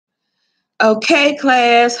Okay,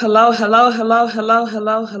 class. Hello, hello, hello, hello,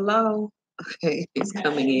 hello, hello. Okay, it's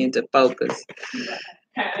coming into focus.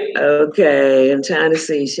 Okay, I'm trying to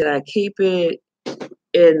see. Should I keep it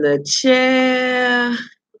in the chair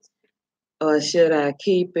or should I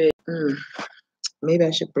keep it? Maybe I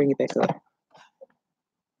should bring it back up.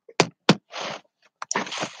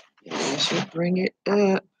 Maybe I should bring it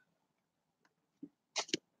up.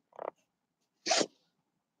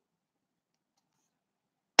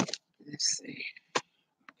 Let's see.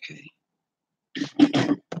 Okay.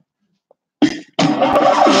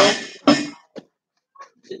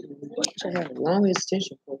 I have a long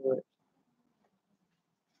extension cord.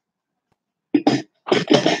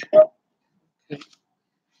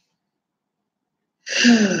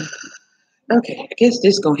 Okay, I guess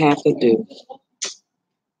this gonna have to do.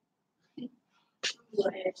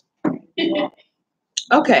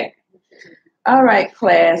 Okay. All right,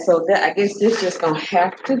 class. So that I guess this just gonna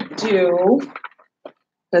have to do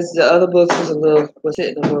because the other books was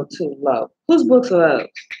sitting a little too low. Whose books are those?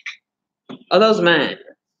 Are those mine?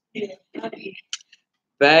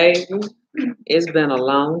 Baby, it's been a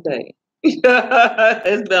long day.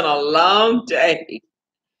 It's been a long day.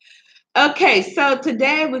 Okay, so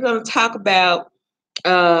today we're gonna talk about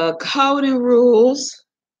coding rules.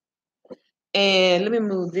 And let me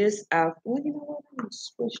move this out. Well, you know what? I'm gonna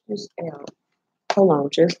switch this out. Hold on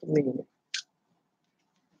just a minute.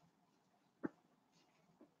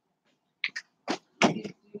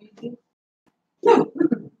 No,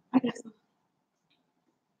 I got some.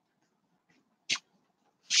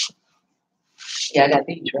 Yeah, I got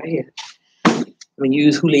these right here. I'm gonna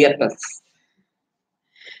use Julieta's.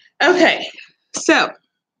 Okay, so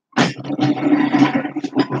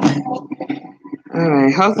all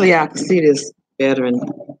right. Hopefully, y'all can see this better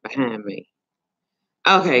behind me.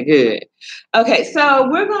 Okay, good. Okay, so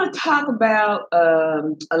we're going to talk about a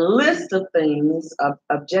list of things,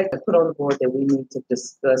 objectives put on the board that we need to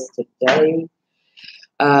discuss today.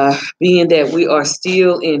 Being that we are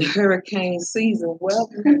still in hurricane season, well,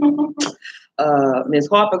 Ms.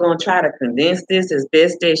 Harper going to try to condense this as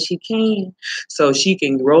best as she can so she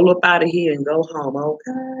can roll up out of here and go home.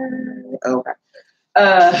 Okay.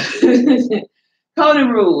 Coding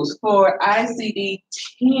rules for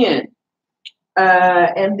ICD-10.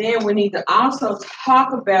 And then we need to also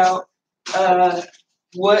talk about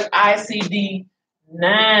what ICD-9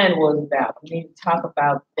 was about. We need to talk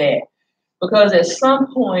about that. Because at some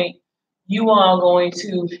point, you are going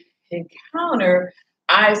to encounter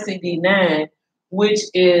ICD-9, which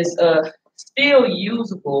is still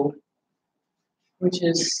usable,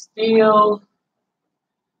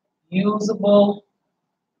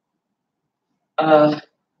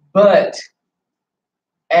 but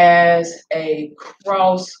as a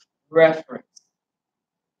cross-reference.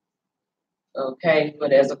 Okay,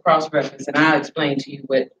 but as a cross-reference, and I'll explain to you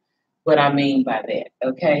what I mean by that,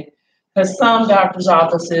 okay? Because some doctor's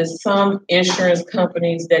offices, some insurance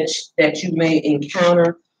companies that you may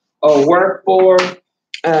encounter or work for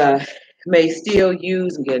may still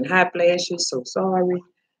use, I'm getting hot flashes, so sorry,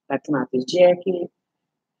 I come out this jacket,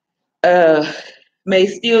 may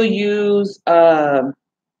still use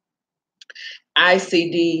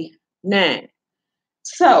ICD-9.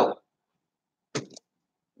 So,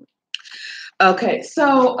 okay,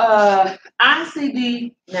 so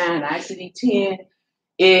ICD-9, ICD-10,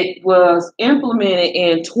 it was implemented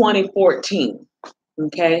in 2014,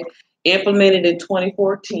 okay? Implemented in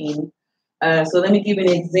 2014. So let me give you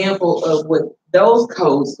an example of what those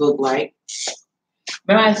codes look like.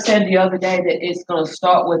 Remember I said the other day that it's going to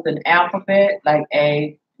start with an alphabet, like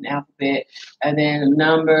an alphabet, and then a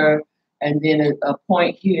number, and then a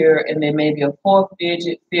point here, and then maybe a fourth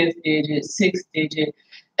digit, fifth digit, sixth digit,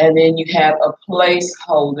 and then you have a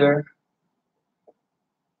placeholder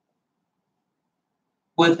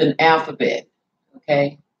with an alphabet,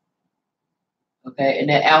 okay? Okay, and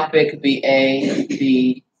that alphabet could be A,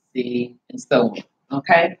 B, C, and so on,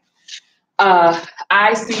 okay?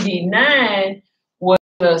 ICD-9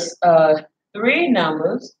 was 3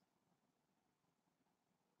 numbers,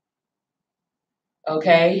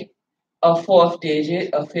 okay? A fourth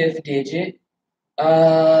digit, a fifth digit,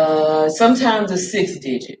 sometimes a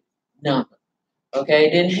 6-digit number,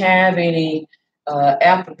 okay? Didn't have any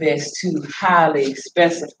alphabets to highly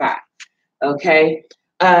specify, okay?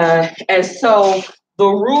 And so the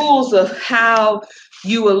rules of how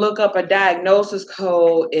you will look up a diagnosis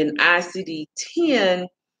code in ICD-10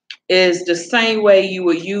 is the same way you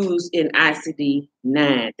will use in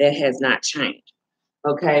ICD-9. That has not changed,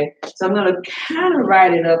 okay? So I'm going to kind of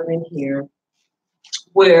write it up in here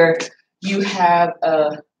where you have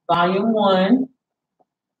volume 1,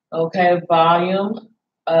 okay, volume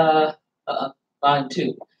volume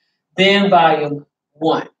 2, then volume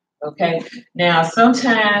 1. Okay. Now,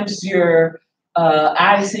 sometimes your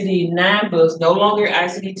ICD-9 books, no longer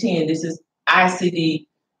ICD-10. This is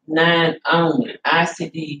ICD-9 only.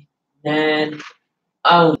 ICD-9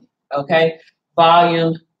 only. Okay.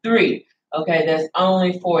 Volume 3. Okay. That's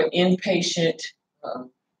only for uh,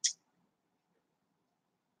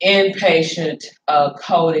 inpatient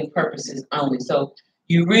coding purposes only. So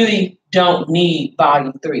you really don't need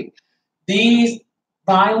volume 3. These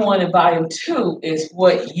volume 1 and volume 2 is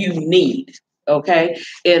what you need, okay,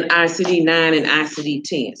 in ICD-9 and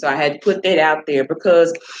ICD-10. So I had to put that out there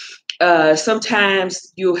because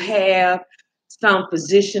sometimes you have some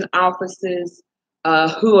physician offices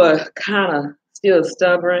who are kind of still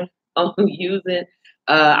stubborn on using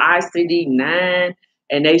ICD-9,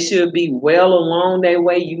 and they should be well along their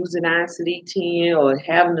way using ICD-10 or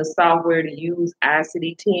having the software to use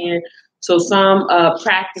ICD-10. So some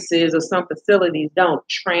practices or some facilities don't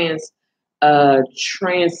transcend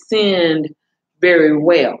very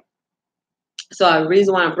well. So the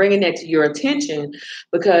reason why I'm bringing that to your attention,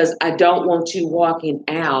 because I don't want you walking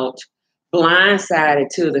out blindsided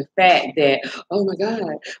to the fact that, oh my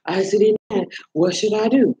God, ICD-10, what should I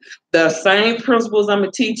do? The same principles I'm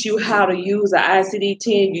going to teach you how to use an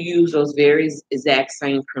ICD-10, you use those very exact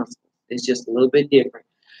same principles. It's just a little bit different.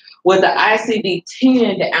 With the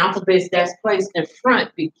ICD-10, the alphabets that's placed in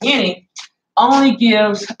front beginning only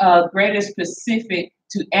gives greater specific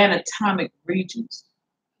to anatomic regions.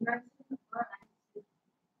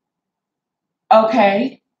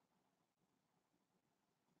 Okay.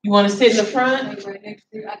 You want to sit in the front?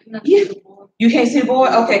 Yeah. You can't see the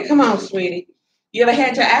board? Okay, come on, sweetie. You ever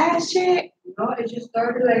had your eyes checked? No, it just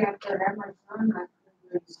started like after I had my son. I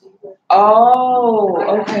couldn't see it.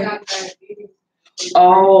 Oh, okay.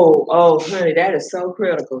 Oh, honey, that is so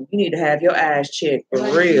critical. You need to have your eyes checked for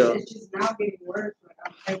real. It's just now getting worse.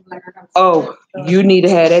 Oh, you need to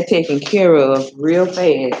have that taken care of real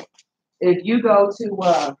fast. If you go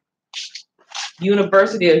to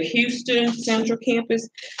University of Houston Central Campus,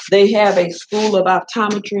 they have a school of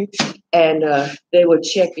optometry, and they will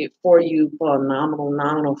check it for you for a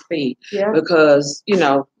nominal fee. Yeah. Because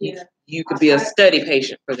you could be a study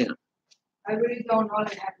patient for them. I really don't know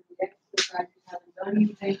what happened yet because I haven't done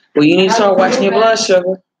anything. Well, you need to start watching your blood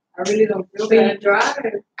sugar. I really don't feel bad. You drive?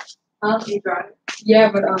 You drive?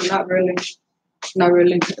 Yeah, but not really. Not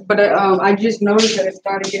really. But I just noticed that it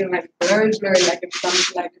started getting like blurry. Like if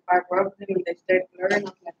I rub them and they start blurring,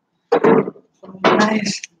 I'm like, oh,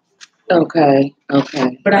 nice. Okay.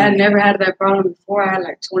 But I had never had that problem before. I had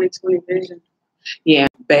like 20/20 vision. Yeah,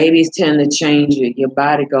 babies tend to change it. Your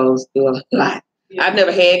body goes through a lot. Yeah. I've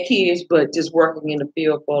never had kids, but just working in the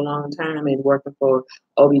field for a long time and working for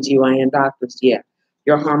OBGYN doctors, yeah,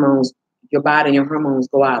 your body and your hormones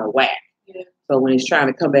go out of whack. Yeah. So when it's trying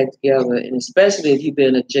to come back together, and especially if you've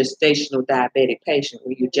been a gestational diabetic patient,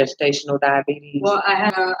 were you gestational diabetes? Well, I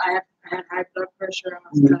had high blood pressure, and I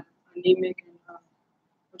was anemic, and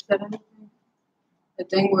what's that other thing? The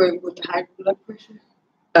thing with the high blood pressure?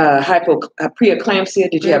 Preeclampsia.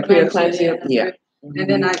 Did you have preeclampsia? Yeah. And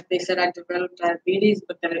then they said I developed diabetes,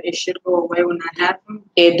 but that it should go away when I have them.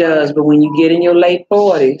 It does, but when you get in your late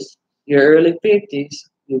 40s, your early 50s,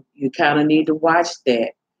 you kind of need to watch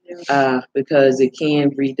that. Yeah. Because it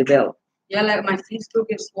can redevelop. Yeah, like my feet still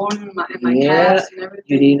get swollen and my calves and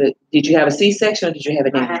everything. Did you have a C-section or did you have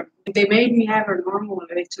it natural? They made me have her normal.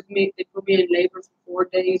 They put me in labor for 4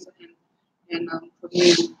 days and put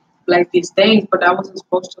me like these things, but I wasn't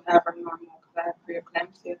supposed to have her normal because I had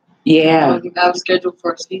preeclampsia. Yeah. I was scheduled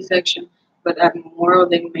for a C-section, but at Memorial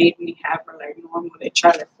they made me have her like normal. They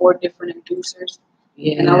tried like 4 different inducers.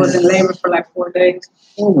 Yeah. And I was in labor for like 4 days.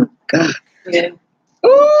 Oh my God. Yeah.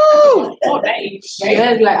 Ooh!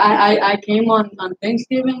 Yeah, like I came on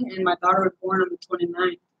Thanksgiving and my daughter was born on the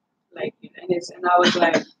 29th. Like and I was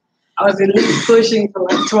like I was at least pushing for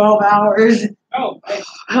like 12 hours. Oh,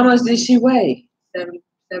 how much did she weigh?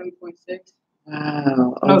 7.6.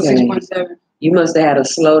 Wow. Okay. No, 6.7. You must have had a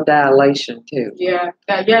slow dilation too. Yeah.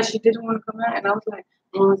 She didn't want to come out, and I was like,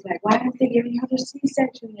 why haven't they given you the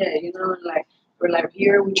C-section yet? And like we're like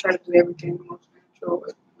here, we try to do everything the most natural.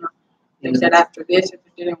 They said after this, if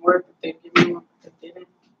it didn't work, if they give me one, if they didn't,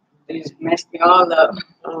 they just messed me all up.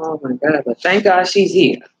 Oh my God! But thank God she's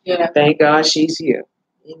here. Yeah. Thank God she's here.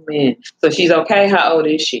 Amen. So she's okay. How old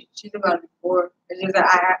is she? She's about 4. It's just that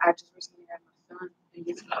I just recently had my son.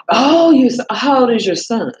 How old is your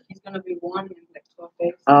son? He's gonna be 1 in like 12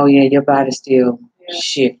 days. Oh yeah, your body's still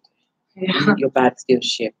shifting. Yeah. Your body's still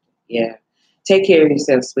shifting. Yeah. Take care of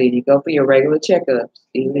yourself, sweetie. Go for your regular checkups.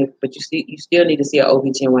 But you still need to see an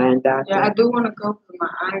OBGYN doctor. Yeah, I do want to go for my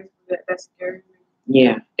eyes. That's That's scary.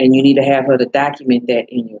 Yeah, and you need to have her to document that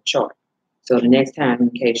in your chart. So the next time, in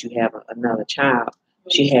case you have another child,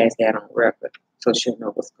 she has that on record, so she'll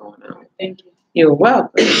know what's going on. Thank you. You're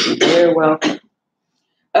welcome. You're very welcome.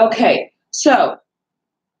 Okay, so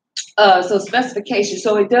specification.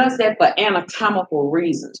 So it does that for anatomical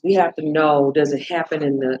reasons. We have to know, does it happen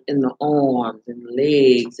in the arms, in the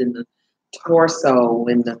legs, in the torso,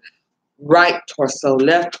 in the right torso,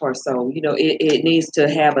 left torso? You know, it needs to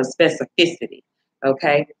have a specificity.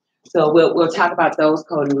 Okay, so we'll talk about those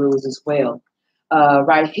coding rules as well.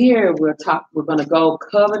 Right here, we're going to go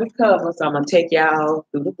cover to cover. So I'm going to take y'all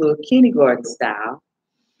through the book kindergarten style,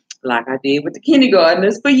 like I did with the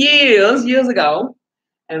kindergartners for years ago.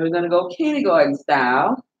 And we're going to go kindergarten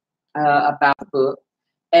style about the book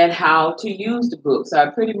and how to use the book. So I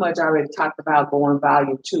pretty much already talked about going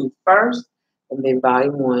volume 2 first and then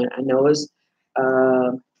volume 1. I know it's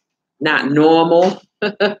not normal.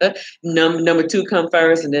 Number 2 come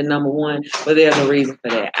first and then number 1, but there's a reason for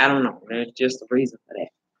that. I don't know. There's just a reason for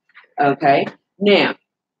that. Okay. Now,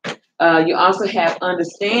 you also have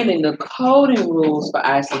understanding the coding rules for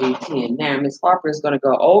ICD-10. Now, Ms. Harper is going to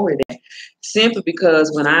go over that simply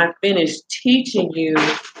because when I finish teaching you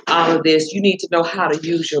all of this, you need to know how to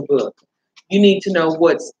use your book. You need to know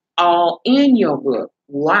what's all in your book.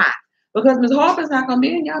 Why? Because Ms. Harper's not going to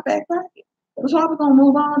be in your back pocket. Ms. Harper's going to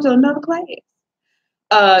move on to another class.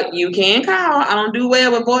 You can call. I don't do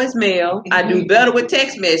well with voicemail. I do better with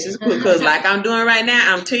text messages because like I'm doing right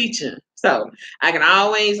now, I'm teaching. So I can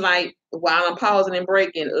always, like, while I'm pausing and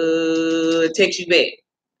breaking, text you back.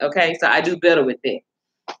 Okay, so I do better with that.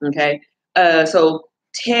 Okay, so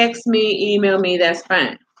text me, email me, that's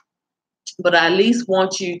fine. But I at least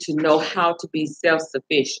want you to know how to be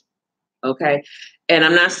self-sufficient. Okay, and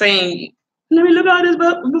I'm not saying, let me look at this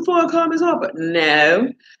book before I call Ms. Harper. No,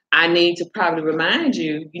 I need to probably remind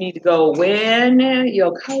you, you need to go where now?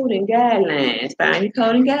 Your coding guidelines. Find your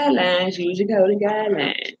coding guidelines, use your coding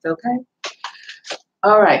guidelines, okay?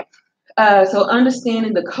 All right, so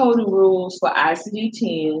understanding the coding rules for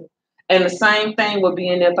ICD-10, and the same thing will be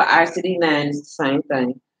in there for ICD-9, it's the same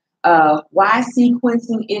thing. Why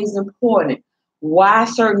sequencing is important. Why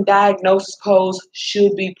certain diagnosis codes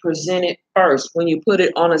should be presented first when you put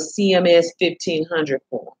it on a CMS 1500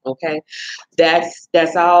 form, okay?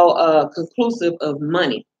 That's all conclusive of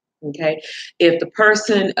money, okay? If the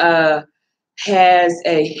person has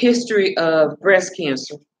a history of breast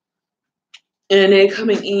cancer and they're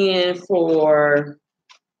coming in for,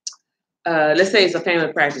 let's say it's a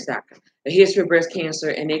family practice doctor, a history of breast cancer,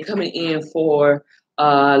 and they're coming in for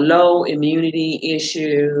low immunity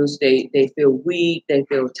issues. They feel weak. They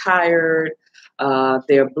feel tired.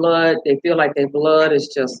 Their blood, they feel like their blood is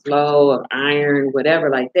just low of iron, whatever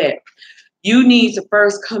like that. You need to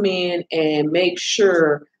first come in and make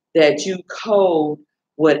sure that you code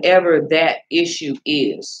whatever that issue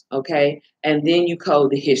is, okay? And then you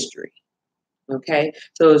code the history, okay?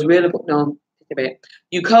 So it's really, no, take it back.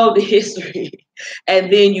 You code the history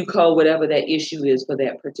and then you code whatever that issue is for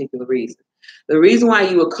that particular reason. The reason why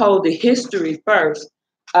you would code the history first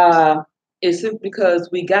is simply because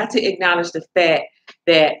we got to acknowledge the fact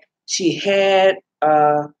that she had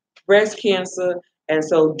breast cancer, and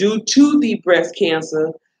so due to the breast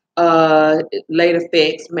cancer, late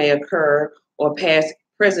effects may occur or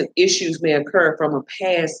present issues may occur from a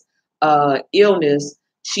past illness.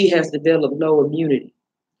 She has developed low immunity.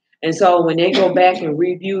 And so when they go back and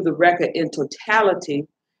review the record in totality,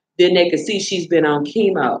 then they can see she's been on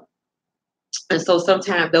chemo. And so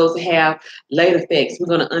sometimes those have late effects. We're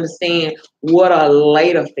going to understand what are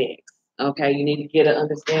late effects. Okay, you need to get an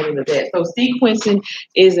understanding of that. So sequencing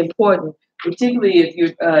is important, particularly if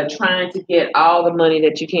you're trying to get all the money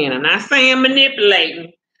that you can. I'm not saying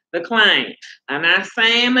manipulating the client. I'm not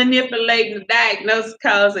saying manipulating the diagnosis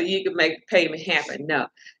code so you can make the payment happen. No,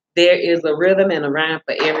 there is a rhythm and a rhyme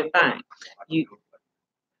for everything.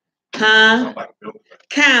 Kind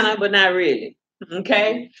of, but not really.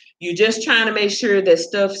 Okay, you're just trying to make sure that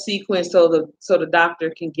stuff sequenced so the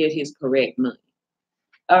doctor can get his correct money.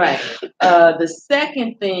 All right. The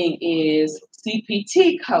second thing is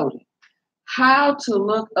CPT coding. How to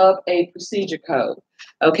look up a procedure code.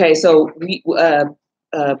 Okay, so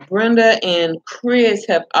Brenda and Chris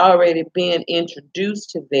have already been introduced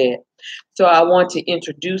to that. So I want to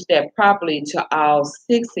introduce that properly to all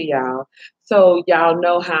 6 of y'all, so y'all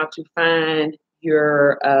know how to find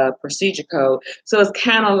your procedure code. So it's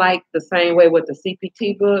kind of like the same way with the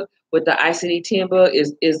CPT book, with the ICD-10 book,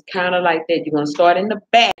 is kind of like that. You're going to start in the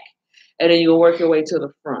back, and then you'll work your way to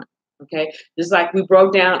the front. Okay, just like we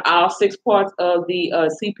broke down all 6 parts of the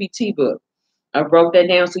CPT book. I broke that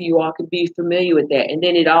down so you all can be familiar with that. And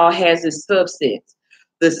then it all has its subsets.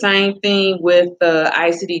 The same thing with the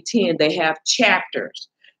ICD-10. They have chapters.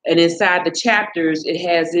 And inside the chapters, it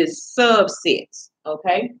has its subsets.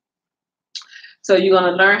 Okay? So you're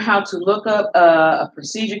going to learn how to look up a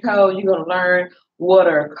procedure code. You're going to learn what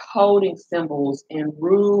are coding symbols and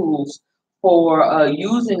rules for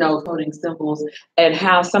using those coding symbols, and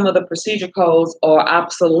how some of the procedure codes are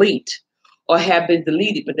obsolete or have been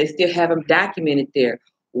deleted, but they still have them documented there.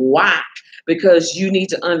 Why? Because you need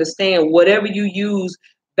to understand whatever you use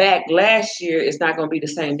back last year is not going to be the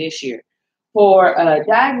same this year. For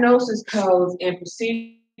diagnosis codes and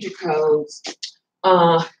procedure codes,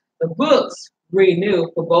 the books renew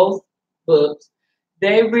for both books.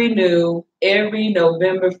 They renew every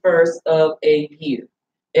November 1st of a year.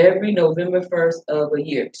 Every November 1st of a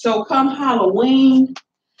year. So come Halloween,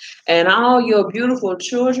 and all your beautiful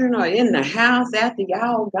children are in the house after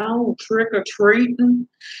y'all gone trick-or-treating,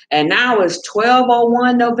 and now it's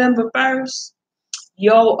 12:01 November 1st,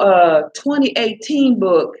 your 2018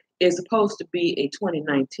 book is supposed to be a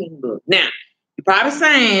 2019 book. Now, you're probably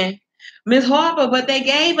saying, Miss Harper, but they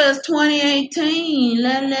gave us 2018.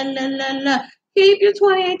 La, la, la, la, la. Keep your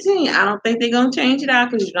 2018. I don't think they're going to change it out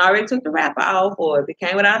because you already took the wrapper off, or if it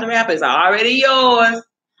came without the wrapper, it's already yours.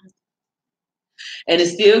 And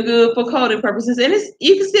it's still good for coding purposes. And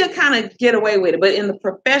you can still kind of get away with it. But in the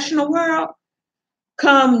professional world,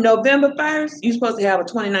 come November 1st, you're supposed to have a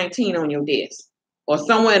 2019 on your desk or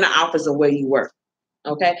somewhere in the office of where you work.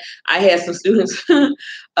 Okay? I had some students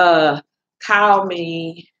call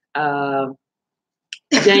me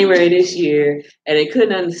January this year, and they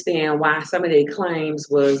couldn't understand why some of their claims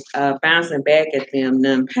was bouncing back at them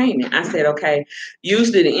non-payment. I said, okay,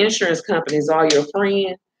 usually the insurance companies are your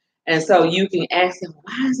friend. And so you can ask them,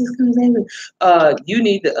 why is this coming back? You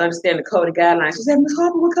need to understand the code of guidelines. She said, Ms.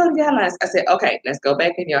 Harper, what code of guidelines? I said, okay, let's go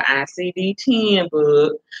back in your ICD-10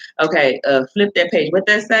 book. Okay, flip that page. What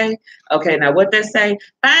that say? Okay, now what that say?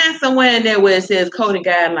 Find somewhere in there where it says code of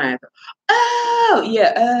guidelines. Oh,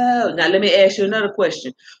 yeah. Oh, now let me ask you another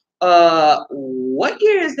question. What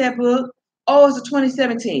year is that book? Oh, it's a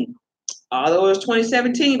 2017. Although it's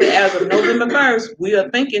 2017, but as of November 1st, we are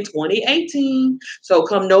thinking 2018. So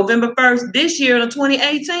come November 1st this year in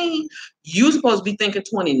 2018, you're supposed to be thinking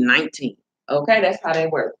 2019. Okay, that's how they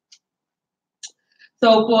work.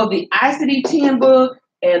 So for the ICD-10 book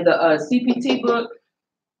and the CPT book,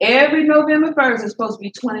 every November 1st is supposed to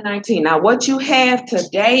be 2019. Now, what you have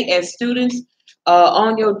today as students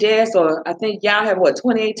on your desk, or I think y'all have what,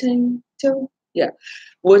 2018 too? Yeah.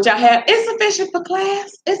 Which I have, it's sufficient for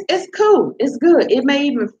class. It's cool. It's good. It may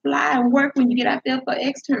even fly and work when you get out there for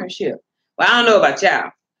externship. Well, I don't know about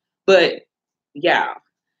y'all, but y'all,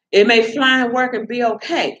 it may fly and work and be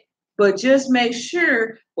okay. But just make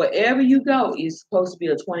sure wherever you go, it's supposed to be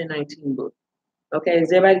a 2019 book. Okay,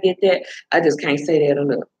 does everybody get that? I just can't say that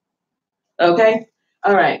enough. Okay,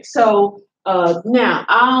 all right. So now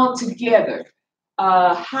all together,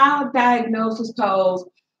 how diagnosis codes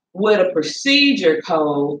with a procedure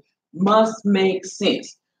code must make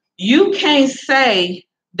sense. You can't say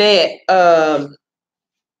that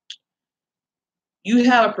you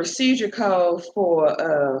have a procedure code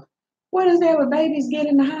for what is that when babies get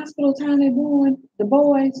in the hospital time they're born? The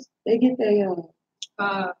boys, they get their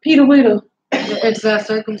Peter Whittle. It's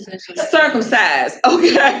circumcision. Circumcised.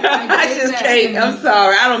 Okay. I just can't. I'm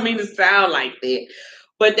sorry. I don't mean to sound like that.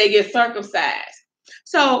 But they get circumcised.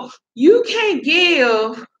 So you can't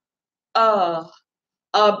give a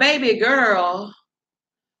baby girl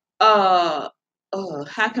how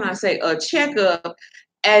can I say, a checkup,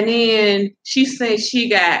 and then she says she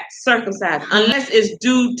got circumcised unless it's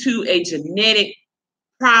due to a genetic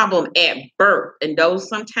problem at birth, and those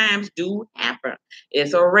sometimes do happen.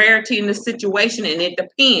 It's a rarity in the situation, and it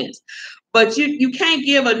depends. But you can't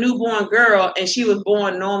give a newborn girl and she was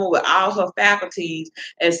born normal with all her faculties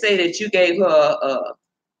and say that you gave her a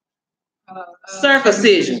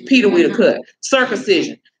circumcision, Peter Whittle cut,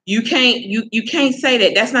 circumcision. You can't say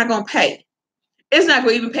that. That's not gonna pay. It's not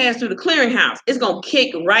gonna even pass through the clearinghouse. It's gonna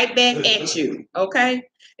kick right back at you. Okay?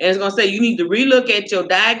 And it's gonna say you need to relook at your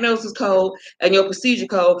diagnosis code and your procedure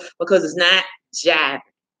code because it's not jiving.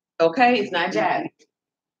 Okay? It's not jiving.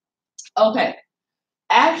 Okay.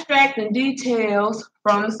 Abstract and details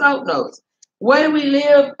from the SOAP notes. Where do we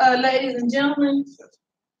live, ladies and gentlemen?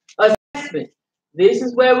 Assessment. This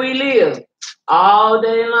is where we live all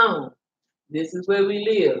day long. This is where we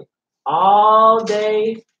live all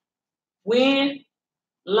day when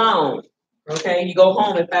long. Okay, you go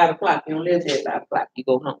home at 5 o'clock. You don't live there at 5 o'clock. You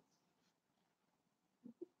go home.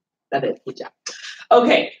 That's good job.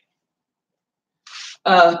 Okay.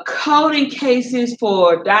 Coding cases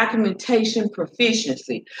for documentation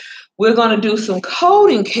proficiency. We're going to do some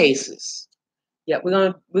coding cases. Yeah,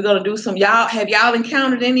 we're gonna do some. Y'all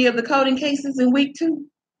encountered any of the coding cases in week 2,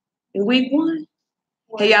 in week 1?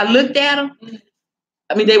 Have y'all looked at them?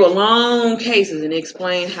 I mean, they were long cases and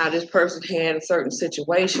explained how this person had a certain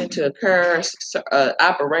situation to occur,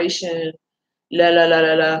 operation, la la la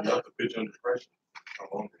la la.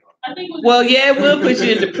 Well, yeah, we'll put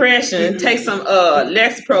you in depression. Take some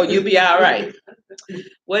Lexapro, you'll be all right.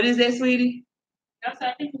 What is that, sweetie?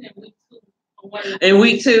 I think in week 2. In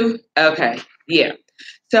week 2? Okay, yeah.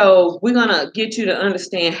 So we're gonna get you to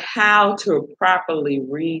understand how to properly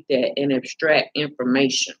read that and abstract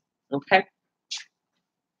information. Okay.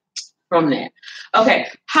 From that. Okay,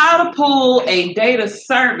 how to pull a data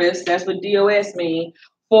service, that's what DOS means,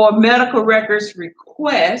 for medical records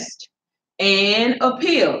request and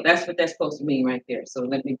appeal. That's what that's supposed to mean right there. So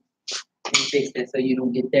let me fix that so you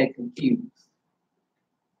don't get that confused.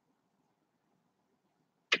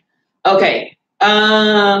 Okay,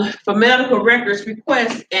 for medical records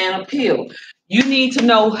request and appeal, you need to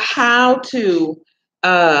know how to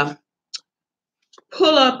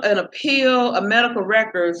pull up an appeal, a medical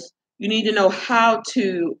records. You need to know how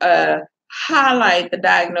to highlight the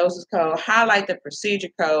diagnosis code, highlight the procedure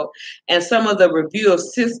code, and some of the review of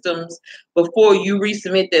systems before you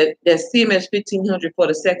resubmit that CMS 1500 for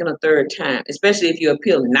the second or third time, especially if you're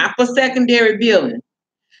appealing, not for secondary billing,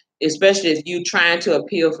 especially if you're trying to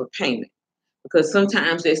appeal for payment, because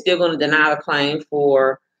sometimes they're still going to deny the claim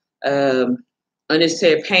for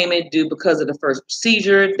unnecessary payment due because of the first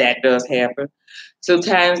procedure. That does happen.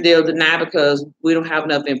 Sometimes they'll deny because we don't have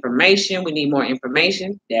enough information. We need more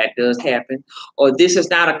information. That does happen. Or this is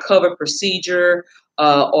not a covered procedure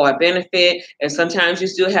or a benefit. And sometimes you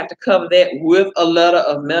still have to cover that with a letter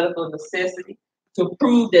of medical necessity to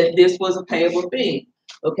prove that this was a payable fee.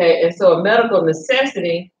 Okay, and so a medical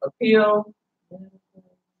necessity appeal,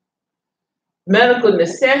 medical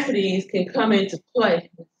necessities can come into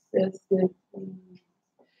play.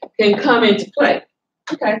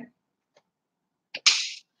 Okay.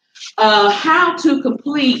 How to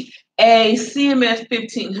complete a CMS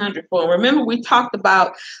 1500 form. Remember, we talked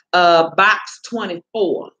about box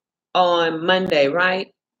 24 on Monday,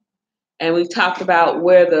 right? And we talked about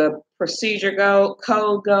where the procedure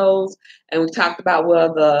code goes, and we talked about where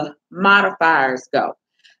the modifiers go.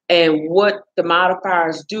 And what the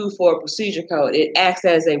modifiers do for a procedure code, it acts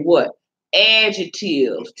as a what?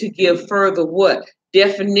 Adjective to give further what?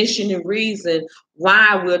 Definition and reason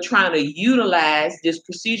why we're trying to utilize this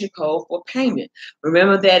procedure code for payment.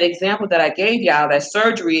 Remember that example that I gave y'all, that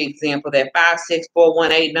surgery example, that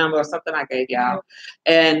 56418 number or something I gave y'all.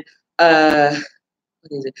 And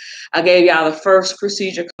what is it? I gave y'all the first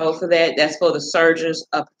procedure code for that. That's for the surgeon's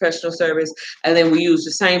professional service. And then we use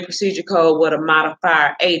the same procedure code with a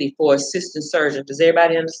modifier 80 for assistant surgeon. Does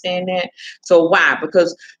everybody understand that? So why?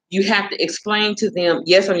 Because you have to explain to them,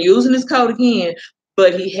 yes, I'm using this code again,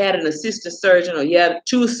 but he had an assistant surgeon, or he had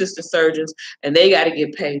 2 assistant surgeons, and they got to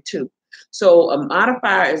get paid too. So a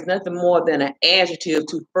modifier is nothing more than an adjective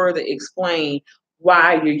to further explain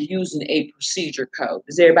why you're using a procedure code.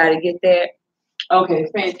 Does everybody get that? Okay,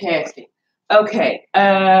 fantastic. Okay,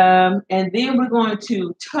 and then we're going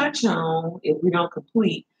to touch on, if we don't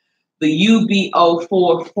complete, the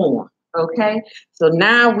UB04 form. Okay, so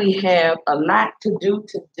now we have a lot to do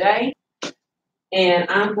today, and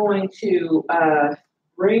I'm going to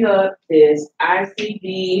bring up this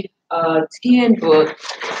ICD-10 book.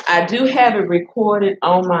 I do have it recorded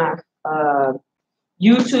on my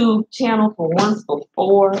YouTube channel for once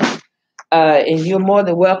before. And you're more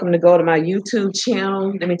than welcome to go to my YouTube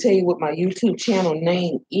channel. Let me tell you what my YouTube channel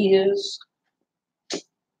name is.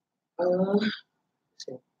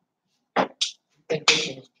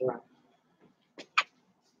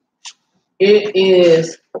 It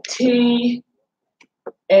is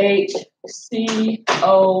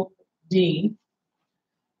THCOD,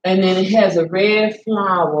 and then it has a red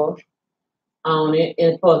flower on it,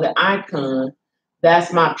 and for the icon,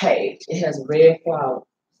 that's my page. It has a red flower.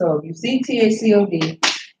 So you see THCOD,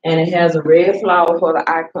 and it has a red flower for the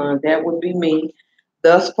icon. That would be me.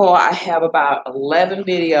 Thus far, I have about 11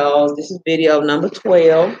 videos. This is video number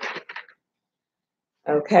 12.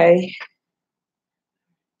 Okay.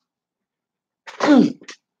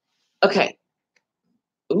 Okay.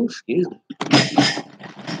 Ooh, excuse me.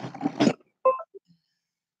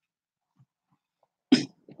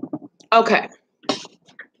 Okay.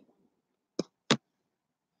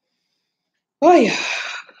 Oh, yeah.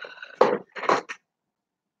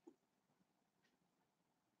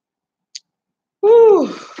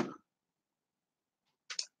 Whew.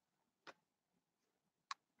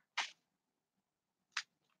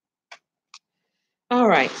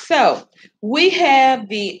 so we have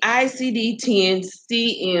the ICD-10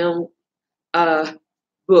 CM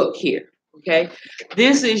book here. Okay,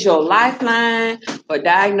 this is your lifeline for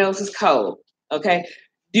diagnosis code. Okay,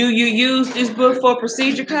 do you use this book for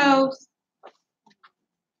procedure codes?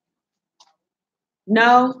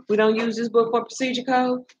 No, we don't use this book for procedure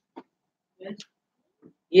code.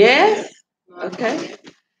 Yes. Okay.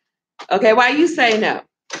 Okay. Why you say no?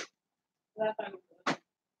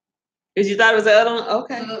 Because you thought it was the other one?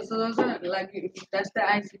 Okay. So those are like that's the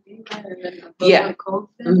ICD, right? And then Yeah. the code.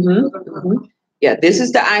 Yeah. This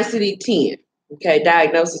is the ICD-10. Okay.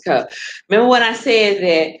 Diagnosis code. Remember when I said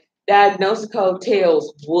that diagnosis code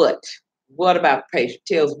tells what? What about the patient?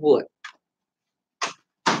 Tells what?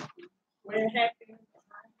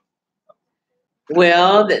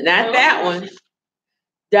 Well, not that one.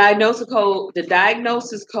 Diagnosis code. The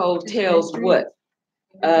diagnosis code tells what?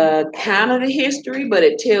 Kind of the history, but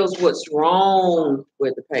it tells what's wrong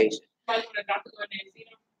with the patient.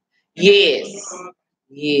 Yes.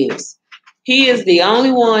 Yes. He is the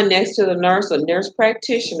only one next to the nurse or nurse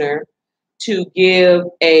practitioner to give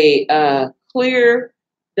a clear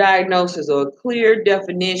diagnosis or a clear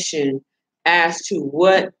definition as to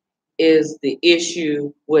what is the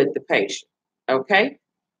issue with the patient. Okay?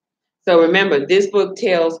 So remember, this book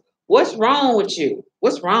tells what's wrong with you.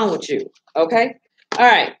 What's wrong with you? Okay? All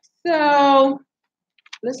right. So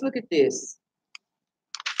let's look at this.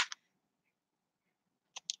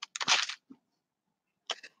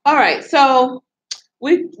 All right. So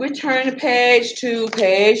we turn to page 2,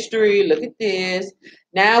 page 3. Look at this.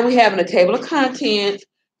 Now we have in the table of contents,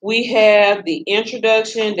 we have the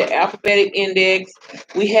introduction, the alphabetic index.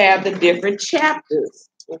 We have the different chapters.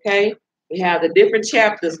 Okay? We have the different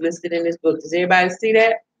chapters listed in this book. Does everybody see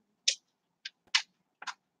that?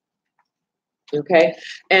 Okay.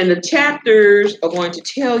 And the chapters are going to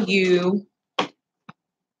tell you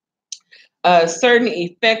certain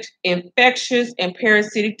infectious and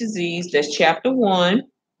parasitic disease. That's chapter 1.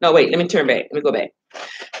 No, wait, let me turn back. Let me go back.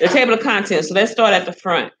 The table of contents. So let's start at the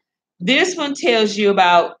front. This one tells you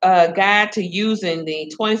about a guide to using the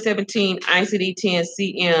 2017 ICD-10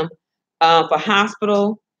 CM for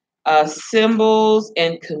hospital symbols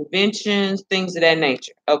and conventions, things of that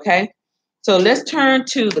nature. Okay. So let's turn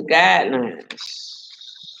to the guidelines.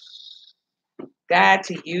 Guide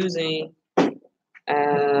to using,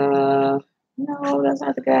 no, that's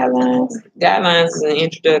not the guidelines. Guidelines is an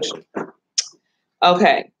introduction.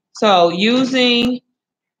 Okay, so using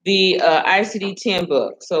the ICD-10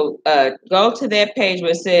 book. So go to that page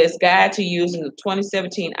where it says Guide to Using the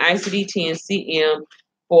 2017 ICD-10 CM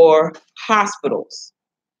for Hospitals.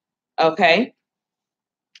 Okay.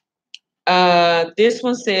 This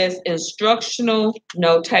one says Instructional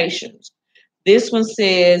Notations. This one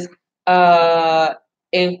says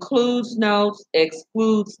includes notes,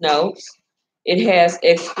 excludes notes. It has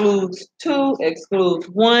excludes 2, excludes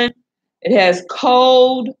 1. It has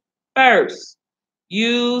code first.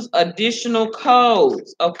 Use additional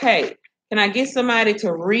codes. Okay. Can I get somebody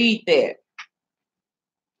to read that?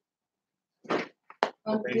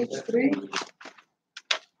 On page 3.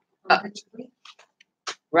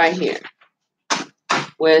 Right here.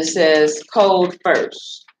 Where it says code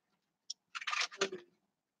first.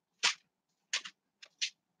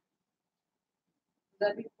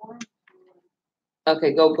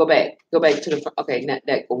 Okay, go back. Go back to the front. Okay, not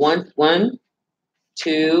that. 1,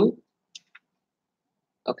 2.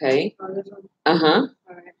 Okay. Uh-huh.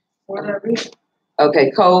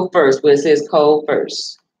 Okay, code first. Where it says code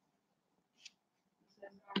first.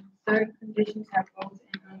 Certain conditions have both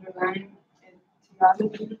an underlying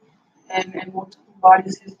etiology and multiple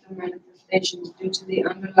body system manifestations due to the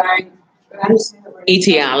underlying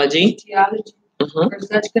etiology. For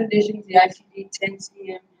such conditions, the ICD-10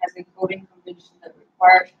 CM has a coding convention that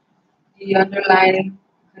requires the underlying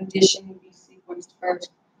condition be sequenced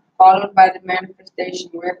first, followed by the manifestation.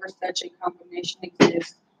 Wherever such a combination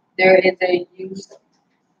exists, there is a use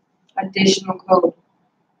additional code.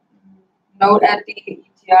 Note at the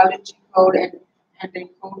etiology code and a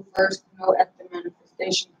code first, note at the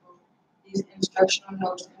manifestation code. These instructional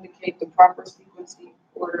notes indicate the proper sequencing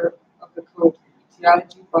order of the code,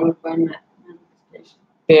 etiology followed by manifestation.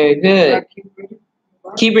 Very good.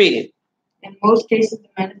 Keep reading. In most cases, the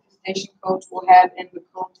manifestation codes will have in the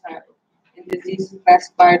code title and diseases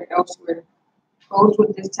classified elsewhere. Codes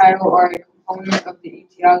with this title are a component of the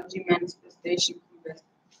etiology manifestation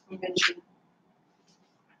convention.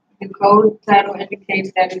 The code title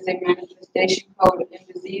indicates that it is a manifestation code and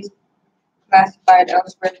disease classified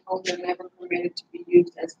elsewhere. Codes are never permitted to be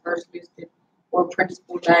used as first listed or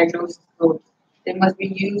principal diagnosis codes. They must be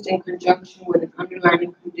used in conjunction with an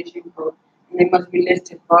underlying condition code And they must be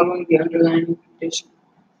listed following the underlying condition.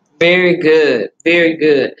 Very good. Very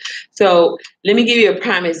good. So let me give you a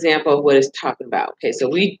prime example of what it's talking about. Okay, so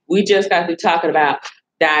we just got through talking about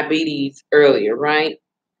diabetes earlier, right?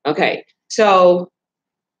 Okay, so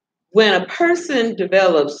when a person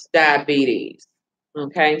develops diabetes,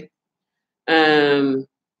 okay, when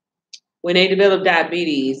they develop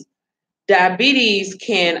diabetes, diabetes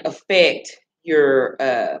can affect your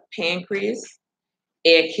pancreas.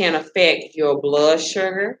 It can affect your blood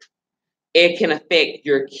sugar. It can affect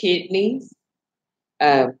your kidneys.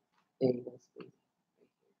 There you go.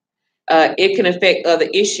 It can affect other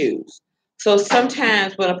issues. So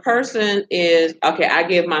sometimes when a person is okay, I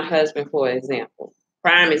give my husband for example,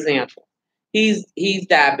 prime example. He's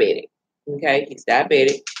diabetic. Okay, he's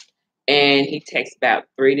diabetic, and he takes about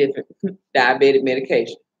 3 different diabetic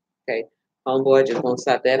medications. Okay, homeboy just won't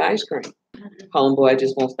stop that ice cream. Homeboy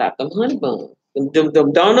just won't stop them honey buns,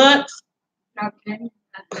 them donuts. Okay.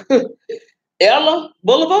 Ella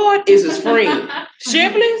Boulevard is his friend.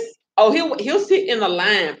 Shipley's, oh, he'll sit in the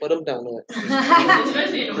line for them donuts.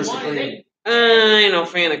 Especially in the morning. I ain't no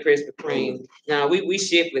fan of Krispy Kreme. No, we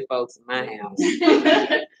Shipley folks in my house.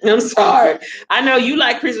 I'm sorry. I know you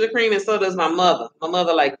like Krispy Kreme, and so does my mother. My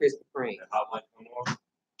mother like Krispy Kreme.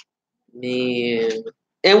 Man.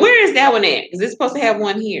 And where is that one at? Because it's supposed to have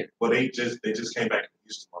one here. Well, they just came back to the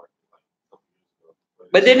Houston market like a couple years ago.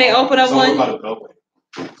 But then they open up one? Somewhere by the Beltway.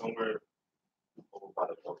 Somewhere over by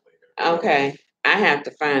the Beltway. Okay. I have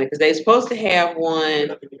to find it because they're supposed to have one.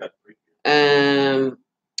 I think they got 3.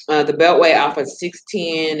 The Beltway off of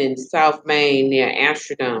 610 in South Main near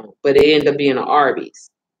Amsterdam, but it ended up being an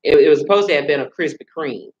Arby's. It was supposed to have been a Krispy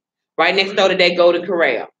Kreme. Right next door to that Golden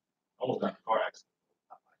Corral. Almost got a car accident.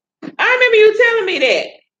 I remember you telling me that.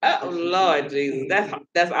 Oh Lord Jesus,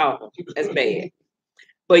 that's awful. That's bad.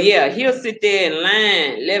 But yeah, he'll sit there in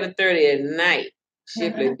line 11:30 at night.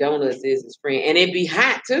 Shipley Donuts is his friend, and it'd be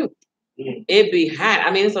hot too. It'd be hot.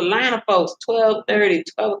 I mean, it's a line of folks 12:30,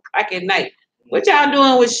 12 o'clock at night. What y'all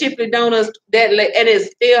doing with Shipley Donuts that late? And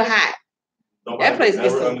it's still hot. Nobody That place would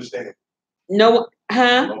never gets understand. no,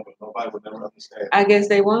 huh? Nobody would never understand. I guess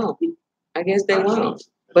they won't.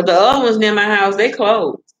 But the other ones near my house, they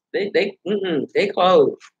closed. They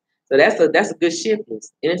closed. So that's a good shift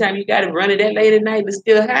list. Anytime you got to run it that late at night, but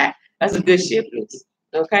still hot, that's a good shift list.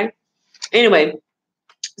 Okay. Anyway,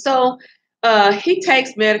 so he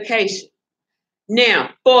takes medication. Now,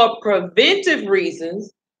 for preventive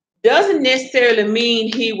reasons, doesn't necessarily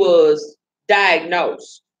mean he was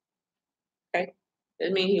diagnosed. Okay,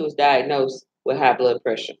 doesn't mean he was diagnosed with high blood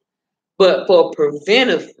pressure. But for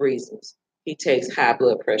preventive reasons, he takes high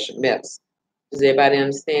blood pressure medicine. Does everybody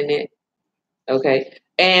understand that? Okay.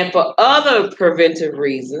 And for other preventive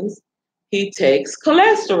reasons, he takes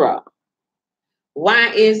cholesterol.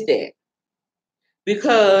 Why is that?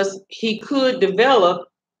 Because he could develop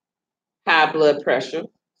high blood pressure.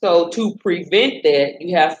 So to prevent that,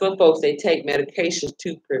 you have some folks that take medications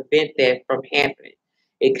to prevent that from happening.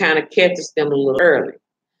 It kind of catches them a little early.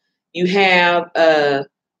 You have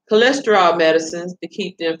cholesterol medicines to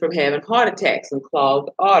keep them from having heart attacks and clogged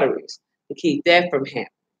arteries, to keep that from happening.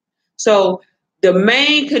 So the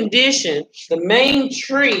main condition, the main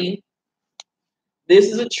tree,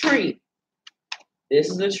 this is a tree. This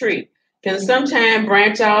is a tree. Can sometimes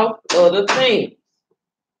branch off other things.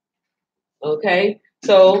 Okay,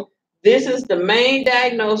 so this is the main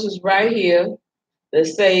diagnosis right here.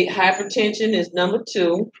 Let's say hypertension is number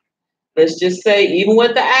 2. Let's just say even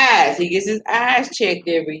with the eyes, he gets his eyes checked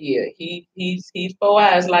every year. He's 4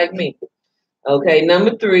 eyes like me. Okay,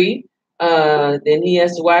 number 3. Then he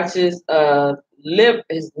has to watch his liver,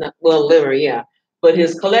 liver, yeah, but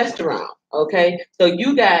his cholesterol. Okay, so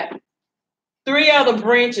you got 3 other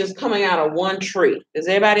branches coming out of one tree. Does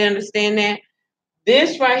everybody understand that?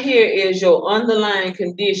 This right here is your underlying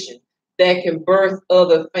condition that can birth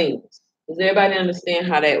other things. Does everybody understand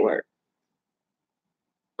how that works?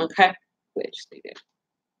 Okay, let's see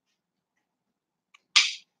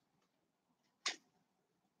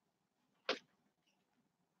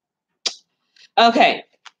that. Okay,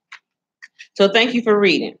 so thank you for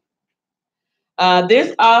reading.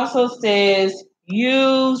 This also says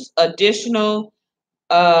use additional.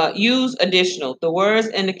 The words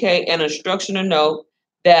indicate an instructional note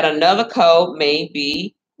that another code may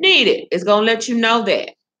be needed. It's going to let you know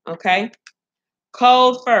that. Okay.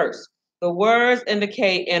 Code first. The words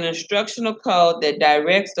indicate an instructional code that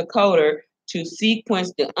directs the coder to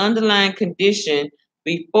sequence the underlying condition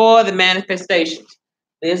before the manifestation.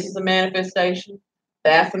 This is a manifestation.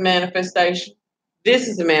 That's a manifestation. This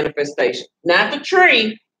is a manifestation. Not the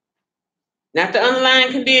tree, not the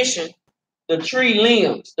underlying condition. the tree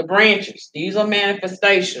limbs, the branches. These are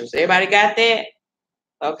manifestations. Everybody got that?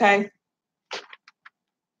 Okay.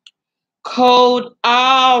 Code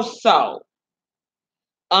also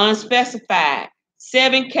unspecified,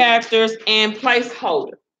 7 characters and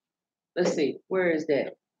placeholder. Let's see, where is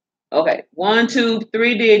that? Okay, 1, 2,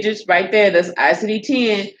 3 digits right there. That's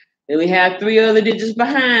ICD-10. Then we have 3 other digits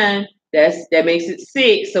behind. That makes it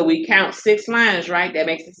 6. So we count 6 lines, right? That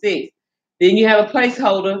makes it 6. Then you have a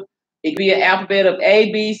placeholder. It could be an alphabet of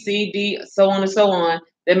A, B, C, D, so on and so on.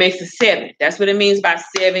 That makes it 7. That's what it means by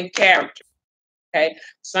 7 characters. Okay.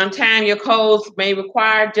 Sometimes your codes may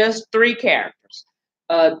require just 3 characters,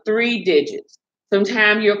 3 digits.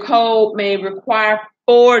 Sometimes your code may require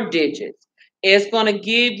 4 digits. It's going to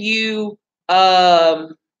give you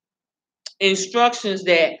instructions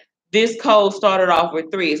that this code started off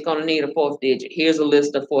with 3. It's going to need a 4th digit. Here's a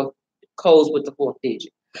list of 4 codes with the 4th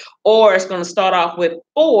digit. Or it's going to start off with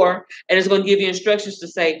 4, and it's going to give you instructions to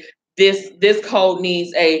say this code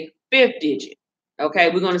needs a 5th digit. Okay,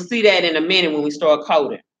 we're going to see that in a minute when we start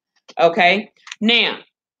coding. Okay, now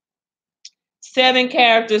 7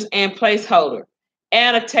 characters and placeholder.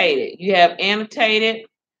 Annotated. You have annotated.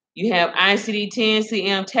 You have ICD-10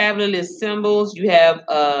 CM tablet list symbols. You have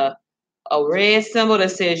a red symbol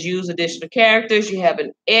that says use additional characters. You have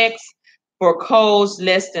an X for codes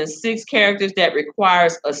less than 6 characters that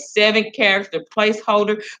requires a 7-character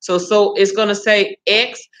placeholder. So it's going to say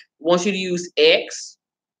X. Wants you to use X,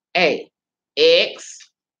 A,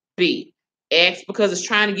 X, B, X, because it's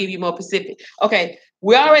trying to give you more specific. Okay,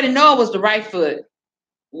 we already know it was the right foot.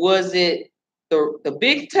 Was it the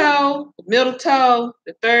big toe, the middle toe,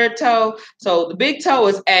 the third toe? So the big toe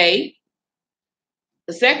is A.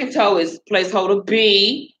 The second toe is placeholder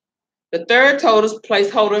B. The third toe is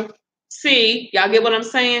placeholder C. Y'all get what I'm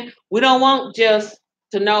saying? We don't want just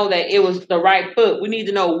to know that it was the right foot. We need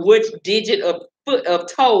to know which digit of foot of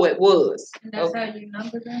toe it was. And that's how you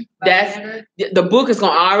number them? The book is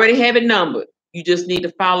going to already have it numbered. You just need to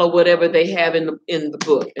follow whatever they have in the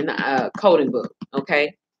book, in the coding book.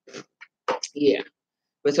 Okay. Yeah.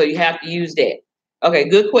 But so you have to use that. Okay.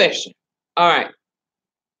 Good question. All right.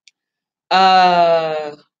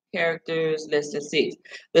 Characters less than 6.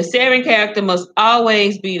 The 7 character must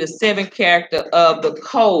always be the 7th character of the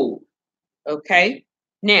code. Okay.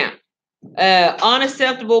 Now,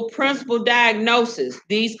 unacceptable principal diagnosis.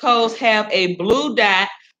 These codes have a blue dot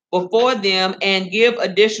before them and give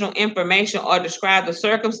additional information or describe the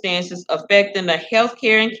circumstances affecting the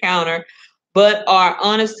healthcare encounter, but are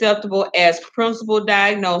unacceptable as principal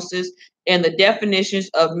diagnosis in the definitions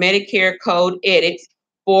of Medicare code edits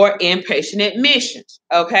for inpatient admissions.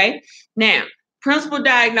 Okay. Now, principal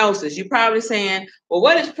diagnosis. You're probably saying, well,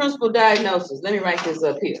 what is principal diagnosis? Let me write this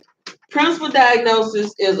up here. Principal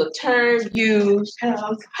diagnosis is a term used. Hello.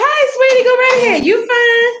 Hi, sweetie, go right ahead. You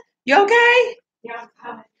fine? You okay? Yeah,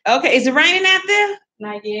 I'm fine. Okay, is it raining out there?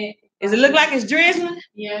 Not yet. Does it look like it's drizzling?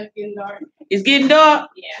 Yeah, it's getting dark. It's getting dark?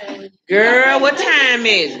 Yeah. Girl, what time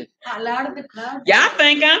is it? A lot of the clouds. Y'all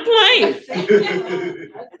think I'm playing. It's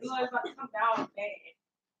about to come down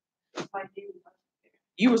bad. Like you.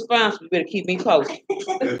 You responsible. You better keep me posted. You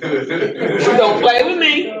don't play with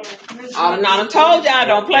me. I done told y'all,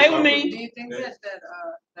 don't play with Do me. you think that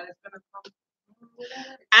it's gonna come?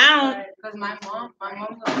 I don't. Because my mom, so I can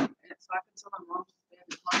tell my mom to stay in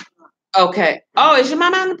the parking lot. Okay. Oh, is your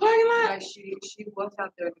mama out in the parking lot? Like she was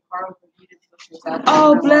out there. The car was heated, so she was out there.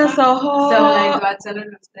 Oh, bless her heart. So like, do I tell her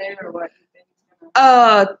to stay or what? You think it's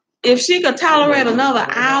gonna... If she could tolerate another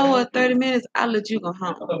hour or 30 minutes, I'll let you go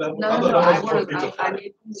home. No, I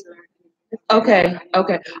need to. Okay.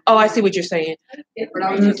 Oh, I see what you're saying. But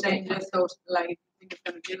I was just saying, just so like, you think it's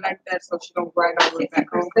gonna be like that, so she don't ride all the way back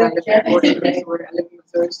home. I live in 40 minutes where I live in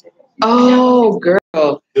Missouri. Oh,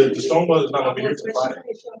 girl. The storm was not gonna be here till Friday.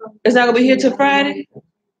 It's not gonna be here till Friday?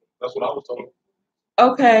 That's what I was told.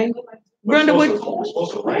 Okay. Brenda, It's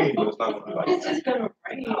supposed to rain, but it's not gonna be like It's just gonna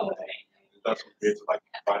rain. that's what it's like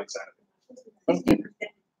Friday, Saturday.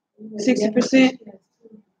 60%?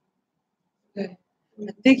 Okay.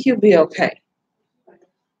 I think you'll be okay.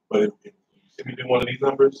 But if you see me do one of these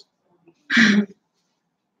numbers, you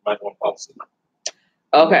might want to fall asleep.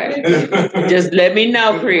 Okay. Just let me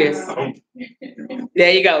know, Chris.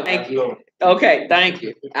 There you go. Thank you. Okay, thank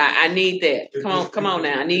you. I need that. Come on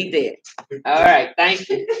now. I need that. All right, thank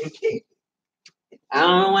you. I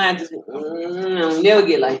don't know why I don't never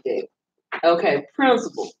get like that. Okay,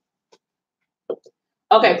 principal.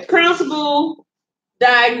 Okay, principal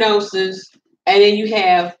diagnosis, and then you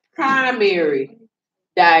have primary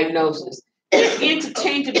diagnosis. It's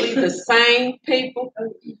interchangeably the same people.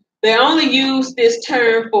 They only use this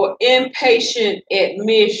term for inpatient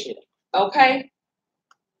admission. Okay?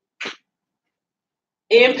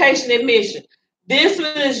 Inpatient admission. This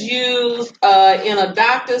one is used in a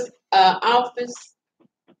doctor's office,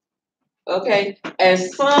 okay, and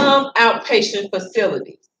some outpatient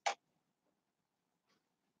facilities.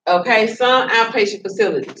 Okay, some outpatient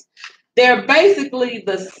facilities. They're basically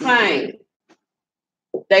the same.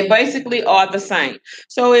 They basically are the same.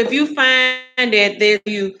 So if you find that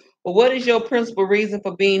well, what is your principal reason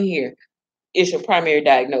for being here? It's your primary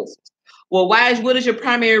diagnosis. Well, what is your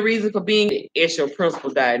primary reason for being here? It's your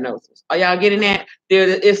principal diagnosis. Are y'all getting that?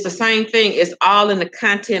 It's the same thing. It's all in the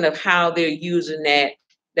content of how they're using that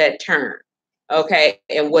term, okay,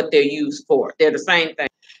 and what they're used for. They're the same thing.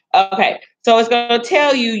 Okay, so it's going to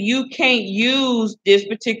tell you can't use this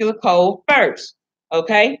particular code first,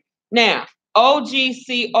 okay? Now,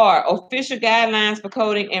 OGCR, Official Guidelines for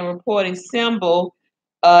Coding and Reporting Symbol,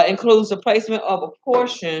 includes the placement of a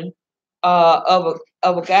portion of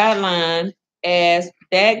a guideline as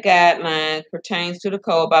that guideline pertains to the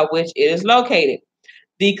code by which it is located.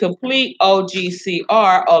 The complete OGCR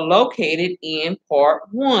are located in Part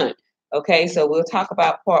 1. Okay, so we'll talk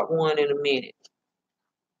about Part 1 in a minute.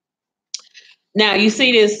 Now, you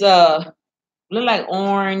see this look like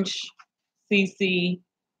orange CC,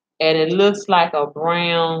 and it looks like a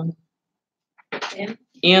brown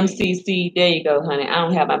MCC. There you go, honey. I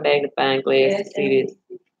don't have my magnifying glass to see this.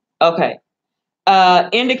 Okay.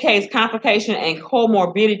 Indicates complication and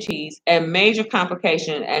comorbidities and major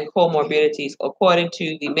complication and comorbidities according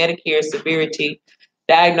to the Medicare severity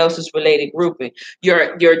diagnosis related grouping.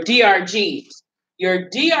 Your DRGs. Your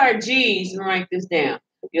DRGs, write this down.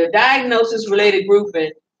 Your diagnosis related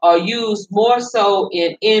grouping are used more so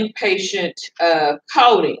in inpatient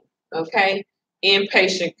coding, okay?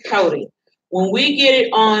 Inpatient coding. When we get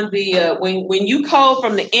it on the, when you code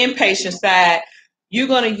from the inpatient side, you're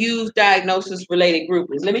going to use diagnosis related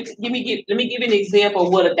groupings. Let me give you an example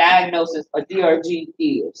of what a diagnosis, a DRG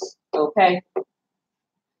is, okay?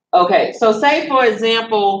 Okay, so say for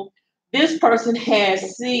example, this person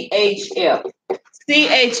has CHF.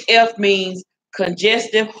 CHF means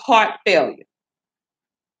congestive heart failure.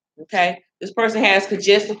 Okay, this person has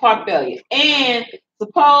congestive heart failure. And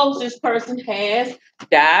suppose this person has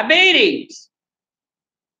diabetes.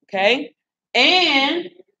 Okay, and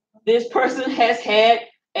this person has had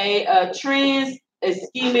a trans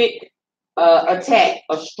ischemic attack,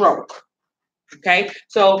 a stroke. Okay,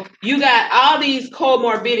 so you got all these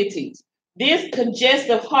comorbidities. This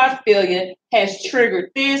congestive heart failure has triggered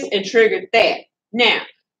this and triggered that. Now,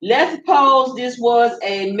 let's suppose this was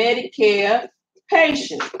a Medicare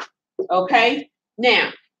patient. Okay,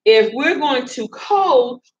 now, if we're going to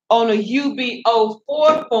code on a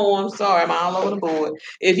UB04 form, sorry, I'm all over the board.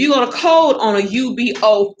 If you're going to code on a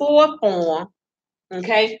UB04 form,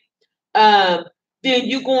 okay, then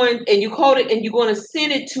you're going and you code it and you're going to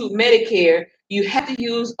send it to Medicare. You have to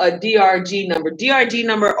use a DRG number. DRG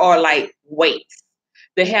number are like weights.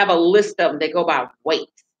 They have a list of them. They go by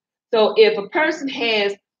weights. So if a person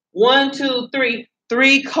has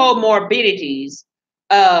three comorbidities,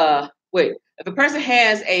 if a person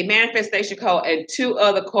has a manifestation code and 2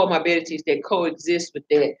 other comorbidities that coexist with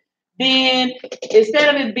that, then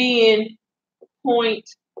instead of it being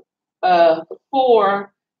 0.4,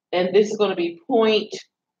 and this is going to be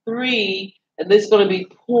 0.3, and this is going to be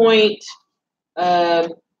I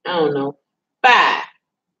don't know, 5.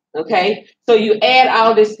 Okay, so you add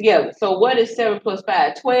all this together. So what is 7 plus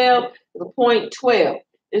 5? 12 is a 0.12.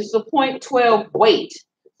 It's a 0.12 weight.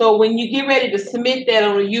 So when you get ready to submit that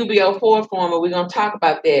on a UB04 form, and we're going to talk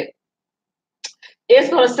about that, it's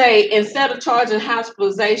going to say instead of charging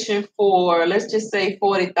hospitalization for, let's just say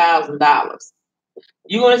 $40,000,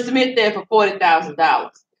 you're going to submit that for $40,000.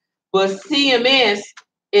 But CMS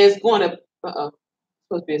is going to, supposed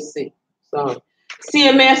to be a C, sorry.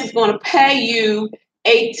 CMS is going to pay you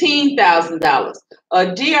 $18,000. A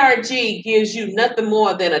DRG gives you nothing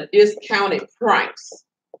more than a discounted price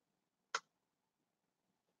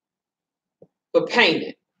for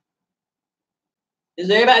payment. Does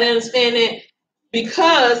everybody understand that?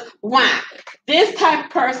 Because why? This type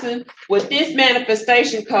of person with this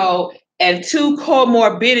manifestation code and 2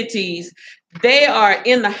 comorbidities, they are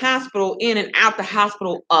in the hospital, in and out the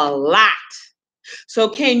hospital a lot. So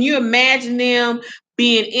can you imagine them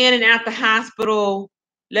being in and out the hospital,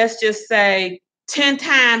 let's just say 10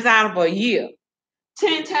 times out of a year?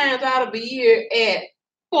 10 times out of a year at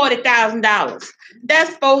 $40,000.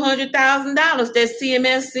 That's $400,000 that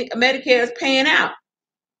CMS Medicare is paying out.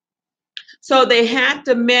 So they have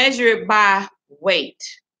to measure it by weight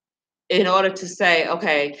in order to say,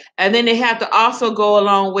 okay, and then they have to also go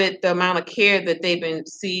along with the amount of care that they've been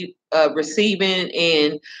receiving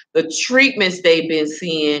and the treatments they've been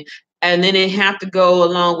seeing, and then they have to go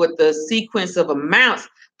along with the sequence of amounts,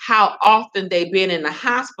 how often they've been in the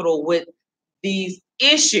hospital with these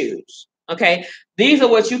issues. Okay, these are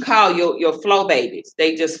what you call your flow babies.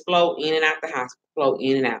 They just flow in and out the hospital, flow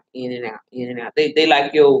in and out, in and out, in and out. They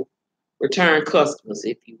like your return customers,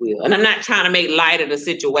 if you will. And I'm not trying to make light of the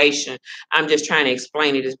situation. I'm just trying to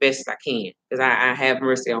explain it as best as I can, because I have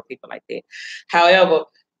mercy on people like that. However,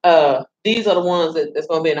 these are the ones that's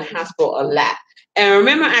going to be in the hospital a lot. And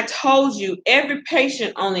remember, I told you every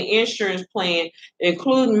patient on the insurance plan,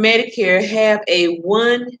 including Medicare, have a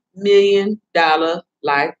 $1 million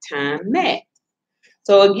lifetime match.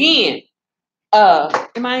 So again,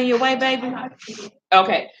 am I in your way, baby?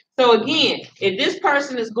 Okay. So again, if this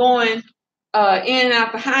person is going in and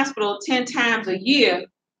out the hospital 10 times a year,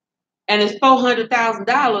 and it's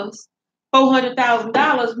 $400,000,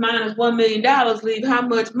 $400,000 minus $1 million leave how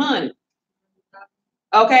much money?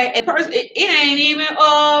 Okay, and person, it ain't even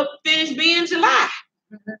finished being July.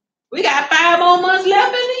 We got 5 more months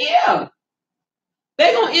left in the year.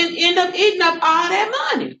 They're gonna end up eating up all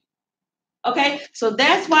that money. Okay, so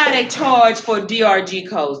that's why they charge for DRG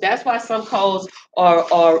codes. That's why some codes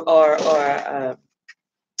are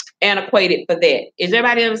antiquated for that. Is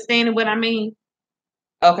everybody understanding what I mean?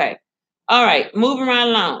 Okay. All right, moving right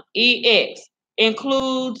along. EX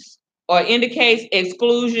includes or indicates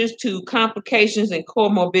exclusions to complications and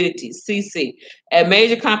comorbidities, CC, and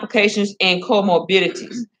major complications and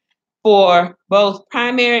comorbidities for both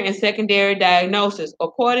primary and secondary diagnosis,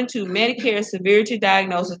 according to Medicare severity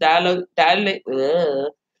diagnosis,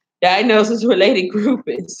 diagnosis related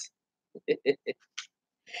groupings.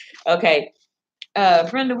 Okay.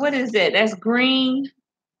 Brenda, what is that? That's green.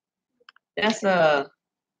 That's HAC?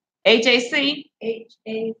 HAC,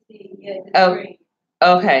 yeah. Oh, Green.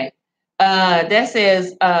 okay. That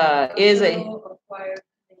says is a Acquired.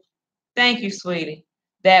 thank you, sweetie.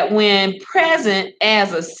 That when present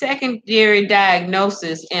as a secondary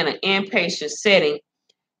diagnosis in an inpatient setting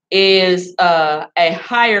is a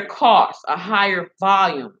higher cost, a higher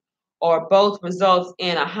volume, or both results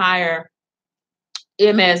in a higher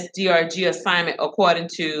MSDRG assignment according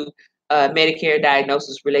to Medicare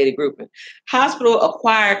diagnosis related grouping. Hospital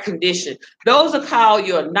acquired condition. Those are called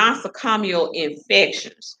your nosocomial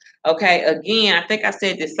infections. Okay, again, I think I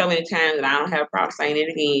said this so many times and I don't have a problem saying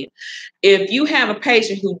it again. If you have a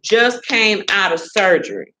patient who just came out of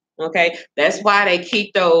surgery, okay, that's why they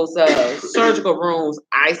keep those surgical rooms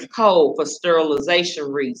ice cold for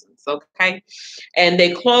sterilization reasons, okay? And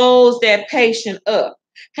they close that patient up.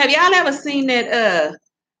 Have y'all ever seen that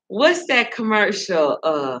what's that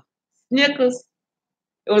commercial? Snickers?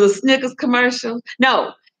 It was a Snickers commercial.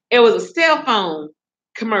 No, it was a cell phone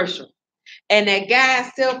commercial. And that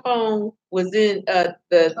guy's cell phone was in the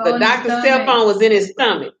doctor's cell phone was in his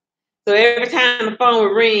stomach. So every time the phone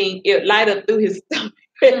would ring, it light up through his stomach.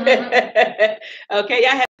 Okay,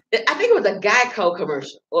 I think it was a Geico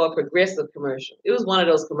commercial or a Progressive commercial. It was one of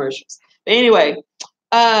those commercials. But anyway,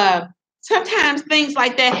 sometimes things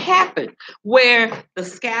like that happen where the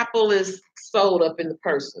scalpel is sewed up in the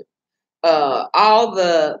person. All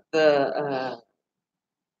the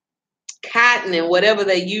cotton and whatever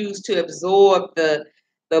they use to absorb the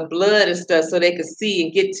blood and stuff so they could see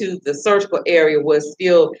and get to the surgical area was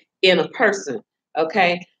still in a person.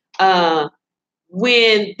 Okay.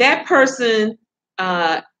 When that person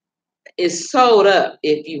is sewed up,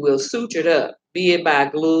 if you will, sutured up, be it by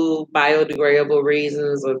glue, biodegradable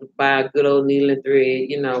reasons, or by a good old needle and thread,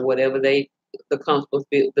 you know, whatever the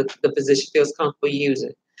physician feels comfortable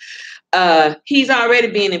using. He's already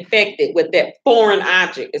being infected with that foreign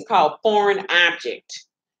object. It's called foreign object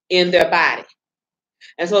in their body.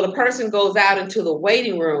 And so the person goes out into the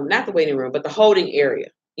waiting room, not the waiting room, but the holding area,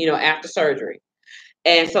 you know, after surgery.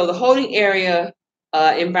 And so the holding area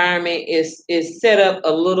environment is set up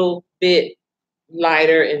a little bit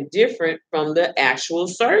lighter and different from the actual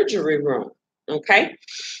surgery room. Okay.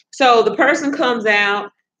 So the person comes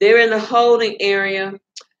out, they're in the holding area,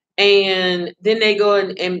 and then they go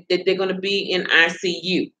in and they're going to be in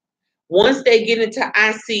ICU. Once they get into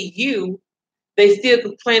ICU, they're still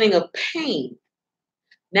complaining of pain.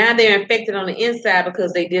 Now they're infected on the inside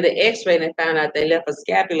because they did an x-ray and they found out they left a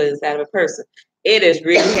scapula inside of a person. It is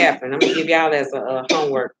really happening. I'm going to give y'all as a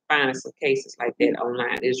homework, finding some cases like that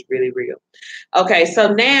online. It's really real. Okay,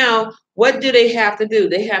 so now what do they have to do?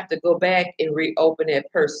 They have to go back and reopen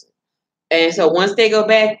that person. And so once they go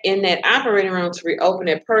back in that operating room to reopen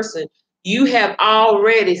that person, you have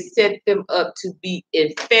already set them up to be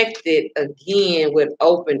infected again with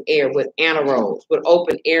open air, with anaerobes, with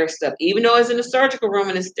open air stuff. Even though it's in the surgical room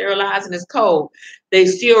and it's sterilized and it's cold, they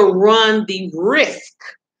still run the risk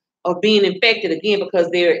of being infected again because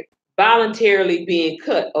they're voluntarily being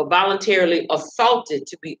cut or voluntarily assaulted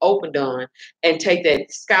to be opened on and take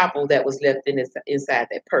that scalpel that was left inside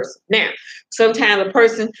that person. Now, sometimes a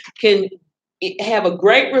person can have a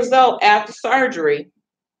great result after surgery.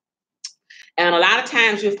 And a lot of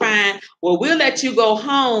times you'll find, well, we'll let you go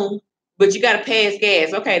home, but you got to pass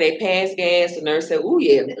gas. Okay, they pass gas. The nurse said, oh,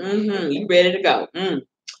 yeah, you ready to go. So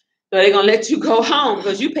they're going to let you go home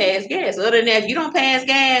because you pass gas. Other than that, if you don't pass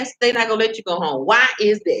gas, they're not going to let you go home. Why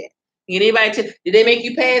is that? Did they make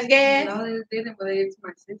you pass gas? No, they didn't, but they did it to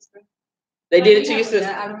my sister. They did it to your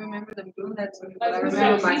sister? I don't remember them doing that to me, but I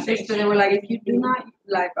remember my sister, they were like, if you do not,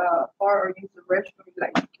 like, fart or use the restroom,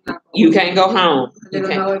 like, you can't go home. They don't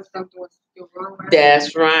know if something was still wrong.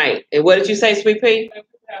 That's right. And what did you say, Sweet Pea?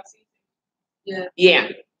 Yeah.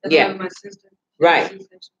 That's my sister. Right.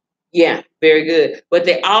 Yeah, very good. But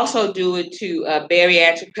they also do it to a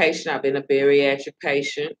bariatric patient. I've been a bariatric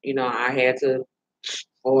patient. I had to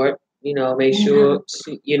make sure,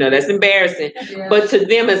 that's embarrassing. Yeah. But to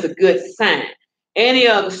them, it's a good sign. Any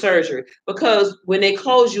other surgery, because when they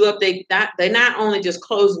close you up, they're not only just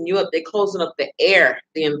closing you up, they're closing up the air,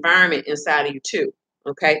 the environment inside of you too.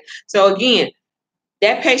 Okay. So again,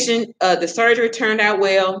 that patient, the surgery turned out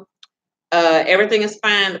well. Everything is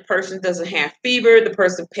fine. The person doesn't have fever. The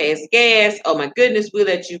person passed gas. Oh my goodness, we'll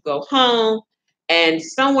let you go home. And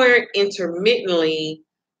somewhere intermittently,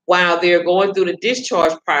 while they're going through the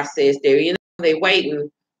discharge process, they're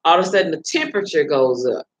waiting. All of a sudden, the temperature goes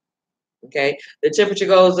up. Okay, the temperature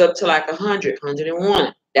goes up to like 100,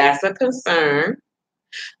 101. That's a concern.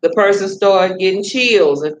 The person starts getting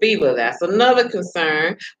chills and fever. That's another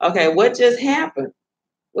concern. Okay, what just happened?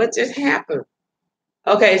 What just happened?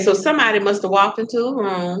 Okay, so somebody must have walked into a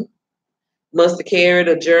room, must have carried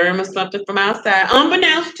a germ or something from outside,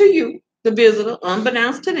 unbeknownst to you, the visitor,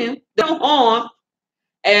 unbeknownst to them, no harm,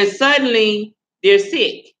 and suddenly they're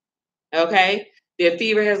sick. Okay, their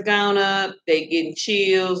fever has gone up, they're getting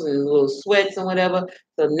chills and little sweats and whatever.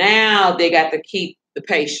 So now they got to keep the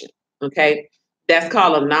patient. Okay, that's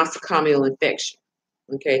called a nosocomial infection.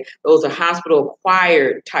 Okay, those are hospital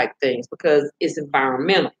acquired type things because it's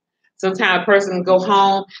environmental. Sometimes a person can go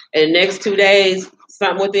home and the next 2 days,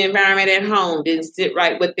 something with the environment at home didn't sit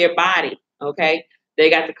right with their body. Okay, they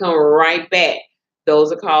got to come right back.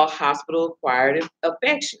 Those are called hospital acquired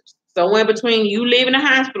infections. Somewhere between you leaving the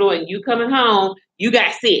hospital and you coming home, you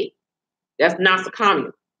got sick. That's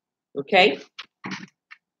nosocomial. Okay.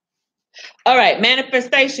 All right.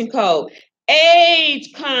 Manifestation code.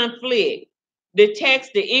 Age conflict detects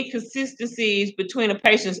the inconsistencies between a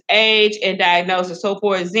patient's age and diagnosis. So,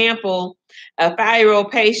 for example, a 5-year-old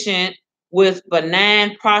patient with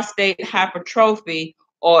benign prostate hypertrophy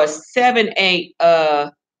or a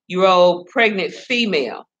 7-8-year-old pregnant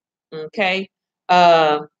female. Okay.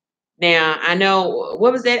 Now, I know,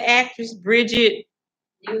 what was that actress, Bridget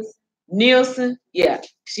Nielsen? Yeah,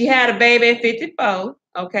 she had a baby at 54,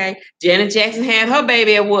 okay? Janet Jackson had her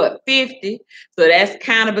baby at what, 50? So that's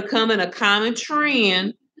kind of becoming a common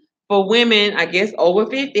trend for women, I guess, over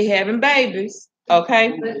 50 having babies,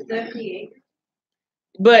 okay?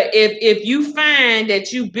 But if you find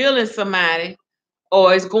that you billing somebody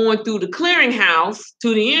or it's going through the clearinghouse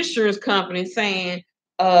to the insurance company saying,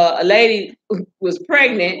 a lady was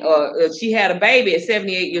pregnant or she had a baby at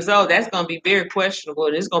 78 years old, that's going to be very questionable.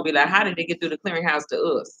 And it's going to be like, how did they get through the clearinghouse to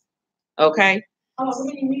us? Okay? Oh,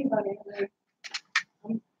 what do you mean by that?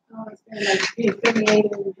 Like, like being 78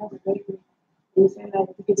 and have a baby. And you saying that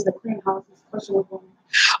if you get to the clearinghouse, it's questionable.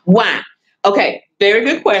 Why? Okay, very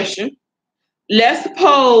good question. Let's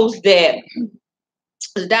suppose that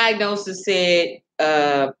the diagnosis said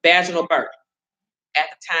vaginal birth at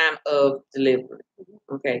the time of delivery.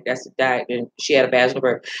 Okay, that's the diet. She had a vaginal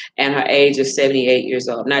birth, and her age is 78 years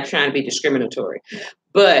old. I'm not trying to be discriminatory,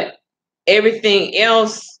 but everything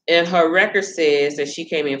else in her record says that she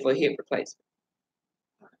came in for a hip replacement.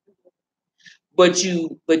 But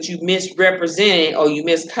you misrepresented or you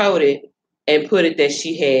miscoded and put it that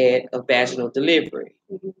she had a vaginal delivery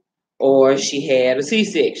or she had a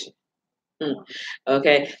C-section.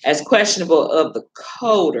 Okay, that's questionable of the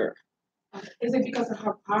coder. Is it because of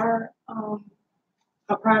her prior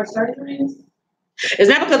surgeries? It's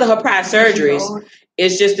not because of her prior surgeries.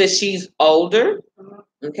 It's just that she's older.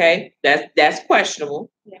 Okay, that's questionable.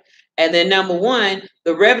 Yeah. And then number one,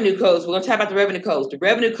 the revenue codes. We're gonna talk about the revenue codes. The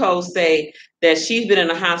revenue codes say that she's been in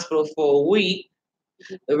the hospital for a week,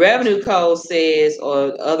 The revenue code says,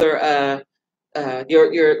 or other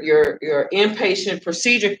your inpatient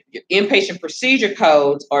procedure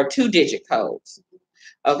codes are 2-digit codes.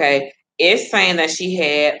 Okay, it's saying that she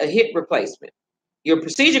had a hip replacement. Your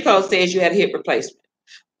procedure code says you had a hip replacement.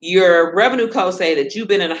 Your revenue code say that you've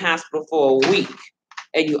been in the hospital for a week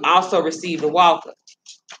and you also received a walker.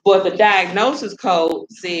 But the diagnosis code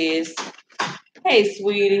says, hey,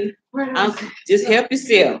 sweetie, just help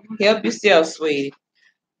yourself. Help yourself, sweetie.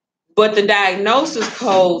 But the diagnosis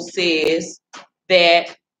code says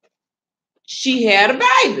that she had a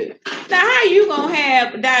baby. Now, how you gonna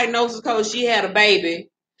have a diagnosis code she had a baby?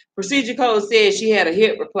 Procedure code says she had a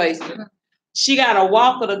hip replacement. She got a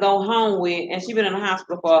walker to go home with, and she been in the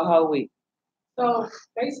hospital for a whole week. So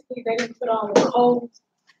basically, they didn't put all the codes.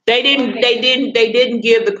 They didn't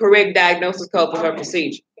give the correct diagnosis code for her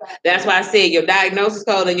procedure. That's why I said your diagnosis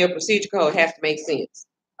code and your procedure code has to make sense.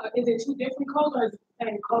 Is it 2 different codes or is it the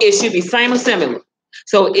same code? It should be same or similar.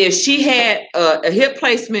 So if she had a hip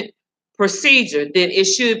placement procedure, then it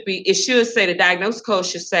should say the diagnosis code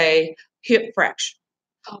should say hip fracture,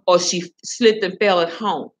 or she slipped and fell at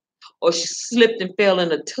home, or she slipped and fell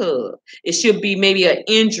in a tub. It should be maybe an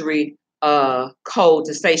injury code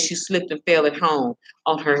to say she slipped and fell at home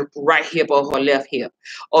on her right hip or her left hip,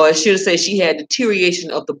 or it should say she had deterioration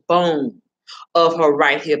of the bone of her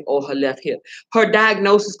right hip or her left hip. Her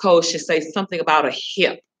diagnosis code should say something about a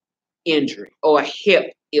hip injury or a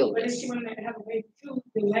hip illness. But if she wanted to have a baby too,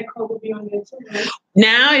 then that code would be on there too, right?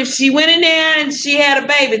 Now, if she went in there and she had a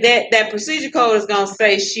baby, that procedure code is gonna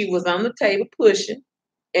say she was on the table pushing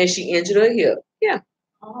and she injured her hip. Yeah.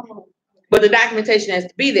 Oh. But the documentation has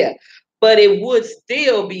to be there. But it would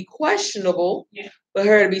still be questionable for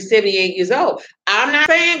her to be 78 years old. I'm not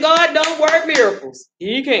saying God don't work miracles.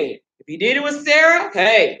 He can. If he did it with Sarah,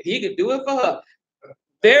 hey, he could do it for her.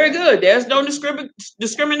 Very good. There's no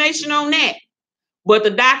discrimination on that. But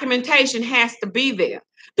the documentation has to be there.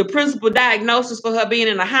 The principal diagnosis for her being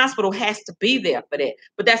in the hospital has to be there for that.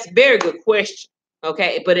 But that's a very good question.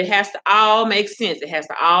 Okay. But it has to all make sense. It has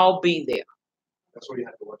to all be there. That's where you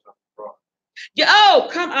have to watch out for fraud. Yeah, oh,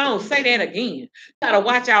 come on, say that again. You gotta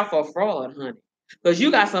watch out for fraud, honey. Because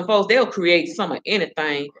you got some folks, they'll create some of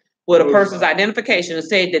anything with a person's identification and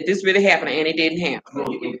say that this really happened and it didn't happen.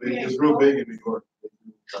 It's real big in New York.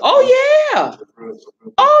 Oh yeah.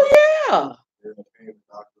 Oh yeah.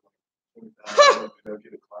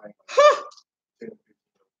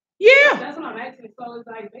 Yeah. That's what I'm asking. So it's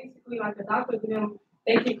like basically like the doctors and them,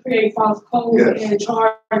 they can create false codes and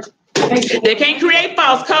charge. They can't create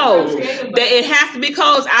false codes. It has to be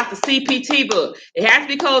codes out the CPT book. It has to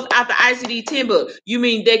be codes out the ICD-10 book. You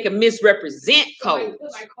mean they can misrepresent codes?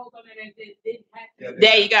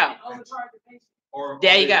 There you go.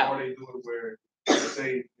 There you go. Or they do it where they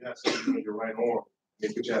say you have something on your right arm, they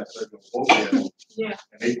put you at a certain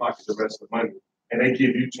and they pocket the rest of the money, and they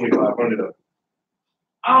give you $2,500 of it.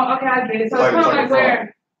 Oh, okay, I get it. So it's kind of like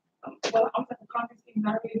where, well, I'm talking conference,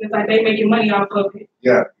 it's like they making money off of it.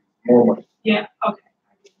 Yeah, more money. Yeah, okay.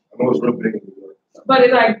 I know it's real big in New York. But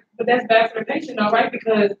it's like, but that's bad for the patient though, right?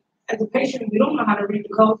 Because as a patient, we don't know how to read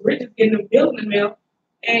the codes. We're just getting a bill in the mail,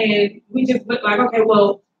 and we just look like, okay,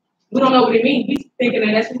 well, we don't know what it means. We thinking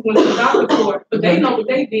that that's what we went to the doctor for, but they know what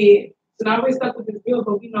they did. So now we're stuck with this bill,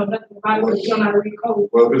 but we know nothing about it because we don't know how to read codes.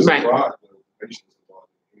 Well, if it's a fraud, the patient's involved.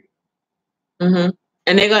 Mm-hmm.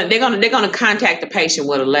 And they're gonna contact the patient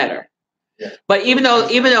with a letter. Yeah. But even though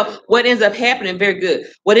what ends up happening, very good.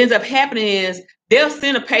 What ends up happening is they'll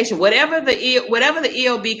send a patient whatever the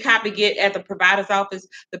EOB copy get at the provider's office.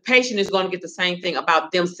 The patient is going to get the same thing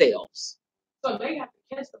about themselves. So they have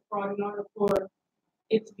to catch the fraud in order for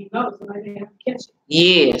it to be noticed. So they have to catch it.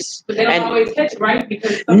 Yes. But they don't always catch it, right?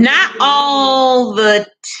 Because not all the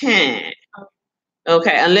time.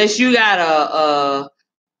 Okay, unless you got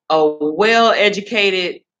a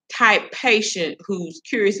well-educated type patient who's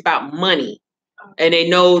curious about money, and they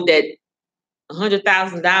know that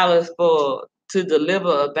 $100,000 to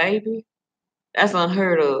deliver a baby, that's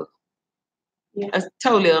unheard of. Yeah. That's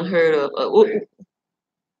totally unheard of.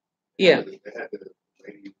 Yeah. They had the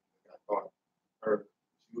lady that got caught.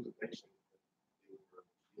 She was a patient. They were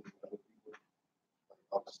giving other people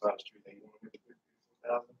like off the side of the street. They wanted to get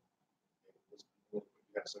 $50,000. You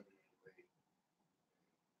got somebody on the way.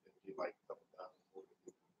 They get like a couple thousand for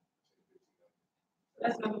it.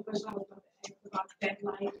 That's another question I was going to ask about that.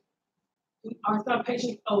 Like, are some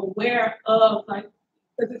patients aware of, like,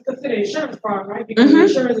 because it's considered insurance fraud, right? Because the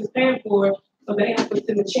insurance is paying for it, so they have to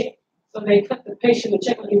send a check. So they cut the patient a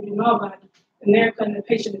check, like if you know about it, and they're cutting the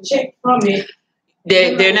patient a check from it.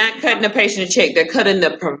 They're not cutting the patient a check. They're cutting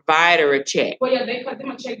the provider a check. Well, yeah, they cut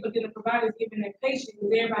them a check, but then the provider's giving their patient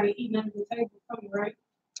because everybody eating under the table, something, right?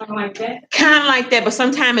 Something like that. Kind of like that, but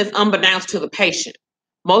sometimes it's unbeknownst to the patient.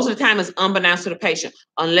 Most of the time, it's unbeknownst to the patient,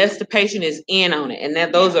 unless the patient is in on it, and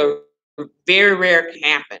that those are very rare can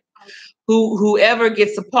happen. Whoever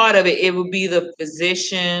gets a part of it, it will be the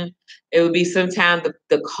physician. It would be sometimes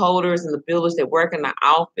the coders and the builders that work in the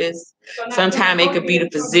office. So Sometimes it could be the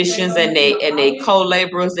physicians and they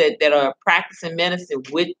co-laborers that are practicing medicine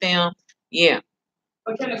with them. Yeah.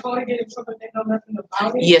 But can the coder get in trouble if they know nothing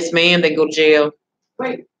about it? Yes, ma'am. They go to jail.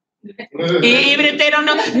 Wait. Even if they don't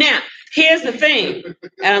know. Now, here's the thing.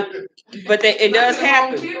 But it does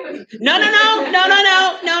happen. No.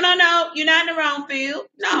 You're not in the wrong field.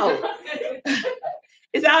 No.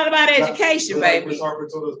 It's all about education, baby. That's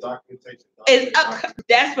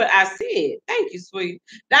what I said. Thank you, sweet.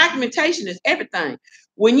 Documentation is everything.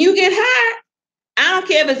 When you get hired, I don't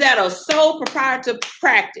care if it's at a sole proprietor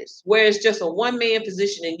practice where it's just a one-man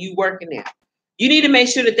position and you working there. You need to make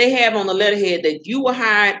sure that they have on the letterhead that you were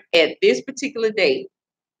hired at this particular date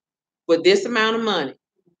with this amount of money.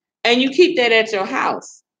 And you keep that at your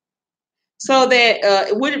house. So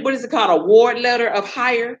that, what is it called? Award letter of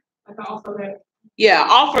hire? Like an offer letter. Yeah,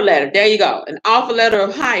 offer letter. There you go. An offer letter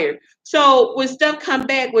of hire. So when stuff come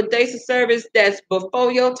back with dates of service that's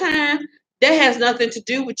before your time, that has nothing to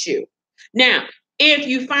do with you. Now, if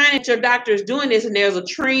you find that your doctor is doing this and there's a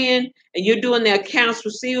trend and you're doing the accounts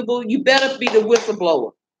receivable, you better be the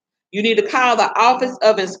whistleblower. You need to call the Office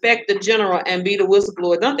of Inspector General and be the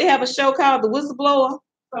whistleblower. Don't they have a show called The Whistleblower?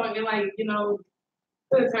 So you're like,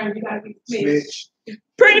 for the term, you gotta be snitch.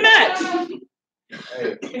 Pretty much.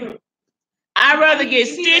 Hey. I'd rather get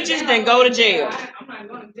stitches than go to jail. I'm not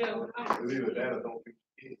going to jail.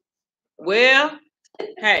 Well,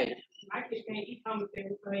 hey. My kids can't eat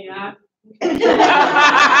commissary, so yeah.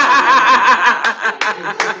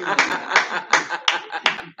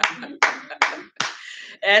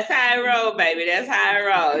 That's how it roll, baby. That's how it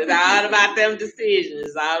roll. It's all about them decisions.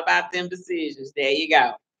 It's all about them decisions. There you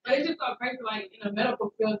go. But it's just so crazy, like in the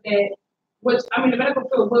medical field the medical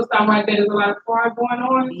field will sound right. There's a lot of fraud going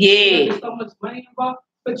on. Yeah. There's so much money involved.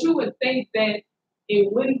 But you would think that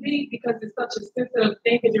it wouldn't be because it's such a sensitive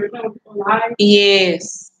thing because you're dealing with people's lives.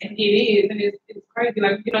 Yes. And it is. And it's crazy.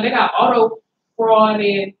 Like, they got auto fraud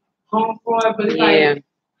and home fraud, but it's like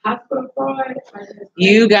hospital fraud.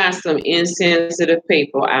 You got some insensitive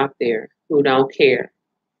people out there who don't care.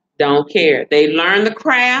 Don't care. They learn the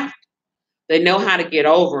craft. They know how to get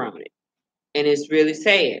over on it. And it's really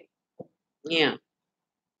sad. Yeah.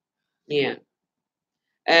 Yeah.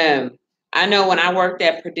 I know when I worked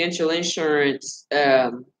at Prudential Insurance,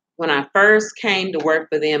 when I first came to work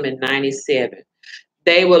for them in 97,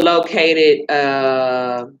 they were located,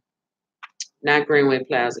 not Greenway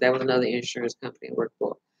Plaza, that was another insurance company I worked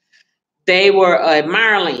for. They were at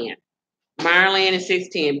Maryland and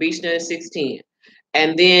 610, Beachnet and 610.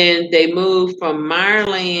 And then they moved from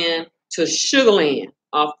Maryland to Sugarland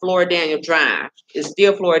off Florida Daniel Drive. It's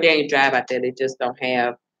still Florida Daniel Drive out there. They just don't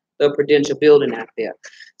have the Prudential building out there.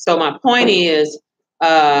 So my point is,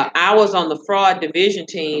 I was on the fraud division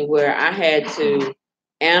team where I had to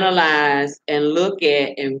analyze and look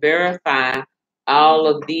at and verify all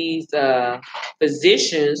of these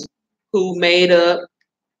physicians who made up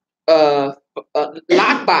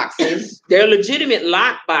lock boxes. They're legitimate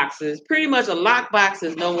lock boxes. Pretty much a lock box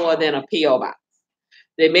is no more than a P.O. box.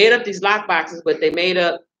 They made up these lock boxes, but they made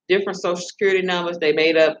up different social security numbers. They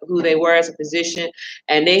made up who they were as a physician.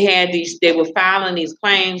 And they were filing these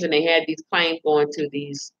claims, and they had these claims going to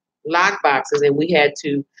these lock boxes. And we had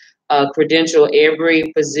to credential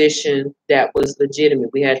every physician that was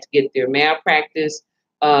legitimate. We had to get their malpractice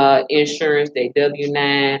insurance, their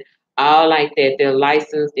W-9, all like that, their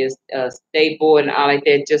license, their state board, and all like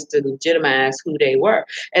that, just to legitimize who they were.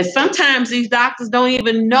 And sometimes these doctors don't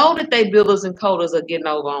even know that they billers and coders are getting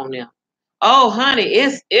over on them. Oh, honey,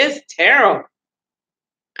 it's terrible.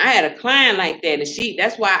 I had a client like that, and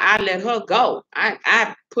that's why I let her go.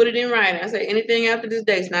 I put it in writing. I said, anything after this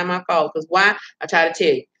day is not my fault. Because why? I try to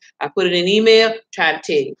tell you. I put it in email, try to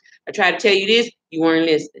tell you. I try to tell you this, you weren't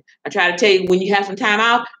listening. I try to tell you when you have some time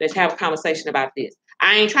off, let's have a conversation about this.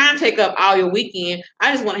 I ain't trying to take up all your weekend.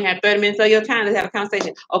 I just want to have 30 minutes of your time to have a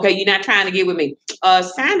conversation. Okay, you're not trying to get with me.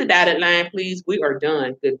 Sign the dotted line, please. We are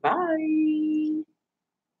done. Goodbye.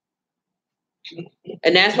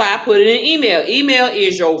 And that's why I put it in email. Email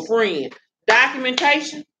is your friend.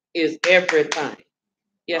 Documentation is everything.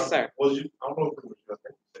 Yes, sir. Well, I don't know if it was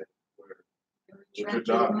with your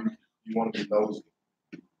job, you want to be nosy.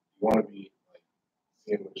 You want to be like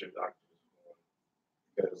seeing what your doctor is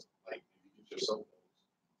doing. Because like if you get yourself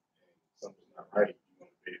right, you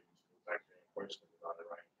want to be able to ask that question about it,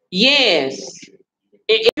 right? Yes.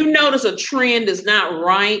 If you notice a trend is not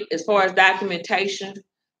right as far as documentation,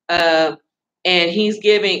 and he's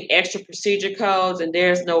giving extra procedure codes and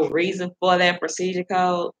there's no reason for that procedure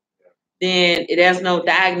code, then there's no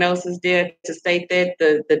diagnosis there to state that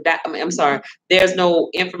there's no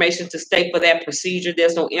information to state for that procedure.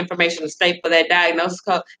 There's no information to state for that diagnosis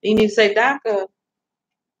code. You need to say, doctor,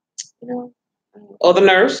 or the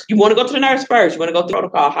nurse. You want to go to the nurse first. You want to go through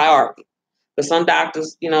protocol hierarchy. But some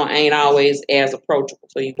doctors, ain't always as approachable.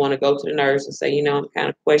 So you want to go to the nurse and say, I'm kind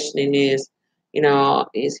of questioning this.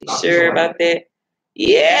 Is he sure about that?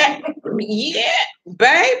 Yeah,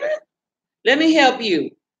 baby. Let me help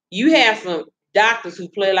you. You have some doctors who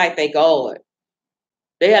play like they God.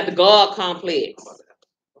 They have the God complex.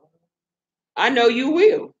 I know you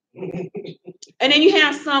will. And then you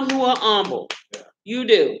have some who are humble. You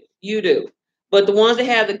do. But the ones that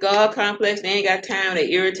have the God complex, they ain't got time, they're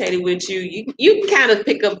irritated with you. You can kind of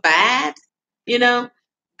pick up vibes,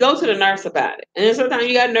 Go to the nurse about it. And then sometimes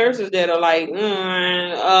you got nurses that are like,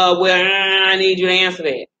 I need you to answer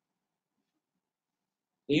that.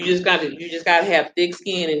 You just gotta have thick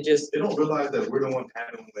skin and just. They don't realize that we're the ones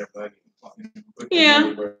handling their money.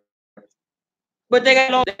 Yeah. But they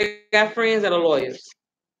got friends that are lawyers.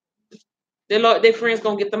 Their friends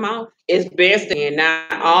gonna get them off. It's best, and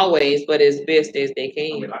not always, but as best as they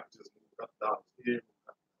can. I mean, I can just move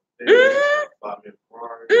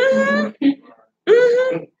 $1,000 here,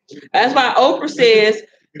 That's why Oprah says,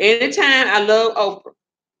 anytime I love Oprah,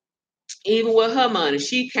 even with her money,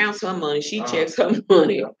 she counts her money, she checks her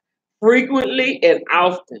money frequently and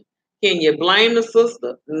often. Can you blame the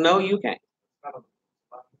sister? No, you can't.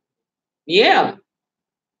 Yeah,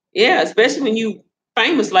 especially when you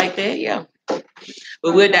famous like that. Yeah,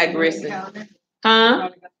 but we're digressing. Huh?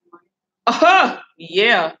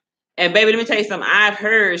 Yeah. And baby, let me tell you something. I've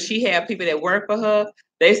heard she have people that work for her.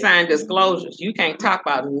 They sign disclosures. You can't talk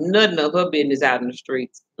about nothing of her business out in the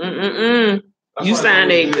streets. You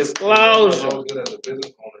signed a disclosure.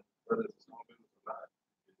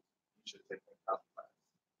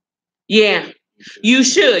 Yeah, you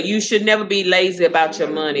should. You should never be lazy about your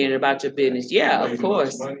money and about your business. Yeah, of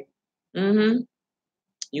course.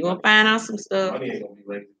 You're gonna find out some stuff.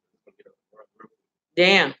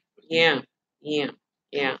 Damn. Yeah,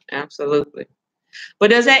 absolutely.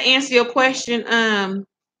 But does that answer your question,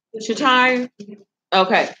 Shatari?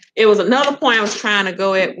 Okay. It was another point I was trying to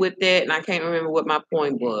go at with that, and I can't remember what my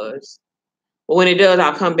point was. But when it does,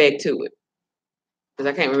 I'll come back to it.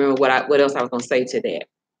 Because I can't remember what else I was gonna say to that.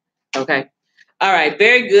 Okay. All right,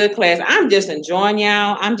 very good class. I'm just enjoying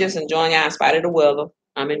y'all. In spite of the weather.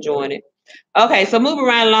 I'm enjoying it. Okay, so moving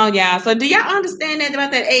right along, y'all. So do y'all understand that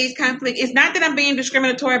about that age conflict? It's not that I'm being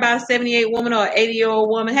discriminatory about a 78 woman or an 80-year-old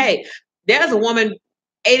woman. Hey, there's a woman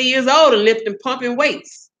 80 years old and lifting, pumping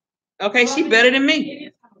weights. Okay, she better than me.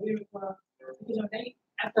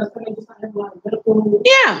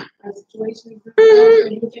 Yeah.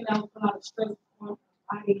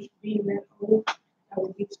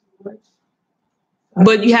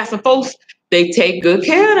 But you have some folks, they take good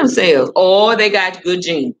care of themselves, or they got good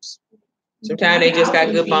genes. Sometimes they just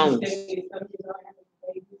got good bones.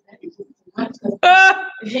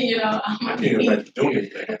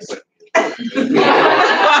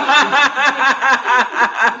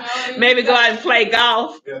 Maybe go out and play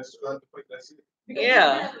golf.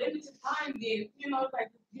 Yeah.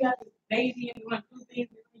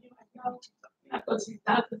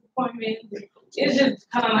 It's just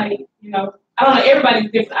kind of like, I don't know, everybody's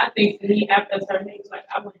different. I think for me, after a certain age, like,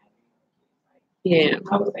 I wouldn't have. Yeah.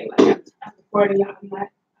 I would say, like, after 40, I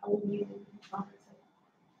wouldn't even.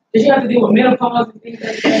 Did you have to deal with menopause and things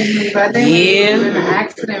like that? But I think it was an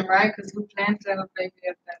accident, right? Because who planned to have a baby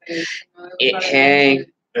at that age? Hey,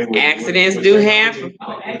 accidents do happen.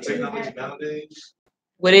 With technology nowadays.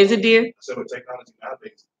 What is it, dear? I said with technology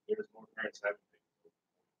nowadays, there's more parents having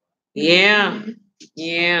babies.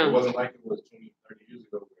 Yeah. It wasn't like it was 20, 30 years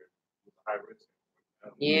ago where it was high risk.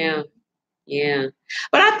 Yeah.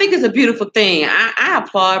 But I think it's a beautiful thing. I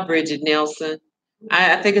applaud Bridget Nelson.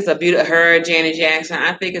 I think it's a beautiful, her, Janet Jackson.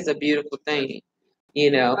 I think it's a beautiful thing.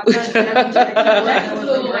 I thought Janet Jackson was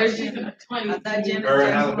a virgin.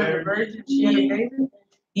 She had a baby.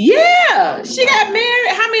 Yeah, she got married.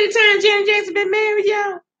 How many times Janet Jackson been married,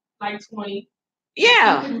 y'all? Like 20.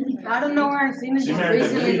 Yeah. I don't know where I seen it just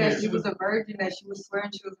recently that she was a virgin, that she was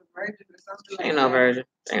swearing she was a virgin or something. She ain't no virgin.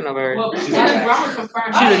 Well, Robert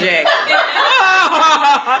confirmed. She's a Jackson.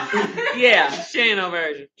 Yeah, she ain't no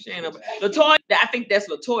virgin. LaToya, I think that's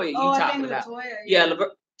LaToya you talking about. LaToya, yeah,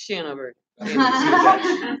 she ain't no virgin.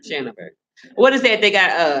 She ain't no virgin. What is that? They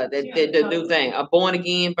got the new thing, a born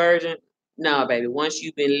again version. No, baby. Once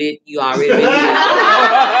you've been lit, you already been lit.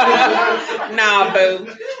 Nah, boo.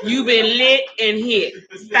 You've been lit and hit.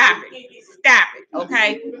 Stop it. Stop it.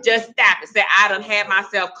 Okay? Just stop it. Say I done had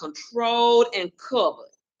myself controlled and covered.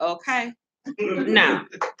 Okay? No.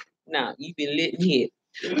 No, you've been lit and hit.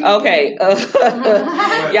 Okay.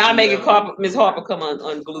 Y'all making Miss Harper come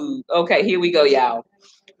unglued. Okay, here we go, y'all.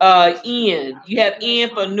 N. You have N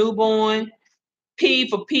for newborn, P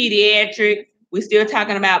for pediatric. We're still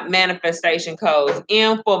talking about manifestation codes.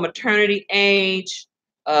 M for maternity age.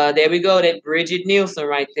 There we go. That Bridget Nielsen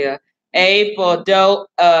right there. A for adult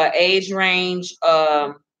age range.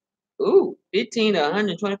 15 to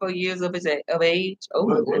 124 years of age. Oh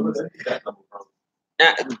my goodness.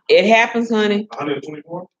 It happens, honey.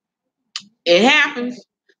 124? It happens.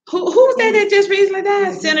 Who's that just recently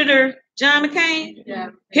died? Senator John McCain? Yeah.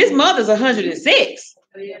 His mother's 106.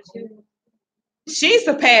 She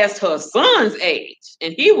surpassed her son's age.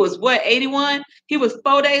 And he was what, 81? He was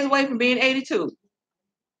 4 days away from being 82.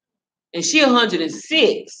 And she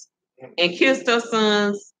 106 and kissed her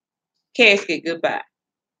son's casket goodbye.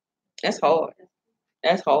 That's hard.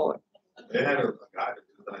 That's hard. They had a guy that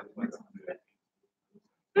did that.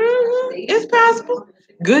 It's possible.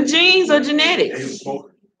 Good genes or He was genetics?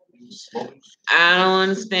 smoking. He was smoking. I don't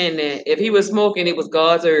understand that. If he was smoking, it was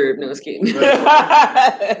God's herb. No, I was kidding. Hey,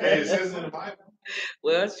 it says in the Bible.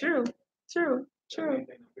 Well, it's true. True.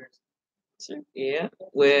 Yeah.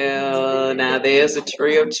 Well, now there's a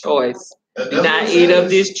tree of choice. Do not eat of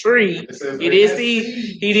this tree. He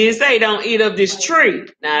did say don't eat of this tree.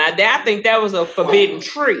 Now, I think that was a forbidden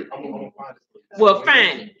tree. Well,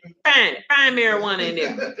 find it. Find marijuana in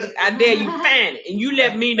there. I dare you find it, and you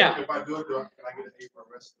let me know. If I do it, can I get an A for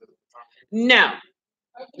the rest of the time? No.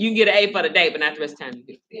 You can get an A for the day, but not the rest of the time you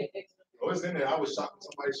get it. Oh, it's in there. I was shocked when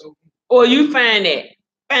somebody showed me. Or you find it.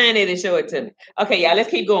 Find it and show it to me. Okay, y'all, let's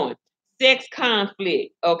keep going. Sex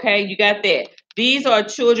conflict. Okay, you got that. These are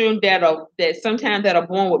children that sometimes are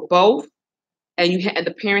born with both, and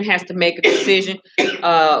the parent has to make a decision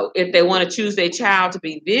if they want to choose their child to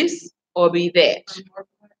be this or be that.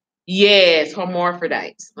 Yes,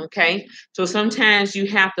 hermaphrodites. Okay, so sometimes you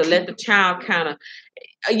have to let the child kind of,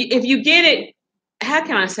 if you get it, how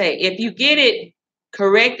can I say? If you get it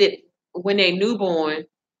corrected when they're newborn,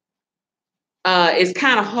 it's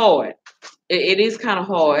kind of hard. It is kind of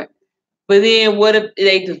hard. But then what if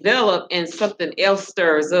they develop and something else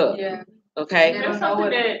stirs up? Yeah. Okay. That's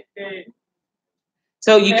something that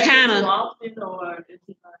So you kind of.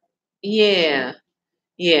 Yeah.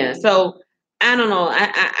 Yeah. So I don't know.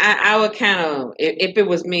 I would kind of, if it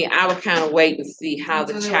was me, I would kind of wait and see how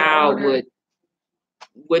the child would,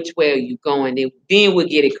 which way are you going? Then we'll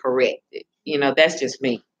get it corrected. That's just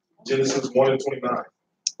me. Genesis 1:29.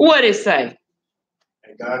 What it say?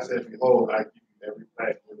 And God said, behold, I give you every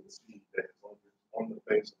plant with a seed that is on the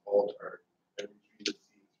face of all the earth. Every tree that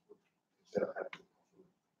seeds shall have.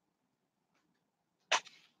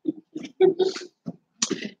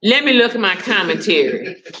 Let me look at my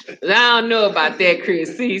commentary. I don't know about that,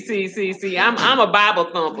 Chris. See. I'm a Bible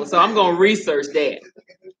thumper, so I'm gonna research that.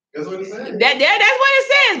 That's what it says. That's what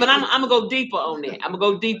it says, but I'm gonna go deeper on that.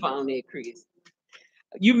 Chris.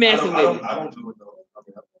 You messing with me? I don't do it though.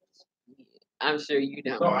 I'm sure you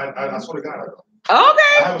don't. No, I swear to God, I don't.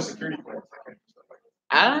 Okay. I have a security clearance. I can't do stuff like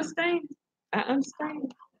that. I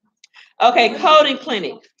understand. Okay, coding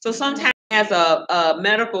clinic. So sometimes as a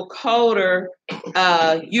medical coder,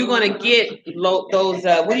 you're gonna get those.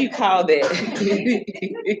 What do you call that?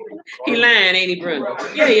 He lying, ain't he, Bruno?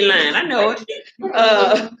 Yeah, he lying. I know it.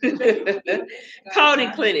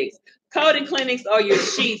 Coding clinics. Coding clinics are your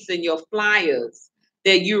sheets and your flyers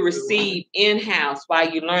that you receive in-house while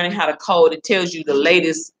you're learning how to code. It tells you the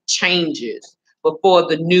latest changes before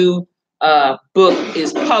the new book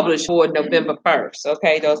is published for November 1st.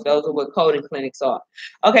 Okay, those are what coding clinics are.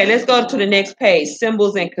 Okay, let's go to the next page,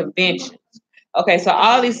 symbols and conventions. Okay, so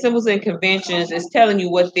all these symbols and conventions is telling you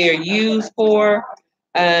what they're used for,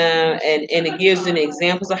 and it gives an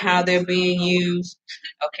examples of how they're being used.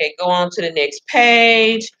 Okay, go on to the next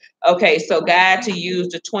page. Okay, so guide to use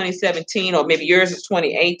the 2017, or maybe yours is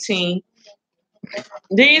 2018.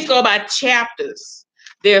 These go by chapters.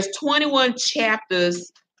 There's 21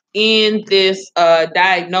 chapters in this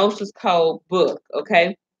diagnosis code book,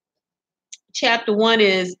 okay? Chapter 1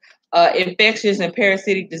 is infectious and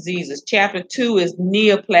parasitic diseases. Chapter 2 is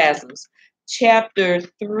neoplasms. Chapter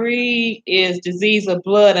 3 is disease of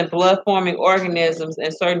blood and blood-forming organisms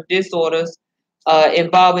and certain disorders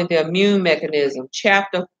involving the immune mechanism.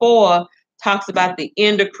 Chapter 4 talks about the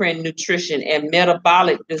endocrine nutrition and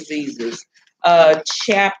metabolic diseases.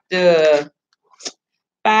 Chapter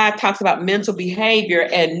 5 talks about mental behavior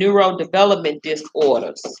and neurodevelopment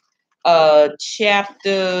disorders.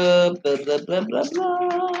 Chapter blah, blah, blah, blah,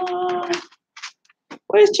 blah.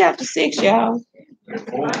 Where's chapter 6, y'all?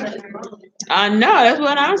 I know, that's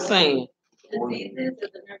what I'm saying.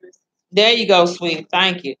 There you go, sweetie.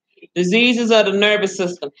 Thank you. Diseases of the nervous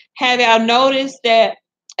system. Have y'all noticed that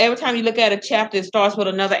every time you look at a chapter, it starts with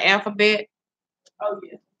another alphabet? Oh,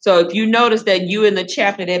 yeah. So if you notice that you in the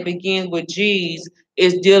chapter that begins with G's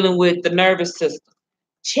is dealing with the nervous system.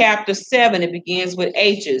 Chapter 7, it begins with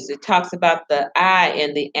H's. It talks about the eye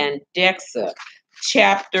and the indexa.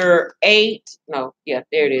 Chapter 8, no, yeah,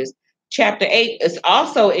 there it is. Chapter 8 is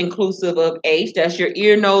also inclusive of H. That's your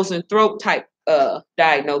ear, nose, and throat type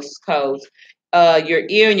diagnosis codes. Your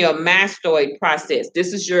ear and your mastoid process.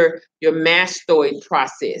 This is your mastoid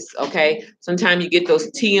process, okay? Sometimes you get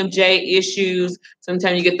those TMJ issues.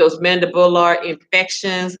 Sometimes you get those mandibular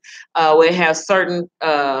infections where it has certain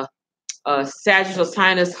sagittal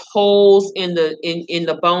sinus holes in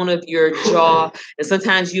the bone of your jaw, and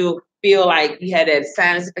sometimes you feel like you had that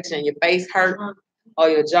sinus infection and your face hurt or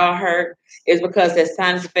your jaw hurt. It's because that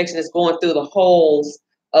sinus infection is going through the holes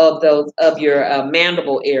of your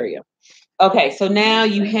mandible area. Okay, so now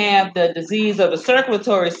you have the disease of the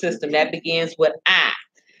circulatory system that begins with I.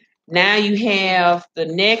 Now you have the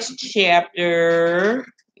next chapter.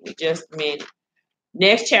 Give me just a minute.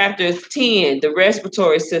 Next chapter is 10, the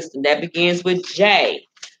respiratory system. That begins with J.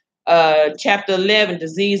 Chapter 11,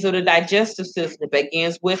 disease of the digestive system. That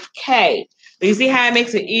begins with K. You see how it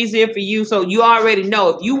makes it easier for you? So you already know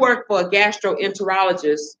if you work for a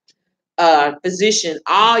gastroenterologist physician,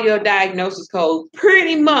 all your diagnosis codes,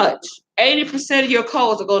 pretty much 80% of your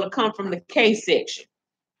codes are going to come from the K section.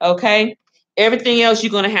 Okay? Everything else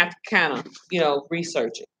you're going to have to kind of,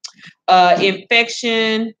 research it.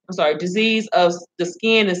 Disease of the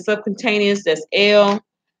skin and subcutaneous, that's L.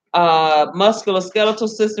 Musculoskeletal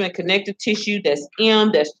system and connective tissue, that's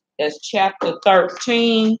M. That's chapter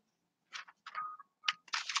 13.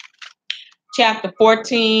 Chapter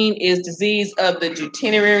 14 is disease of the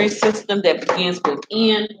urinary system that begins with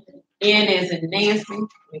N. N as in Nancy.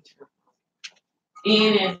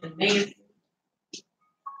 N as in Nancy.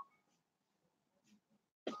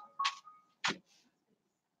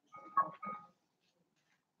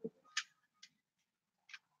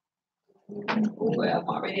 Well, I'm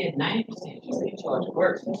already at 90%. You say charge of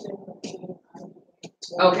work.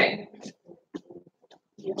 Okay.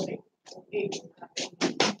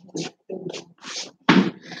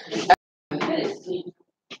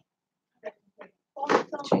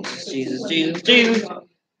 Jesus.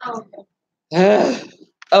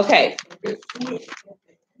 Okay.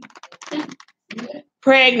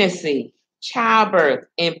 Pregnancy, childbirth,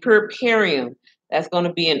 and puerperium. That's going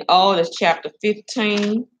to be in O. That's chapter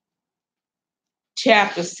 15.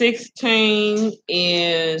 Chapter 16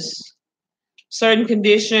 is certain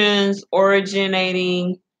conditions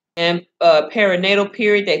originating in perinatal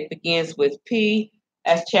period that begins with P.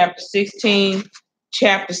 That's chapter 16.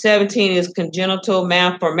 Chapter 17 is congenital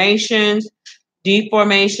malformations,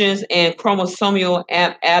 deformations, and chromosomal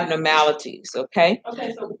abnormalities. Okay.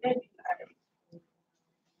 Okay,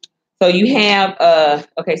 So you have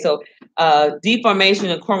deformation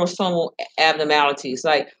and chromosomal abnormalities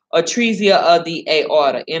like atresia of the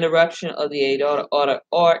aorta, interruption of the aorta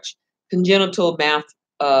arch, congenital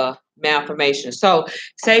malformation. So,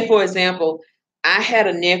 say for example, I had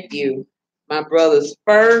a nephew, my brother's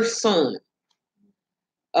first son,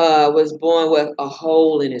 was born with a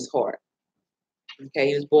hole in his heart. Okay,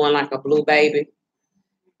 he was born like a blue baby.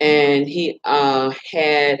 And he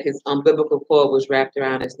had his umbilical cord was wrapped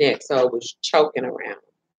around his neck, so it was choking around.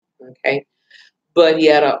 Okay, but he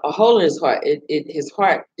had a hole in his heart. His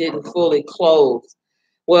heart didn't fully close.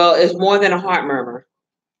 Well, it's more than a heart murmur,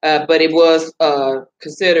 but it was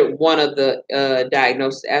considered one of the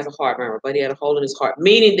diagnoses as a heart murmur. But he had a hole in his heart,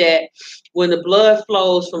 meaning that when the blood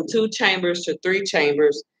flows from 2 chambers to 3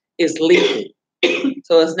 chambers, it's leaking,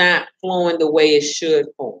 so it's not flowing the way it should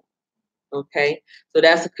form. Okay, so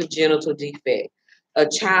that's a congenital defect. A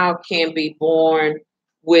child can be born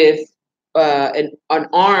with an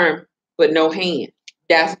arm but no hand.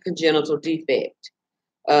 That's a congenital defect.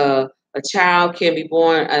 A child can be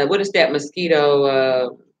born. What is that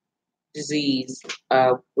mosquito disease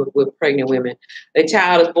with pregnant women? A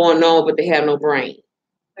child is born normal, but they have no brain.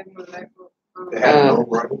 They have no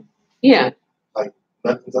brain. Yeah. Like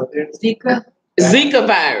nothing's up there. Zika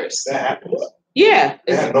virus. That happens. Yeah,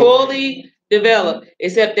 it's fully developed,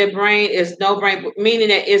 except their brain is no brain, meaning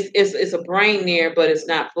that it's a brain there, but it's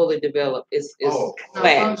not fully developed. It's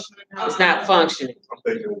flat. It's not functioning.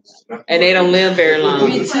 And they don't live very long.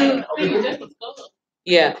 Me too.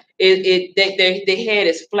 Yeah, their head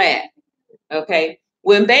is flat. Okay,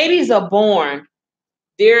 when babies are born,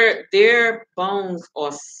 their bones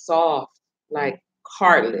are soft like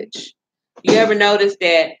cartilage. You ever notice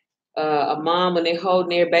that a mom, when they're holding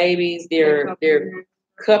their babies, they're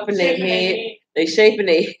cupping their head, they shaping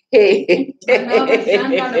their head. I know my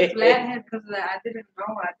son got a flat head because I didn't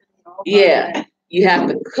know. Yeah, That. you have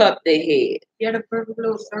to cup their head. He had a perfect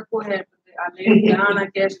little circle head, but I laid him down, I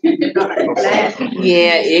guess, and got a flat.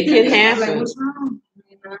 Yeah, it can happen. Like, what's wrong?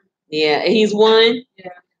 You know? Yeah, and he's one? Yeah.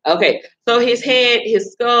 Okay, so his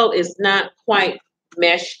skull is not quite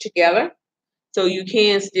meshed together, so you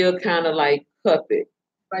can still kind of like cup it.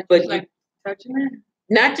 But like touching it?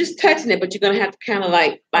 Not just touching it, but you're going to have to kind of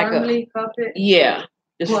like firmly cup it? Yeah,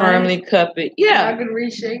 just firmly cup it. Yeah. I can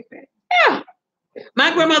reshape it. Yeah.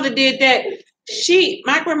 My grandmother did that.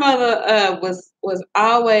 My grandmother was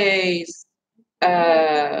always,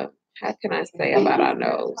 how can I say about our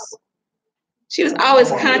nose? She was always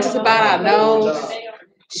conscious about our nose.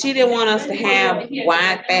 She didn't want us to have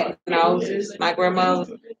wide back noses, my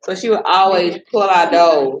grandmother. So she would always pull our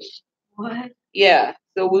nose. What? Yeah.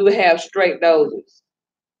 So we would have straight noses.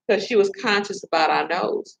 Because she was conscious about our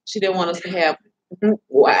nose. She didn't want us to have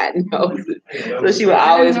wide noses. So she would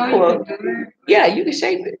always pull. Yeah, you can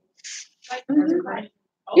shape it.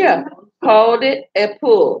 Yeah. Hold it and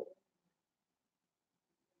pull.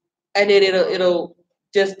 And then it'll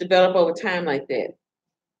just develop over time like that.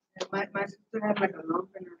 My sister had like a lump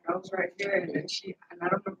in her nose right here, and I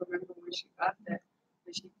don't remember when she got that,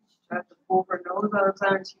 but she tried to pull her nose all the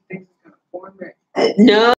time. She thinks it's gonna form it.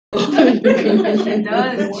 No. It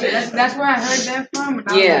does. That's where I heard that from.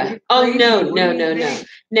 And yeah. Like, oh no.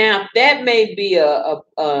 Now that may be a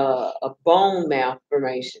bone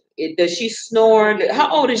malformation. Does she snore?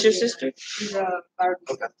 How old is your sister? She's about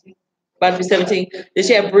to be 17. Does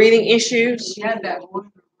she have breathing issues? She had that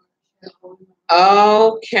one.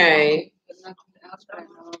 Okay.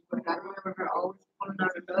 But I remember her always pulling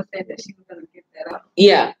out her nose saying that she was gonna get that up.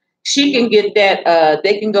 Yeah, she can get that.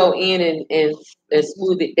 They can go in and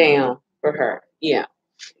smooth it down for her. Yeah,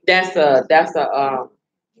 that's a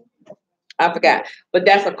I forgot, but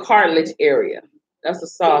that's a cartilage area. That's a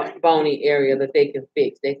soft, bony area that they can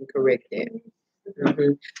fix. They can correct that.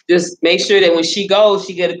 Mm-hmm. Just make sure that when she goes,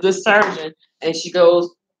 she get a good surgeon, and she goes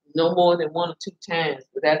no more than 1 or 2 times.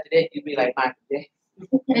 But after that, you'll be like Michael Jackson.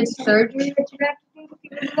 It's surgery that you have to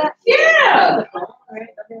do that? Yeah.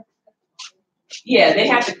 Yeah, they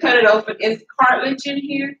have to cut it open. It's cartilage in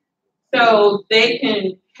here, so they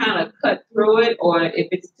can kind of cut through it, or if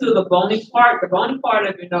it's to the bony part of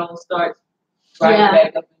your nose starts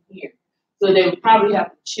back up in here. So they would probably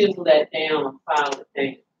have to chisel that down and file it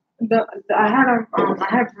down. I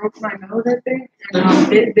had broke my nose, I think,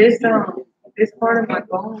 and this part of my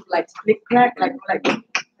bone like click clack, like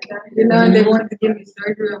and they wanted to give me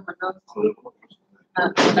surgery on my nose too.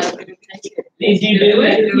 Did you do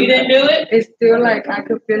it? You didn't do it? It's still like I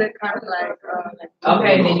could feel it kind of like.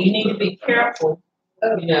 Okay, then you need to be careful,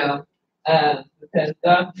 because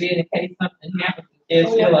God forbid, in case something happens,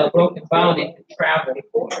 there's still a broken bone that can travel,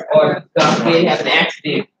 or God forbid, have an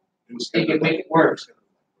accident, it can make it worse.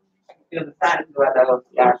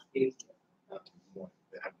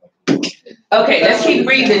 Okay, let's keep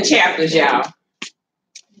reading the chapters, y'all.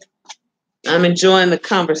 I'm enjoying the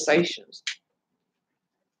conversations.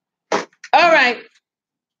 All right.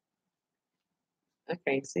 I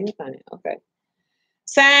can't see it on it. Okay.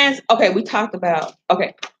 Signs. Okay, we talked about.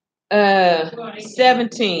 Okay.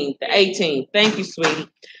 17 to 18. Thank you, sweetie.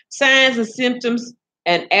 Signs and symptoms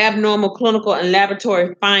and abnormal clinical and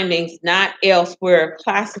laboratory findings not elsewhere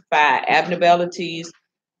classify abnormalities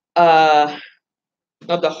of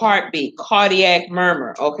the heartbeat, cardiac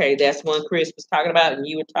murmur. Okay, that's one Chris was talking about and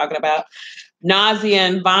you were talking about. Nausea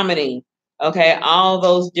and vomiting. Okay, all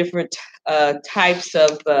those different types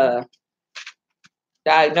of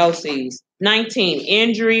diagnoses. 19,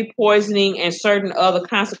 injury, poisoning, and certain other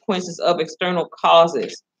consequences of external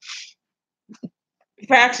causes.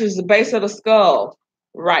 Fractures, the base of the skull,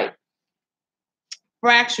 right.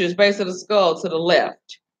 Fractures, base of the skull to the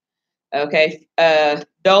left. Okay,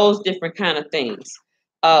 those different kind of things.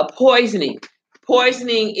 Poisoning.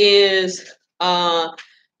 Poisoning is,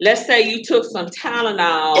 let's say you took some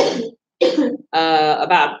Tylenol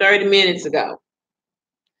about 30 minutes ago,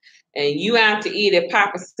 and you out to eat at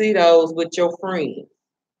Papacito's with your friends.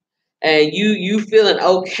 and you feeling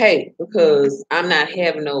okay because I'm not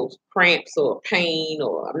having those cramps or pain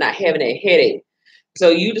or I'm not having a headache. So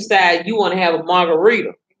you decide you want to have a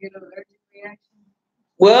margarita. You get an allergic reaction.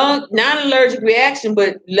 Well, not an allergic reaction,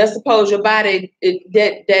 but let's suppose your body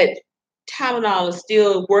that Tylenol is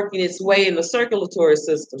still working its way in the circulatory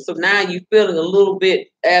system. So now you're feeling a little bit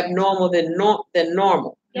abnormal than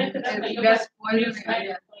normal. That's That's poison.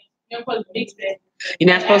 you're supposed to mix that. You're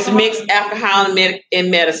not supposed to mix alcohol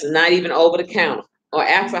and medicine, not even over the counter, or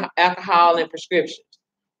alcohol and prescriptions.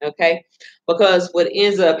 Okay, because what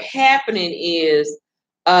ends up happening is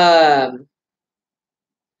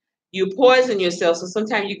you poison yourself. So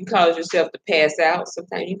sometimes you can cause yourself to pass out.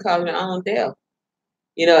 Sometimes you cause your own death.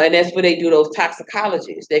 You know, and that's where they do those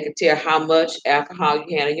toxicologies. They can tell how much alcohol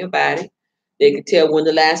you had in your body. They can tell when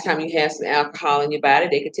the last time you had some alcohol in your body.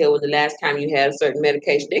 They can tell when the last time you had a certain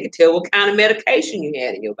medication. They can tell what kind of medication you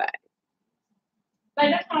had in your body.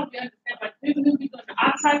 Like that's how we understand. Like people who be doing the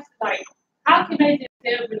autopsy, like how can they just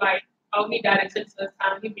tell me like, oh, he got it since this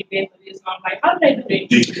time, he be dead for this? And I'm like, how do they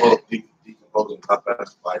do that? Decomposing how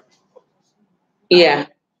fast the body decomposes. Yeah.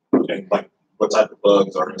 And like what type of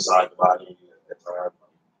bugs are inside the body at that time.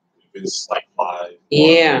 If it's like flies.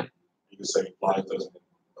 Yeah. You can say flies don't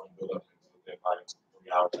build up into their body until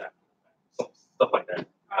 3 hours after. Stuff like that.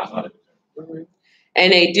 Mm-hmm.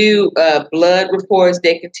 And they do blood reports.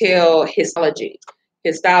 They can tell histology.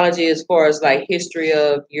 Histology as far as like history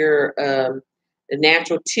of your the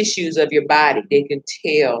natural tissues of your body. They can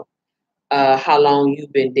tell how long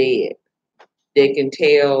you've been dead. They can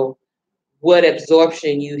tell what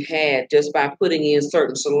absorption you had just by putting in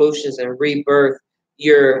certain solutions and rebirth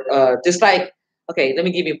your just like, okay, let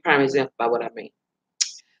me give you a prime example by what I mean.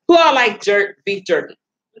 Who all like beef jerky?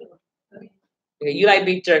 Okay, you like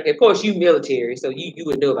beef jerky. Of course, you military, so you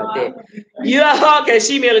would know about that. Yeah, okay,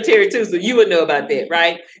 she military too, so you would know about that,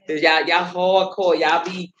 right? Because y'all hardcore,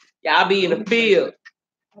 y'all be in the field.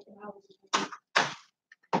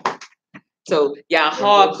 So y'all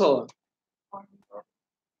hardcore.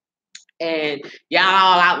 And y'all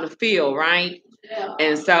all out in the field, right? Yeah.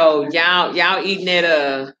 And so y'all eating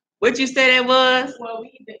that what you say that was? Well, we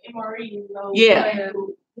eat the MREs. Yeah.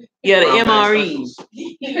 Yeah, the MREs.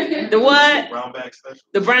 The what? Brown bag specials.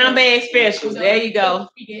 The brown bag specials. There you go.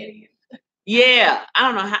 Yeah. I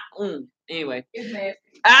don't know how. Anyway. It's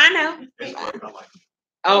nasty. I know. It's great. I like it.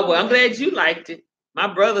 Oh, well, I'm glad you liked it. My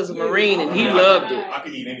brother's a Marine and he loved it. I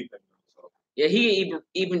can eat anything. So. Yeah, he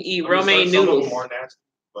even eat romaine noodles. Some of them are nasty,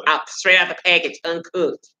 but straight out the package,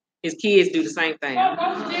 uncooked. His kids do the same thing.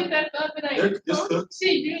 It's cooked.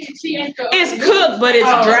 It's cooked, but it's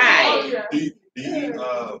dry.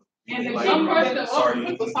 And the like some person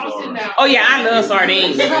sardines put sauce in there. Oh yeah, I love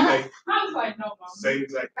sardines. I was like, no, mom. Same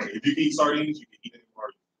exact thing. If you can eat sardines, you can eat any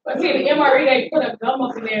part. But see, the MRE, they put a gum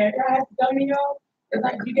up in there. Y'all have gum in y'all? It's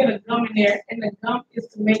like you get a gum in there, and the gum is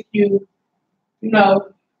to make you, Make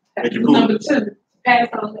you number poop. 2, pass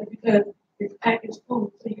on that because it's packaged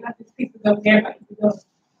food. So you have to piece of gum, everybody can go.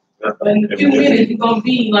 But in a few minutes, you're going to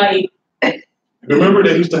be like. Remember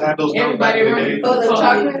they used to have those gum back in the day? Oh, the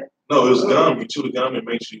chocolate? No, it was gum. You chew the gum and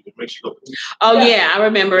makes you go. Oh yeah, I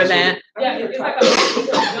remember that. Yeah, it's like a piece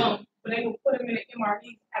of gum, but they will put them in the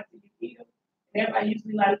MRE after you eat them. And everybody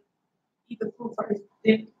usually like eat the food first.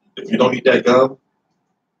 Then If you don't eat that gum,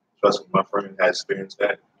 trust me, my friend had experienced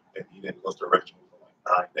that, and he didn't go to the restaurant for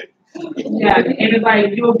like 9 days. yeah, and it's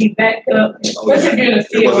like you'll be backed up. Especially if you're in the It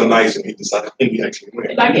field. wasn't nice, and he decided he actually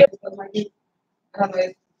went. Like it was like it. I don't know,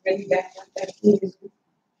 it's really bad like that.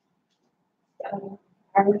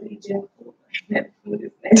 I really eat junk food. That food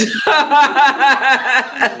is nasty.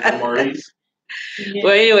 MREs. Yeah.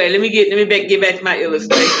 Well, anyway, let me get back to my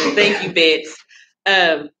illustration. Thank you,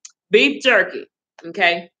 Bets. Beef jerky.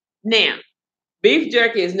 Okay. Now, beef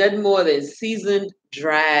jerky is nothing more than seasoned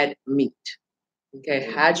dried meat. Okay,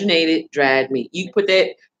 hydrogenated dried meat. You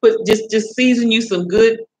just season you some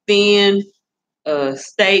good thin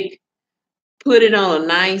steak. Put it on a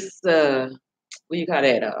nice what do you call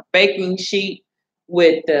that? Baking sheet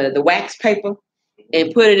with the wax paper,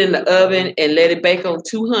 and put it in the oven and let it bake on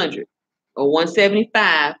 200 or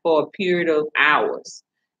 175 for a period of hours.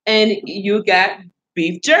 And you got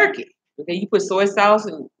beef jerky. Okay, you put soy sauce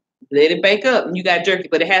and let it bake up, and you got jerky,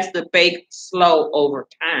 but it has to bake slow over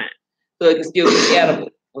time so it can still be edible.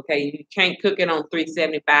 Okay, you can't cook it on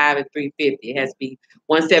 375 and 350. It has to be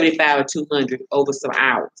 175 or 200 over some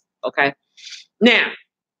hours. Okay, now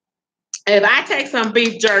if I take some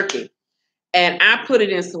beef jerky and I put it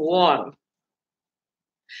in some water,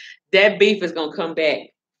 that beef is gonna come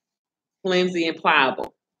back flimsy and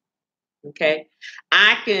pliable. Okay,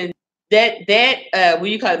 I can what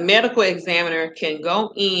you call it, medical examiner can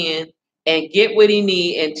go in and get what he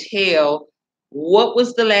need and tell what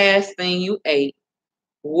was the last thing you ate,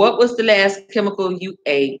 what was the last chemical you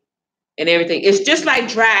ate, and everything. It's just like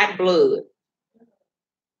dried blood.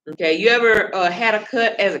 Okay, you ever had a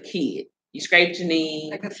cut as a kid? You scraped your knee.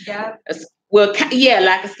 Like a scab? Well, yeah,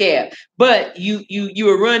 like a scab. But you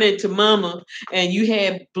were running to mama and you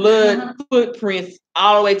had blood footprints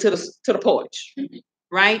all the way to the porch,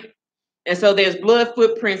 right? And so there's blood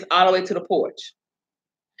footprints all the way to the porch.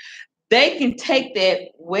 They can take that,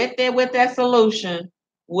 wet that with that solution,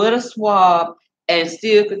 with a swab, and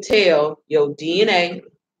still could tell your DNA.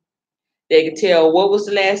 They could tell what was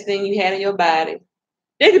the last thing you had in your body.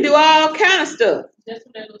 They could do all kind of stuff. That's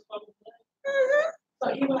what that was for. Mm-hmm.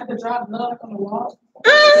 So even like the drop blood on the wall.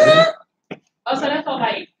 Mm-hmm. Oh, so that's all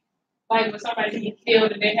like when somebody gets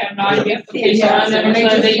killed and they have no identification Yeah, on them, and they so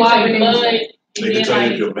just they use swab like it blood, They and can then tell you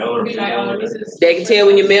like if you're male or be like, female. oh, this is. They can tell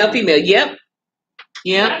when you're male, female. Yep.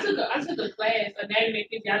 Yeah. I took a class, anatomy and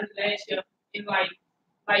physiology last year, and like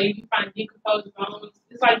you find decomposed bones.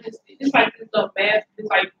 It's like this little math, this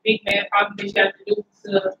like big math problem that you have to do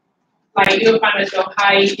to like you'll find out your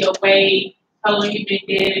height, your weight, how long you've been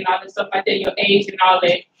dead, and all this stuff like that, your age and all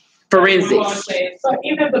that. Forensics. So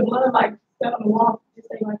even if the blood like fell on the wall, just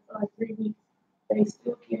say like for like 3 weeks, they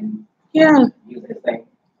still can use this thing.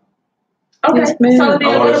 Okay, Yes, ma'am. so then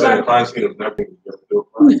I what want to say the about? crime scene of nothing. You have to do a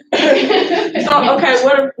crime. So okay,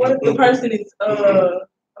 what if the person is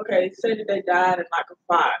okay, say that they died in like a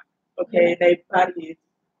fire, okay, and they body is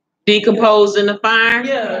Decomposed in the fire.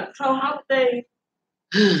 yeah. So how would they?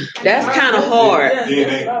 That's kind of hard.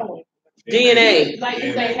 DNA. DNA. Like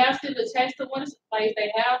if they have still attached to one, like if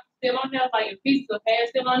they have still on there, like if pieces of hair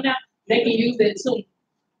still on there, they can use it too.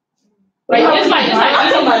 Like it's like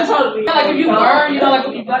totally. like if you burn, like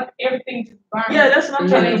if you like everything just burns. Yeah, that's what I'm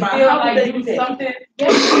Mhm. talking about. Still How would like they do do that? something.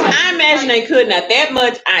 I imagine they could. Not that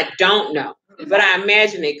much, I don't know. But I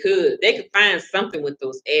imagine they could. They could find something with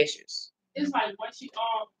those ashes. It's like once you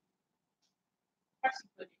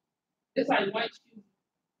it's like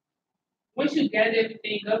once you gather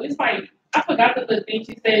everything up, it's like I forgot the thing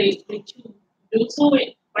she said that you do to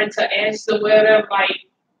it, like to ash or whatever. Like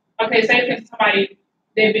okay, say if somebody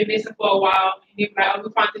they've been missing for a while, and they're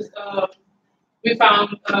like, oh, we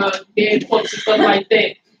found dead corpse and stuff like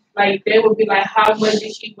that. Like they would be like, how much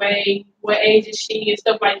did she weigh? What age is she? And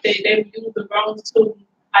stuff like that. They would use the bones to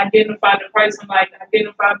identify the person. Like be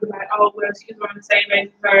like, oh well, she's around the same age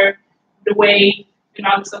as her, the weight, and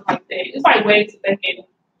all the stuff like that. It's like ways that they can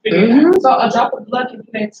figure it out. So a drop of blood can do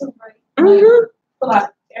that too, right? Mm-hmm. Like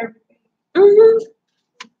everything.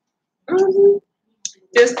 Mm-hmm. Mm-hmm.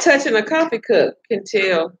 Just touching a coffee cup can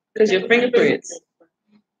tell because your fingerprints.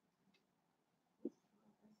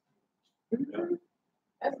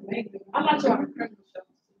 That's amazing. I like your criminal shows.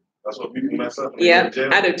 That's what people mess up. when they Yeah, go to jail.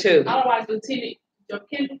 I do too. I don't watch Lieutenant Joe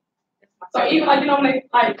Kendall. So even like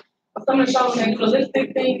like some of the shows they do the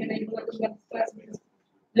lipstick thing and they do like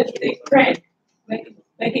lipstick crack.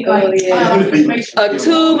 They can like A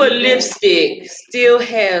tube of lipstick still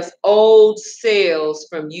has old cells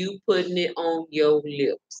from you putting it on your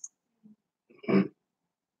lips.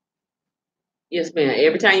 Yes, ma'am.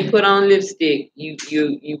 Every time you put on lipstick, you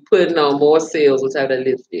putting on more cells with that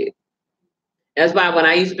lipstick. That's why when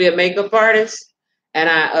I used to be a makeup artist and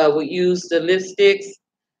I would use the lipsticks,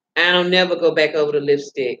 I don't never go back over the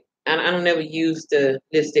lipstick. I don't never use the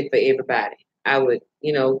lipstick for everybody. I would,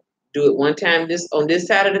 do it one time on this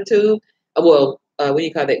side of the tube. What do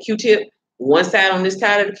you call that? Q-tip. One side on this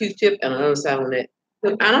side of the Q-tip and another side on that.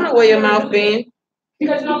 I don't know where your mouth been.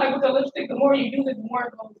 Because like with the lipstick, the more you use it, the more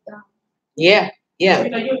it goes down. Yeah.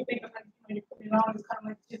 So, you think of like when you put it on, it's kind of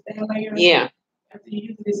like just that layer. Yeah. After you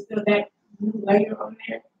use it, it's still that new layer on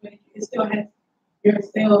there, but it still has your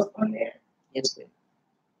cells on there. Yes, ma'am.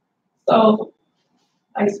 So,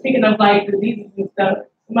 like speaking of like diseases and stuff,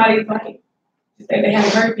 somebody's like, say they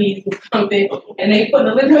have herpes or something, and they put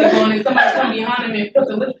the lipstick on, and somebody come behind them and put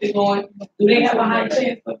the lipstick on. Do they have a high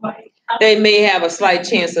chance of like? They may have a slight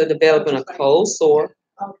chance of developing a cold sore.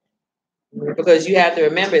 Because you have to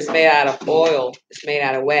remember, it's made out of oil. It's made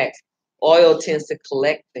out of wax. Oil tends to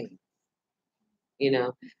collect things.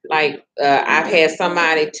 Like I've had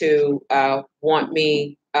somebody to want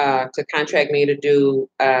me to contract me to do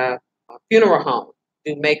a funeral home,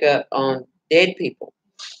 do makeup on dead people.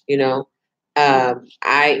 I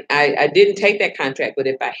didn't take that contract, but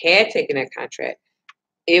if I had taken that contract,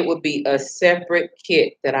 it would be a separate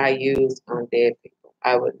kit that I use on dead people.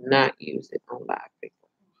 I would not use it on live people.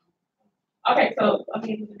 Okay, so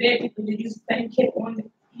the dead people, did you use the same kit on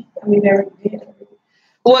the they're dead?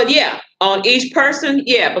 Well, yeah, on each person,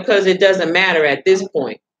 yeah, because it doesn't matter at this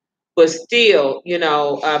point. But still,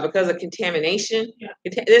 because of contamination,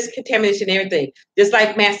 there's contamination in everything. Just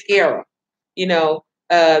like mascara,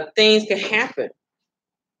 things can happen.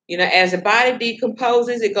 As the body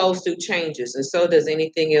decomposes, it goes through changes, and so does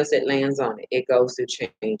anything else that lands on it. It goes through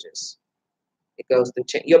changes. It goes through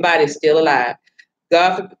change. Your body's still alive.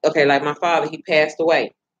 Okay, like my father, he passed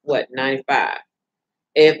away. What, 95?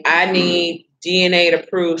 If I need DNA to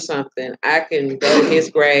prove something, I can go to his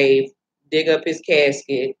grave, dig up his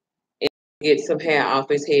casket, and get some hair off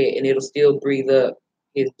his head, and it'll still breathe up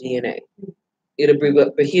his DNA. It'll breathe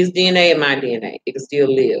up for his DNA and my DNA. It can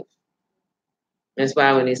still live. That's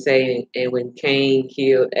why when they say, and when Cain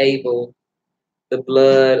killed Abel, the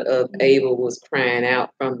blood of Abel was crying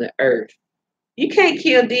out from the earth. You can't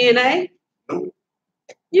kill DNA.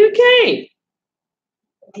 You can't.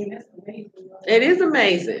 That's amazing. It is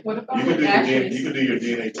amazing. What about You with could ashes? do your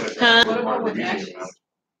DNA test. Huh? What about with ashes?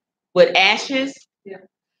 With ashes? Yeah.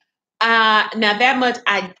 Now that much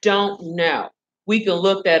I don't know. We can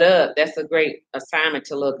look that up. That's a great assignment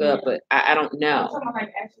to look up, but I don't I'm know. talking about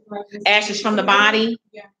like ashes, like this. Ashes from the body?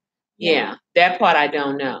 Yeah. Yeah, that part I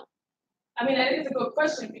don't know. I mean, that is a good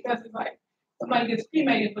question because it's like somebody gets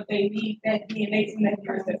cremated, but they need that DNA from that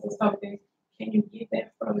person or something. Can you get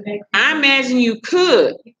that from that? I imagine you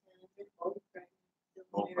could.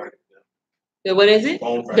 What is it?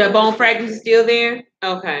 The bone fragments is still there?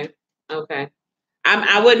 Okay.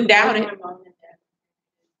 I wouldn't doubt it.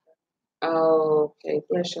 Oh, okay.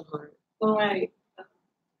 Bless your heart. Well, I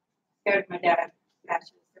scared my dad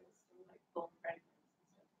ashes. There was some like bone fragments.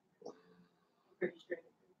 I'm pretty sure.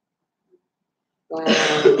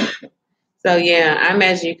 Wow. So yeah, I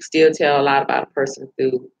imagine you can still tell a lot about a person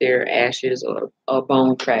through their ashes or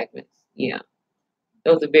bone fragments. Yeah.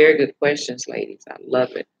 Those are very good questions, ladies. I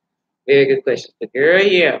love it. Very good questions. But girl,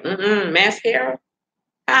 yeah. Mascara?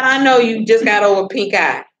 How'd I know you just got over pink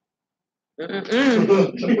eye? It's so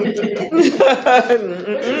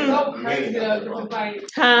crazy though, 'cause it's like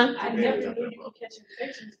Huh? I never knew you could catch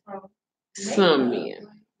infections from Some makeup. men.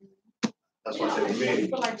 That's why I said men.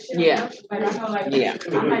 Yeah. Like, I know, like, Yeah.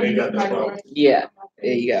 I'm not They even got that like, problem. Yeah.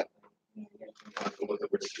 There you go.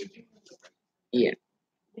 Yeah.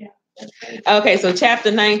 Okay, so chapter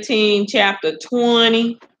 19, chapter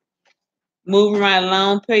 20. Moving right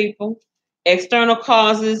along, people. External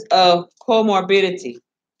causes of comorbidity,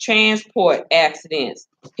 transport accidents,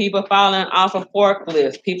 people falling off of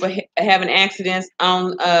forklifts, people having accidents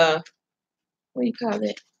on what do you call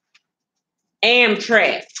it?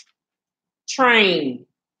 Amtrak, trains.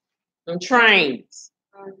 Like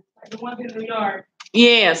the ones in New York.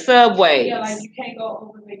 Yeah, subways. Yeah, like you can't go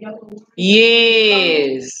over the yellow.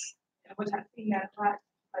 Yes. Which I seen that a lot,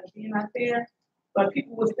 like being out there. But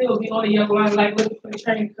people will still be on the yellow line, like looking for the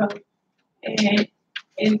train to come. And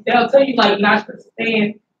they'll tell you like not to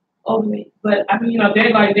stand over it. But I mean,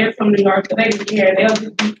 they're from New York, so they don't care. They'll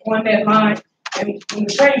just be on that line. And when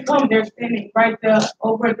the train comes, they're standing right there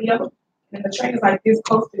over the yellow. And the train is like this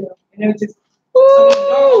close to them. And they're just so when the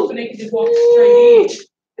door opens, they can just walk straight in.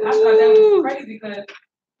 And I thought that was crazy because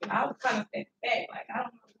I was kind of standing back, like I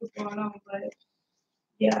don't know what's going on, but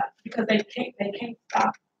yeah, because they can't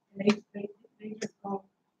stop, and they just go.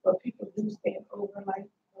 But people do stand over like.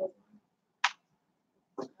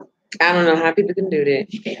 I don't know how people can do that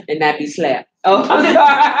and not be slapped. Oh, I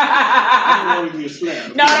don't want to get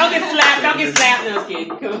slapped. No, don't get slapped. Don't get slapped. No, I'm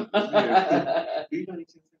kidding.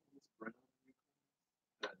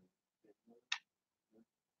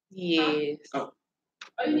 Yes. Oh,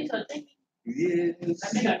 you need something? Yes. I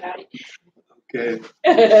think I got it. Okay.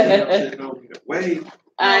 Wait.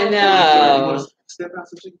 I know. Step out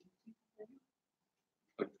some chicken.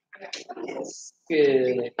 Yes.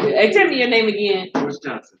 Good. Hey, tell me your name again. George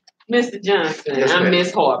Johnson. Mr. Johnson. Yes, I'm ma'am.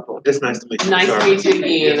 Miss Harper. It's nice to meet you. Nice to meet you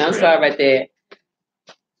again. Yes, I'm ma'am. sorry about that.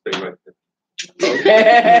 Stay right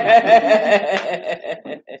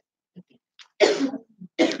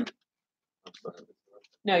there.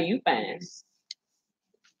 No, you fine.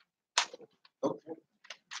 Okay.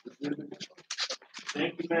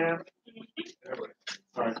 Thank you, ma'am.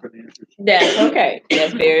 Sorry for the intrusion. That's okay.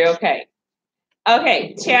 That's very okay.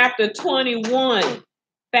 Okay, chapter 21.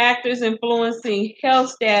 Factors influencing health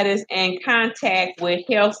status and contact with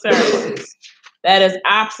health services. That is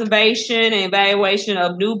observation and evaluation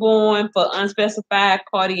of newborn for unspecified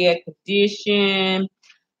cardiac condition,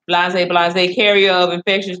 carrier of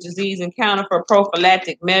infectious disease encounter for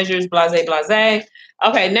prophylactic measures,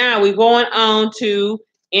 Okay, now we're going on to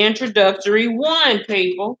introductory 1,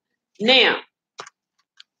 people. Now,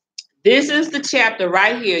 this is the chapter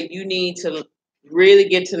right here you need to Really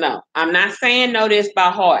get to know. I'm not saying know this by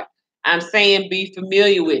heart. I'm saying be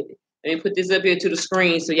familiar with it. Let me put this up here to the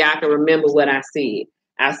screen so y'all can remember what I said.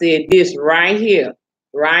 I said this right here.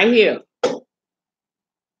 Right here.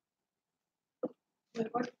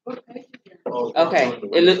 What page is it? Oh, Okay.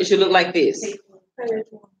 It should look like this.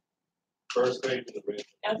 First page of the red.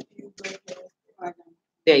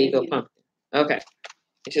 There you go, pumpkin. Okay.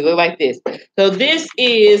 It should look like this. So this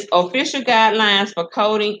is official guidelines for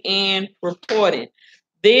coding and reporting.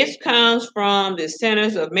 This comes from the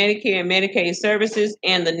Centers of Medicare and Medicaid Services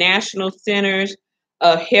and the National Centers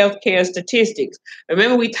of Healthcare Statistics.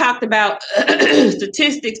 Remember, we talked about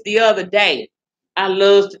statistics the other day. I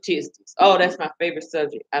love statistics. Oh, that's my favorite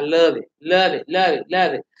subject. I love it, love it, love it,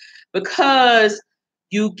 love it. Because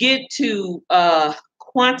you get to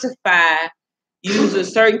quantify using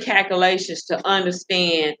certain calculations to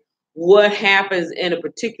understand what happens in a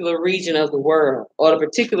particular region of the world or a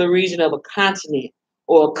particular region of a continent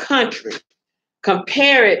or a country.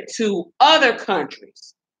 Compare it to other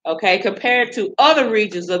countries, okay? Compare it to other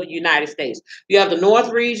regions of the United States. You have the North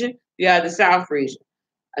region, you have the South region.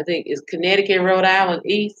 I think it's Connecticut, Rhode Island,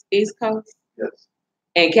 East Coast? Yes.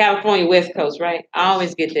 And California, West Coast, right? I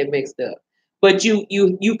always get that mixed up. But you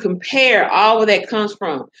compare all of that comes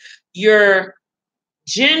from your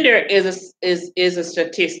gender is a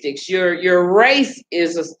statistics. Your race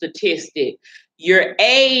is a statistic. Your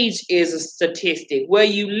age is a statistic. Where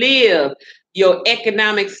you live, your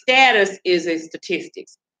economic status is a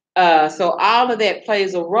statistics. So all of that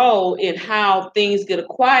plays a role in how things get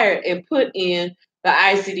acquired and put in the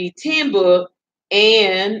ICD-10 book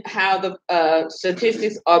and how the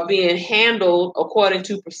statistics are being handled according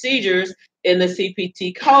to procedures in the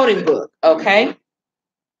CPT coding book. Okay.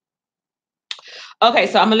 Okay,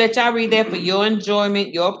 so I'm gonna let y'all read that for your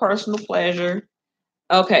enjoyment, your personal pleasure.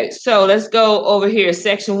 Okay, so let's go over here.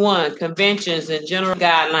 Section 1, conventions and general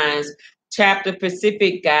guidelines, chapter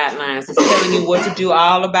specific guidelines. It's telling you what to do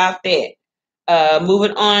all about that.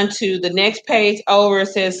 Moving on to the next page over, it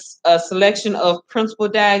says a selection of principal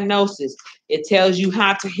diagnosis. It tells you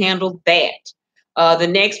how to handle that. The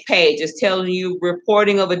next page is telling you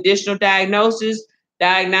reporting of additional diagnosis,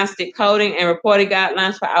 diagnostic coding, and reporting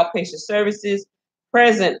guidelines for outpatient services.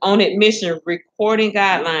 Present on admission, recording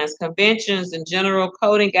guidelines, conventions, and general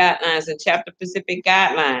coding guidelines, and chapter specific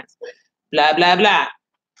guidelines. Blah, blah, blah.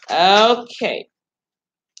 Okay.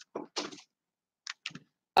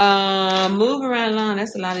 Moving right along.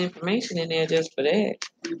 That's a lot of information in there just for that.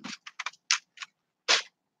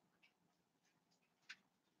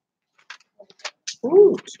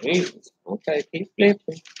 Ooh, Jesus. Okay, keep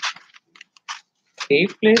flipping.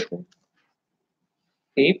 Keep flipping.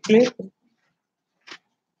 Keep flipping.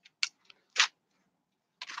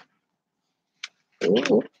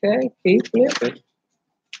 Ooh, okay, keep flipping.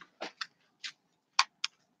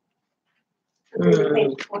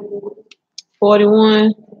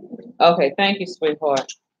 41. Okay, thank you,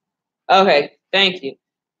 sweetheart. Okay, thank you.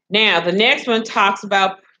 Now, the next one talks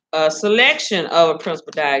about a selection of a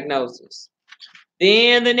principal diagnosis.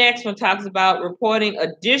 Then the next one talks about reporting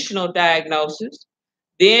additional diagnosis.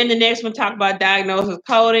 Then the next one talks about diagnosis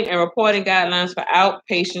coding and reporting guidelines for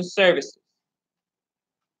outpatient services.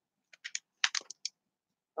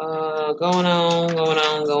 Going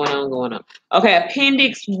on. Okay,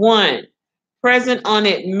 Appendix 1, present on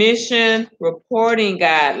admission reporting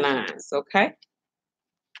guidelines, okay?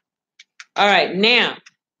 All right, now,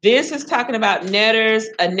 this is talking about Netter's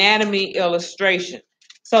anatomy illustration.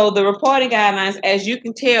 So the reporting guidelines, as you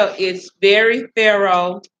can tell, it's very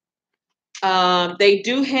thorough. They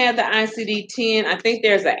do have the ICD-10. I think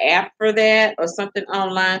there's an app for that or something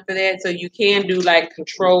online for that. So you can do like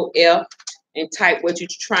Control F and type what you're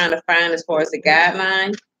trying to find as far as the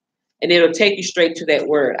guideline, and it'll take you straight to that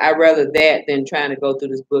word. I'd rather that than trying to go through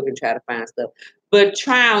this book and try to find stuff. But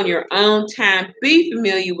try on your own time. Be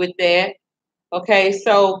familiar with that. Okay,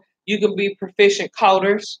 so you can be proficient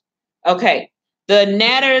coders. Okay, the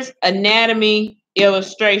Netter's anatomy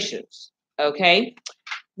illustrations. Okay,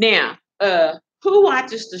 now, who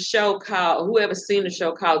watches the show called, whoever seen the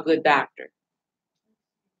show called Good Doctor?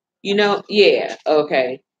 You know, yeah,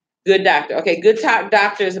 okay. Good Doctor. Okay, Good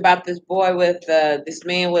Doctor is about this boy with, this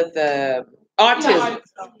man with autism.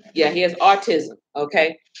 Yeah, he has autism,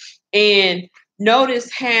 okay? And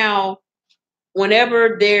notice how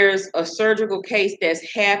whenever there's a surgical case that's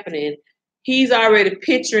happening, he's already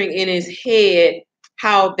picturing in his head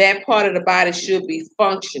how that part of the body should be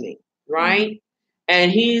functioning, right?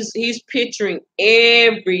 And he's picturing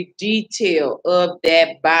every detail of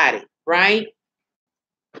that body, right?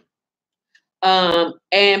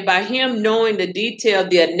 And by him knowing the detail,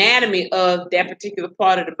 the anatomy of that particular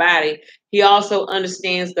part of the body, he also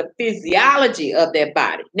understands the physiology of that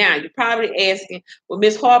body. Now, you're probably asking, well,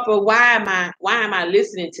 Miss Harper, why am I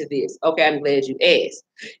listening to this? Okay, I'm glad you asked.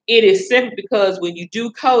 It is simply because when you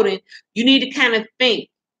do coding, you need to kind of think,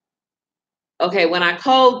 okay, when I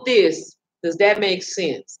code this, does that make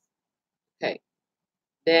sense?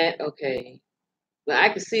 Okay. Well, I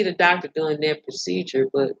can see the doctor doing that procedure,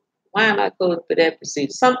 but why am I coding for that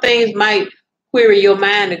procedure? Some things might query your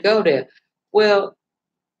mind to go there. Well,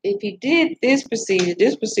 if he did this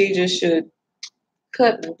procedure should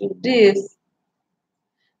cut and do this.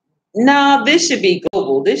 No, this should be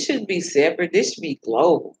global. This should be separate. This should be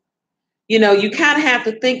global. You know, you kind of have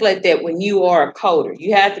to think like that when you are a coder.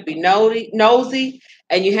 You have to be nosy,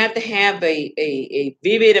 and you have to have a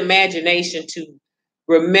vivid imagination to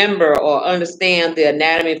remember or understand the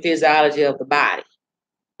anatomy and physiology of the body.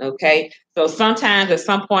 Okay, so sometimes at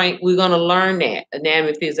some point we're going to learn that anatomy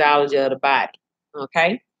and physiology of the body.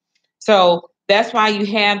 Okay, so that's why you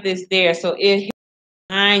have this there. So it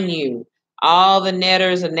behind you all the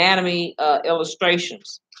Netter's anatomy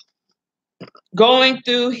illustrations. Going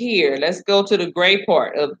through here, let's go to the gray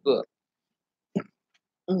part of the book.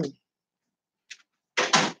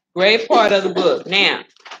 Gray part of the book. Now,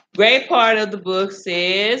 gray part of the book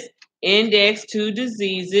says index to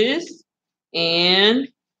diseases, and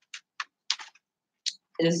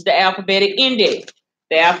this is the alphabetic index.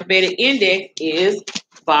 The alphabetic index is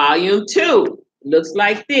volume 2. Looks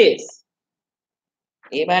like this.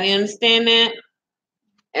 Anybody understand that?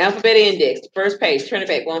 Alphabetic index, first page. Turn it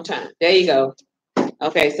back one time. There you go.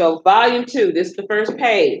 Okay, so volume 2. This is the first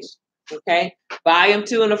page. Okay, volume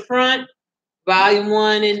 2 in the front, volume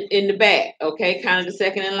 1 in the back. Okay, kind of the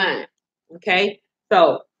second in line. Okay,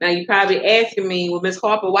 so now you're probably asking me, well, Miss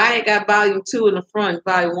Harper, why they got volume 2 in the front,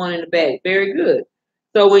 volume 1 in the back? Very good.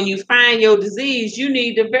 So when you find your disease, you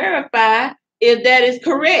need to verify if that is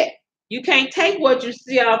correct. You can't take what you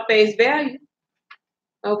see off face value.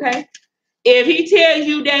 Okay, if he tells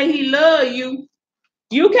you that he loves you,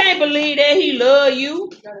 you can't believe that he love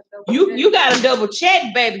you. You gotta double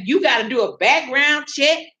check, baby. You gotta do a background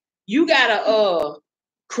check. You gotta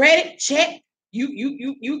credit check.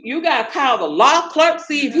 You gotta call the law clerk,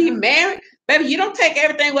 see if he married. Baby, you don't take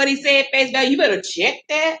everything what he said face value. You better check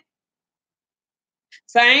that.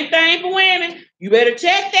 Same thing for women. You better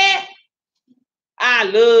check that. I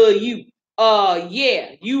love you.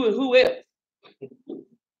 Yeah, you and who else?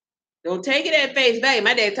 Don't take it at face value.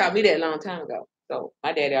 My dad taught me that a long time ago. So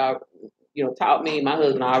my daddy taught me. My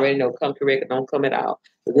husband already know, come correct or don't come at all.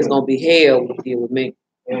 So this gonna be hell with you with me.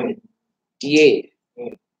 Yeah.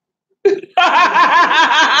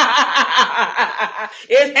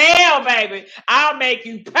 It's hell, baby. I'll make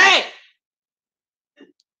you pay.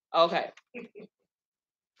 Okay.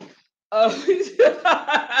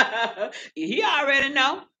 He already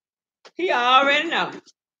know. He already know.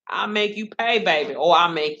 I'll make you pay, baby, or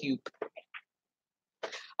I'll make you pay.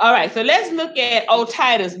 All right, so let's look at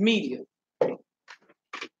otitis media. Okay,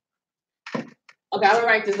 I'm gonna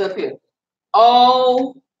write this up here.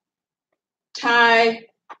 Otitis.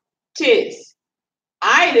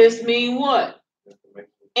 Itis mean what?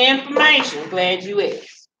 Inflammation. Glad you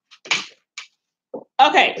asked.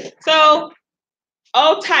 Okay, so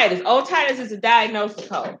otitis. Otitis is a diagnosis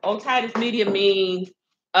code. Otitis media means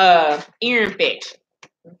ear infection.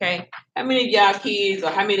 Okay, how many of y'all kids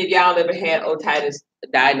or how many of y'all ever had otitis,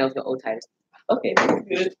 diagnosed with otitis? Okay, that's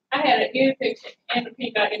good. I had an ear infection and a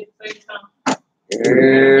pink eye at the same time.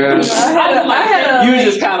 Girl, you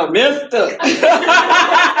just kind of messed up.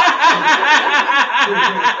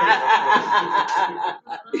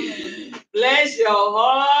 Bless your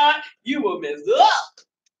heart, you were messed up.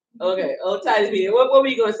 Okay, otitis media. What were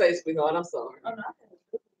you gonna say, sweetheart? I'm sorry.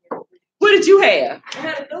 What did you have? I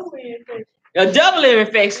had a double ear infection. A double ear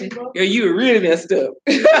infection? Girl, you were really messed up.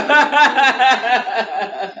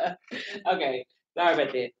 Okay, sorry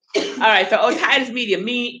about that. All right, so otitis media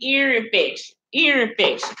mean ear infection. Ear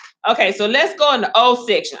infection. Okay, so let's go in the O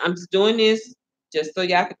section. I'm just doing this just so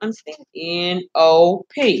y'all can understand.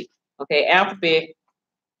 N-O-P. Okay, alphabet.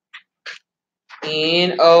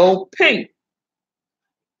 N-O-P.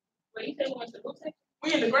 Wait, you said we went to the section?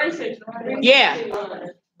 We're in the gray section, right? Yeah.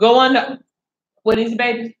 Go on the, what is it,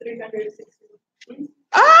 baby? 360.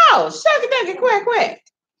 Oh, shuck it, duck it, quack.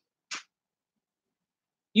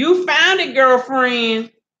 You found it,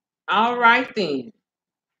 girlfriend. All right, then.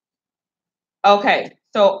 Okay,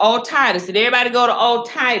 so otitis. Did everybody go to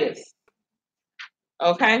otitis?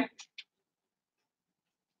 Okay.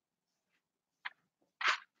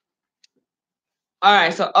 All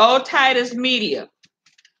right, so otitis media.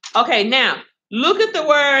 Okay, now, Look at the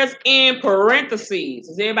words in parentheses.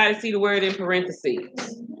 Does everybody see the word in parentheses?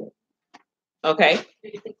 Okay.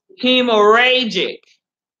 Hemorrhagic.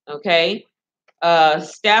 Okay.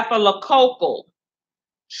 Staphylococcal.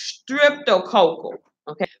 Streptococcal.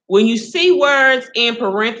 Okay. When you see words in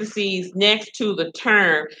parentheses next to the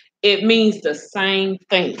term, it means the same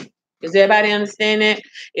thing. Does everybody understand that?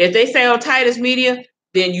 If they say otitis media,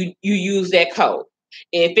 then you use that code.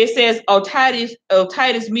 If it says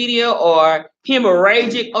otitis media or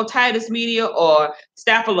hemorrhagic otitis media or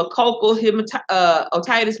staphylococcal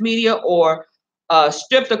otitis media or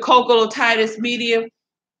streptococcal otitis media,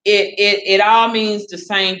 it all means the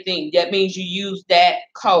same thing. That means you use that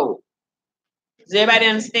code. Does everybody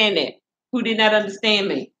understand that? Who did not understand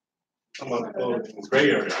me? Some of the code in the gray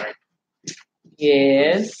area, right?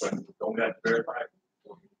 Yes. But don't have to verify.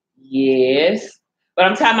 Yes. But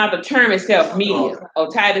I'm talking about the term itself, media,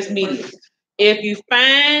 otitis media. If you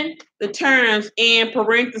find the terms in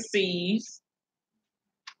parentheses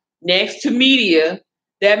next to media,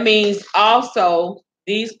 that means also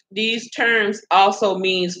these terms also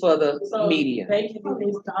means for the media. They can be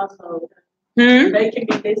listed also. Hmm? They can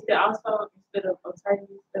be listed also instead of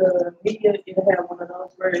otitis media. It'll have one of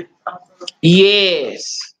those words also.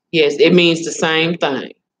 Yes. Yes, it means the same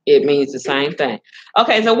thing. It means the same thing.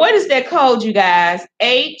 Okay, so what is that code, you guys?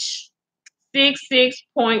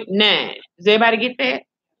 H66.9. Does everybody get that?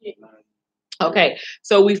 Yeah. Okay,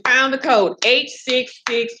 so we found the code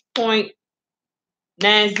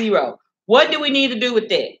H66.90. What do we need to do with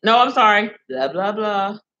that? No, I'm sorry. Blah, blah,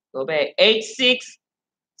 blah. Go back.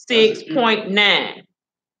 H66.9.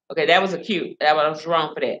 Okay, that was a Q. That was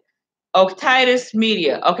wrong for that. Otitis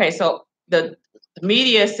media. Okay, so the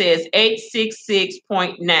media says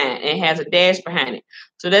 866.9 and has a dash behind it.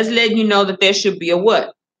 So that's letting you know that there should be a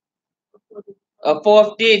what? A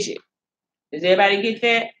fourth digit. Does everybody get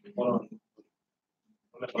that?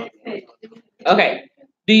 Okay.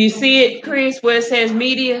 Do you see it, Chris, where it says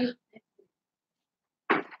media?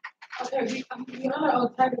 Okay, we on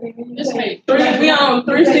otitis. Just wait. We on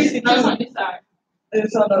 360. No, on this side.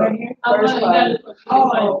 It's on the first Oh, line.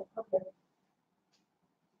 Oh, okay.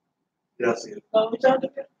 Yeah, I see it. So which other?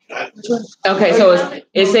 Okay, so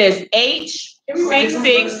it says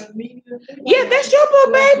H66. Yeah, that's your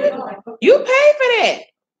book, baby. You pay for that.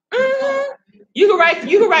 Mm-hmm. You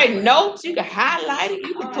can write notes, you can highlight it,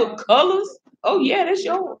 you can put colors. Oh yeah, that's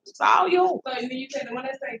yours. It's all yours. So when you say the one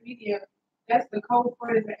that say media, that's the code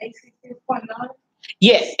for it is an 866.9?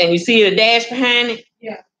 Yes, and you see the dash behind it?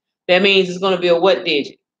 Yeah. That means it's gonna be a what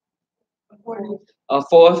digit? A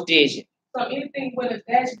fourth digit. So anything with a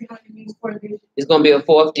dash behind it means 4 digits. It's gonna be a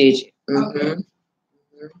fourth digit. Mm-hmm. Okay. Mm-hmm.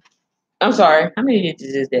 I'm sorry. How many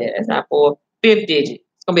digits is that? That's not four. Fifth digit.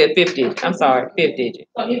 It's gonna be a fifth digit. I'm sorry, fifth digit.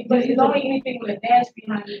 So but it's only anything with a dash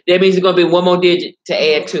behind it. That means it's gonna be one more digit to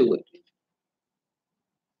add to it.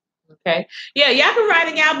 Okay. Yeah, y'all can write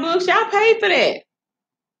in y'all books. Y'all paid for that.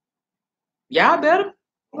 Y'all better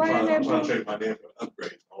write in that I'm trying book. to trade my name for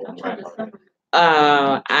upgrade.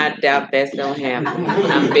 I doubt that's gonna happen.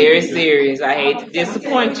 I'm very serious. I hate to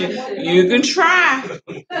disappoint you. You can try,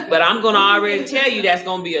 but I'm gonna already tell you that's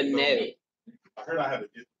gonna be a no. I heard I had to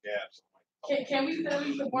get the gas. Can we sell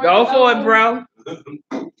these to Go for it, bro.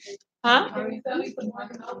 Huh? Can we sell these to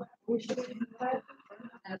Martin?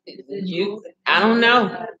 I don't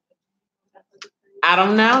know. I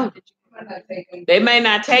don't know. They may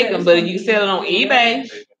not take them, but you sell it on eBay.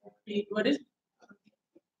 What is?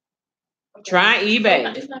 Try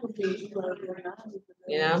eBay. It's not gonna be.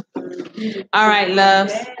 You know. All right,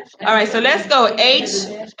 loves. All right, so let's go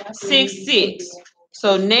H66.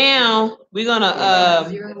 So now we're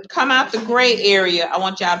gonna come out the gray area. I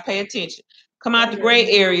want y'all to pay attention. Come out the gray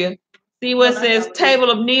area. See what it says table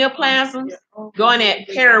of neoplasms? Go in that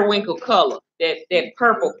periwinkle color, that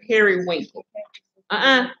purple periwinkle.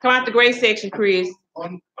 Come out the gray section, Chris.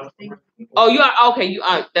 Oh, you are okay. You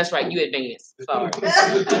are. That's right. You advanced. Sorry.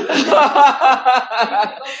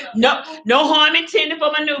 No harm intended for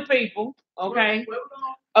my new people. Okay.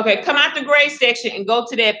 Okay. Come out the gray section and go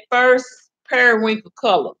to that first periwinkle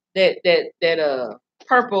color. That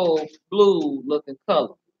purple blue looking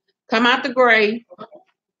color. Come out the gray.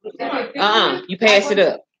 You pass it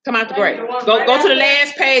up. Come out the gray. Go to the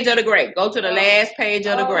last page of the gray. Go to the last page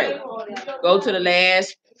of the gray. Go to the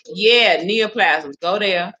last. Yeah, neoplasms. Go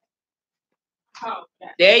there.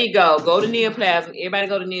 There you go. Go to neoplasm. Everybody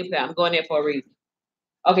go to neoplasm. I'm going there for a reason.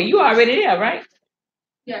 Okay, you already there, right?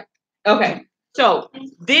 Yeah. Okay. So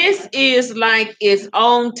this is like its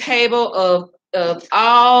own table of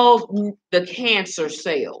all the cancer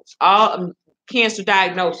cells, all cancer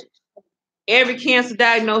diagnosis. Every cancer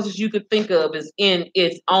diagnosis you could think of is in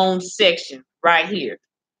its own section right here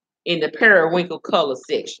in the periwinkle color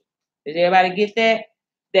section. Did everybody get that?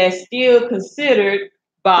 That's still considered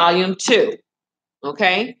volume 2.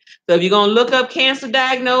 Okay? So if you're going to look up cancer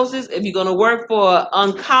diagnosis, if you're going to work for an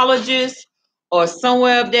oncologist or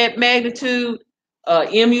somewhere of that magnitude,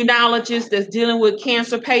 immunologist that's dealing with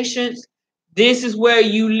cancer patients, this is where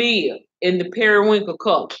you live, in the periwinkle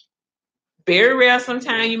color. Very rare,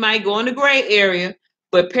 sometimes you might go in the gray area,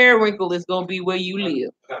 but periwinkle is going to be where you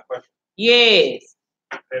live. I got a question. Yes.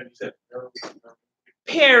 You said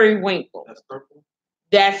Periwinkle. that's purple?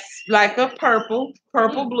 That's like a purple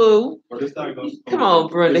blue. Or this diagnosis? Come on,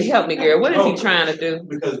 Brenda, help me, girl. What is he trying to do?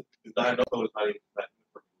 Because the diagnosis is not even black.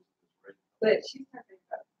 But she's not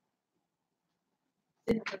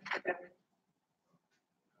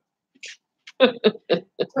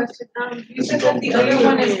question. You said that the other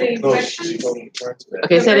one is the infection.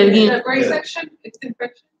 Okay, say that again. The gray section, it's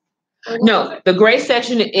infection. No, the gray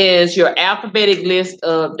section is your alphabetic list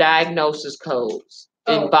of diagnosis codes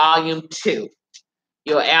in volume 2.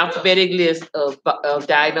 Your alphabetic list of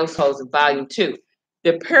diagnosis codes in volume 2.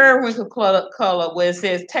 The periwinkle color, where it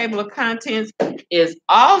says table of contents, is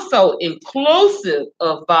also inclusive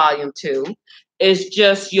of volume 2. It's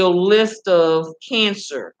just your list of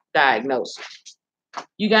cancer diagnosis.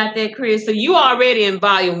 You got that, Chris? So you already in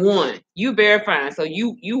volume 1. You verifying, so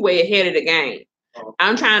you way ahead of the game.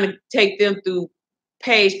 I'm trying to take them through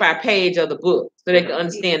page by page of the book so they can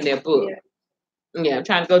understand their book. Yeah, I'm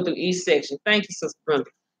trying to go through each section. Thank you, Sister Brenda,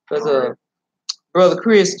 because Brother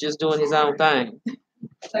Chris just doing his own thing.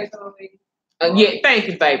 Yeah, thank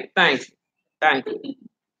you, baby. Thank you.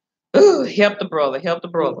 Ooh, help the brother.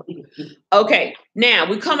 Okay, now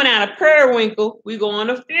we're coming out of periwinkle. We're going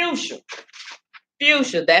to fuchsia.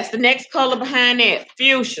 Fuchsia, that's the next color behind that.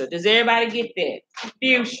 Fuchsia. Does everybody get that?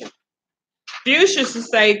 Fuchsia. Fuchsia should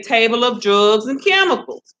say table of drugs and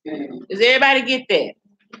chemicals. Does everybody get that?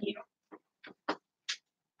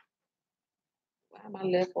 Why my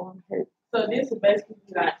left arm hurt? So this is basically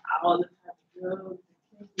like all the type of drugs.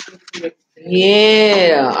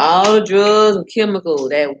 Yeah, all the drugs and chemicals,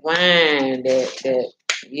 that wine,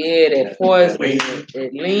 that poison,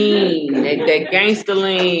 that lean, that gangster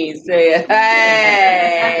lean. Say,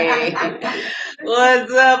 hey,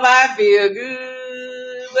 what's up? I feel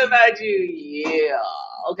good. What about you? Yeah.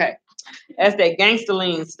 Okay. That's that gangster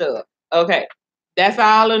lean stuff. Okay. That's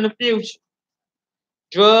all in the future.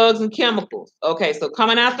 Drugs and chemicals. Okay, so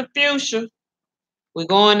coming out the future, we're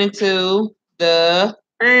going into the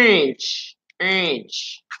orange.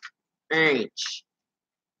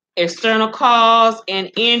 External cause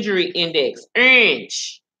and injury index.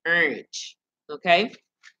 Orange. Okay.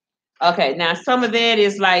 Okay, now some of that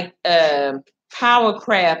is like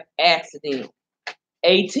powercraft accident,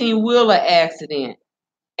 18-wheeler accident,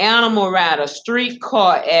 animal rider,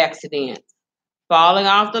 streetcar accident, falling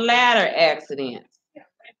off the ladder accident.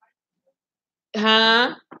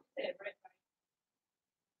 Huh?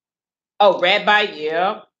 Oh, rat bite.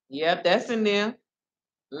 Yep, that's in there.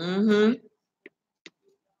 Mm-hmm.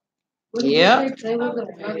 Yep.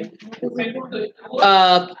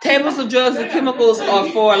 Tables of drugs and chemicals are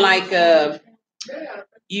for like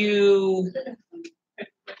you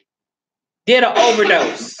did an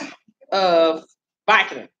overdose of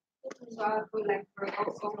Vicodin. So I put like for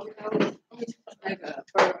overdose, like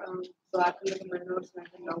so I can look at my notes and I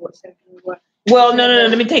can know what section what. Well, no.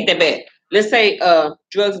 Let me take that back. Let's say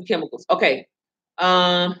drugs and chemicals. Okay.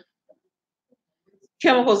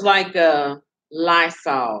 Chemicals like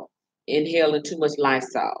Lysol. Inhaling too much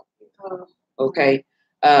Lysol. Okay.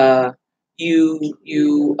 Drugs.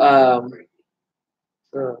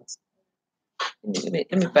 Let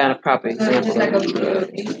me find a proper example. Like or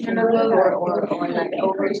like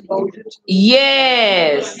overexposure.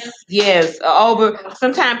 Yes.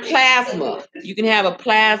 Sometimes plasma. You can have a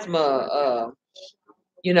plasma,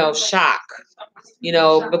 shock.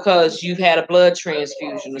 Because you've had a blood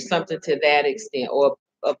transfusion or something to that extent, or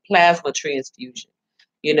a plasma transfusion.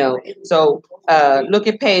 So look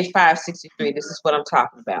at page 563. This is what I'm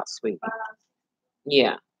talking about, sweetie.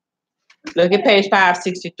 Yeah. Look at page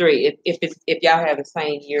 563. If y'all have the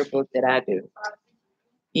same yearbook that I do.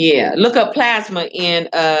 Yeah. Look up plasma in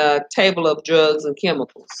table of drugs and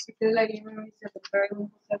chemicals.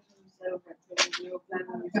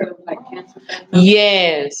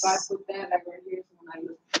 Yes.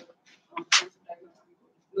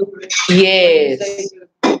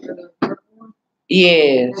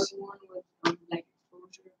 Yes.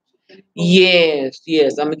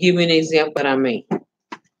 I'm gonna give you an example what I mean.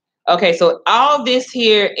 Okay, so all this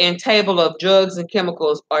here in table of drugs and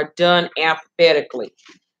chemicals are done alphabetically.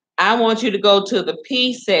 I want you to go to the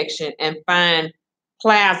P section and find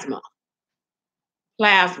plasma.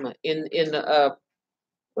 plasma in the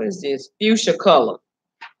what is this fuchsia color,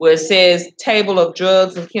 where it says table of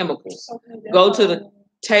drugs and chemicals. Okay, Go to the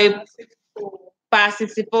table.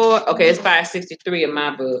 564. 564. Okay, it's 563 in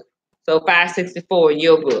my book. So 564 in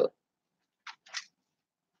your book.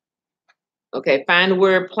 Okay, find the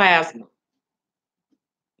word plasma.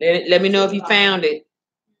 Let me know if you found it.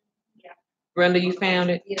 Yeah. Brenda, you found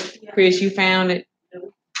it? Yeah. Chris, you found it?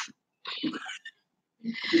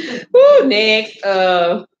 Woo, next.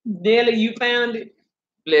 Nelly, you found it?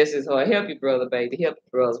 Bless his heart. Help your brother, baby. Help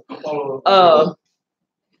your brother.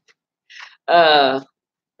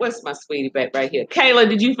 What's my sweetie back right here? Kayla,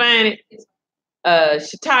 did you find it?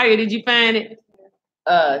 Shataria, did you find it?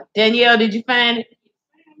 Danielle, did you find it?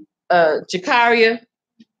 Jakaria?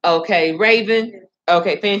 Okay, Raven?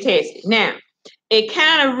 Okay, fantastic. Now, it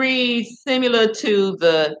kind of reads similar to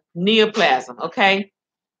the neoplasm, okay?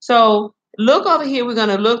 So look over here. We're going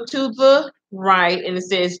to look to the right, and it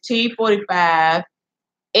says T45X,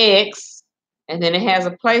 and then it has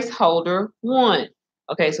a placeholder 1.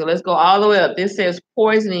 Okay, so let's go all the way up. This says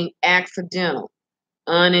poisoning accidental,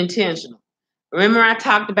 unintentional. Remember I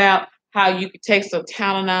talked about how you could take some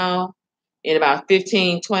Tylenol and about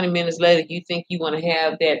 15, 20 minutes later, you think you want to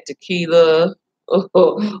have that tequila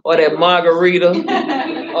or that margarita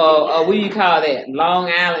or what do you call that?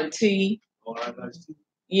 Long Island tea.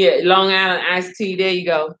 Yeah, Long Island iced tea. There you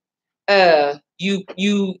go.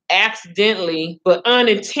 You accidentally but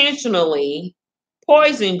unintentionally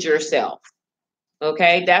poisoned yourself.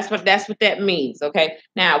 Okay, that's what that means. Okay,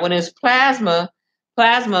 now when it's plasma,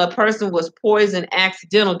 a person was poisoned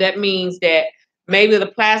accidental. That means that maybe the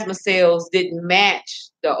plasma cells didn't match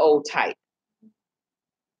the old type.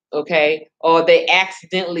 Okay, or they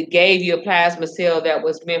accidentally gave you a plasma cell that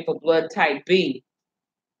was meant for blood type B,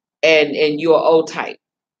 and you're O type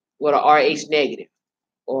with a RH negative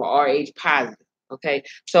or RH positive. Okay,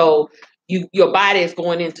 so your body is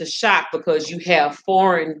going into shock because you have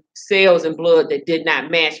foreign cells in blood that did not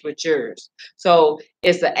match with yours. So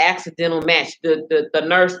it's an accidental match. The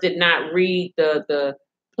nurse did not read the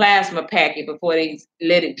plasma packet before they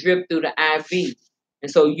let it drip through the IV. And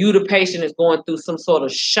so you, the patient, is going through some sort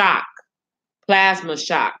of shock, plasma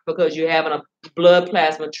shock, because you're having a blood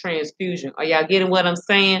plasma transfusion. Are y'all getting what I'm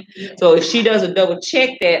saying? Yeah. So if she doesn't double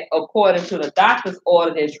check that according to the doctor's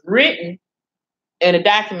order that's written in the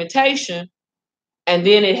documentation, and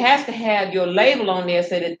then it has to have your label on there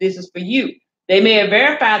say that this is for you. They may have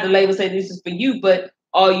verified the label say this is for you, but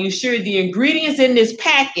are you sure the ingredients in this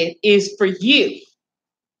packet is for you?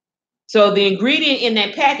 So the ingredient in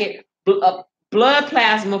that packet, blood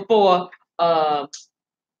plasma for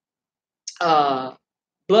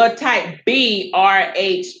blood type B,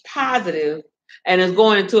 RH positive, and is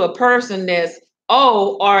going to a person that's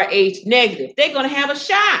O, RH negative, they're going to have a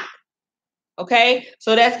shock. Okay,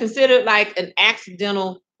 so that's considered like an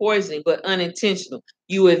accidental poisoning, but unintentional.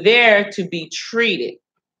 You were there to be treated.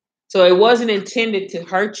 So it wasn't intended to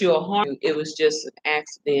hurt you or harm you. It was just an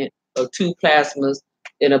accident of 2 plasmas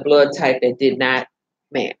in a blood type that did not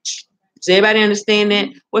match. Does everybody understand that?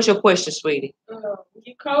 What's your question, sweetie? When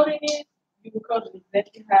you coding it, you can code it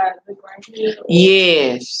exactly how it looks right here.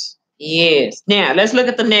 Yes, yes. Now, let's look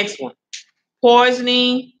at the next one.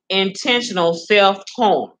 Poisoning, intentional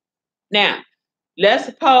self-harm. Now, let's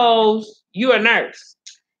suppose you're a nurse.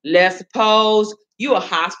 Let's suppose you're a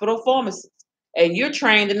hospital pharmacist and you're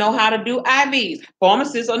trained to know how to do IVs.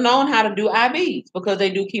 Pharmacists are known how to do IVs because they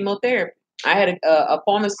do chemotherapy. I had a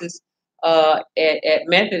pharmacist at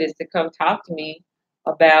Methodist to come talk to me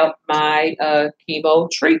about my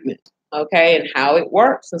chemo treatment, okay, and how it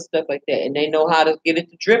works and stuff like that. And they know how to get it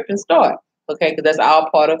to drip and start, okay, because that's all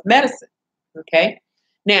part of medicine, okay.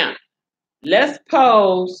 Now, let's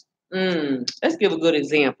suppose, let's give a good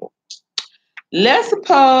example. Let's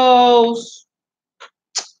suppose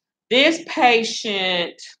this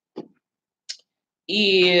patient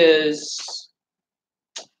is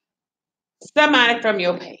somebody from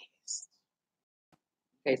your past.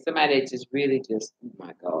 Okay, somebody that just really just, oh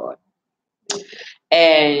my God.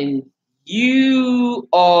 And you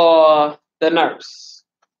are the nurse.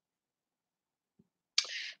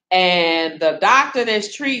 And the doctor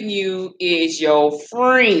that's treating you is your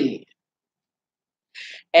friend.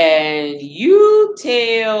 And you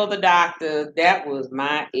tell the doctor that was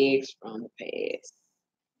my ex from the past.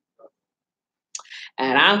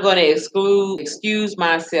 And I'm going to excuse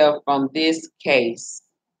myself from this case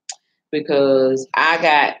because I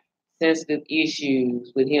got sensitive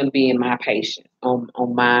issues with him being my patient on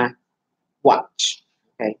my watch,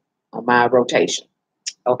 okay, on my rotation,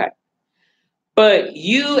 okay. But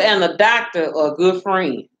you and the doctor are good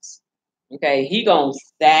friends, okay. He gonna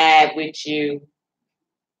side with you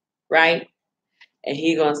right? And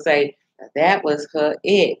he gonna say, that was her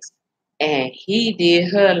ex. And he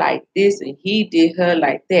did her like this and he did her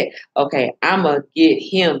like that. Okay, I'm gonna get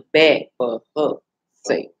him back for her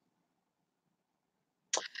sake.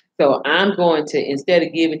 So I'm going to, instead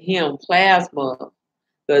of giving him plasma,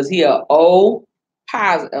 because he a O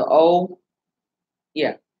positive,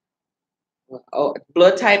 yeah,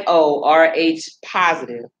 blood type O, Rh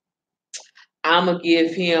positive. I'm gonna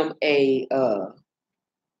give him a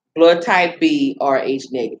blood type B, Rh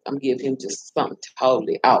negative. I'm gonna give him just something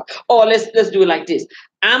totally out. Or let's do it like this.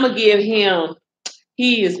 I'm gonna give him.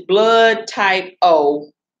 He is blood type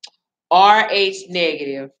O, Rh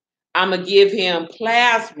negative. I'm gonna give him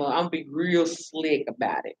plasma. I'm gonna be real slick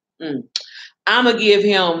about it. I'm gonna give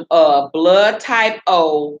him blood type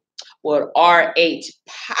O with Rh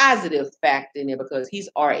positive factor in it because he's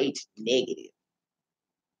Rh negative.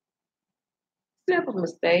 Simple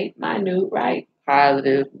mistake, minute, right?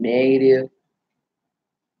 Positive, negative.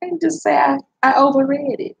 I can just say I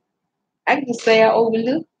overread it. I can just say I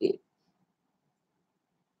overlooked it.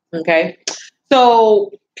 Okay.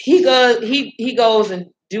 So he goes and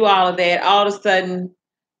do all of that. All of a sudden,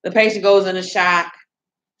 the patient goes into shock.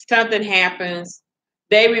 Something happens.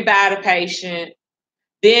 They revive the patient.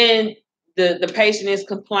 Then the patient is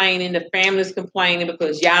complaining. The family is complaining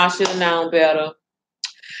because y'all should have known better.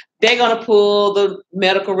 They're going to pull the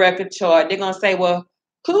medical record chart. They're going to say, well,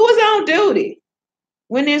 who was on duty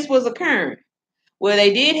when this was occurring? Well,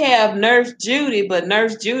 they did have Nurse Judy, but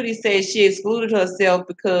Nurse Judy said she excluded herself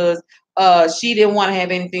because she didn't want to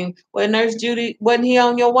have anything. Well, Nurse Judy, wasn't he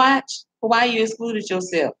on your watch? Why you excluded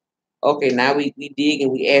yourself? Okay, now we dig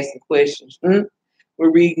and we asking questions.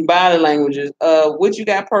 We're reading body languages. What you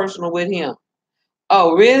got personal with him?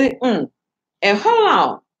 Oh, really? And hold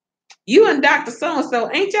on. You and Dr. So-and-so,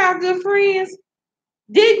 ain't y'all good friends?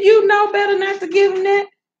 Didn't you know better not to give him that?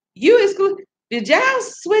 You exclude. Did y'all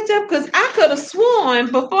switch up? Because I could have sworn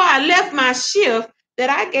before I left my shift that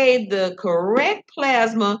I gave the correct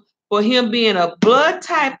plasma for him being a blood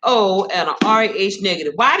type O and an Rh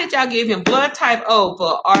negative. Why did y'all give him blood type O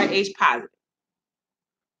for Rh positive?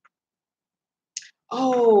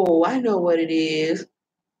 Oh, I know what it is.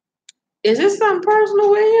 Is this something personal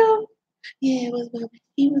with him? Yeah,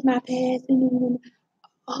 he was my past.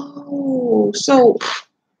 Oh, so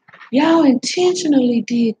y'all intentionally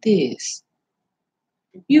did this.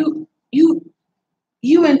 You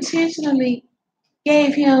intentionally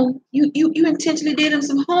gave him, you intentionally did him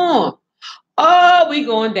some harm. Oh, we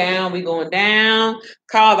going down.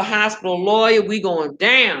 Call the hospital lawyer, we going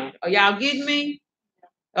down. Are y'all getting me?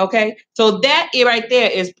 Okay, so that right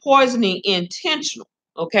there is poisoning intentional.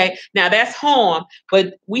 Okay, now that's harm,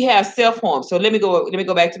 but we have self-harm. So let me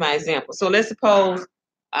go back to my example. So let's suppose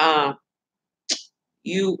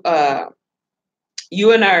you a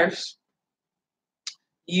nurse,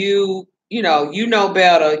 you know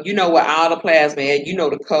better, you know what all the plasma is, you know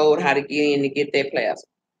the code how to get in to get that plasma.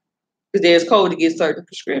 Because there's code to get certain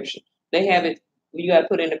prescriptions. They have it, you got to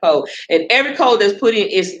put in the code. And every code that's put in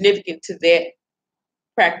is significant to that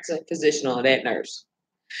practicing physician or that nurse.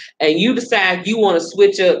 And you decide you want to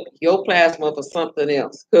switch up your plasma for something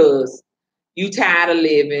else because you tired of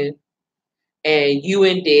living and you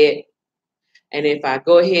in debt. And if I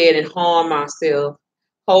go ahead and harm myself,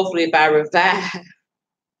 hopefully if I revive,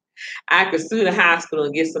 I could sue the hospital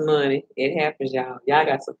and get some money. It happens, y'all. Y'all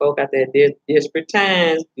got some folk out there desperate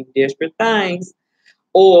times, do desperate things.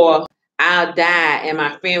 Or I'll die and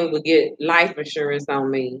my family will get life insurance on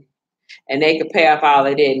me and they can pay off all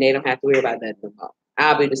of that and they don't have to worry about that no more.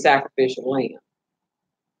 I'll be the sacrificial lamb.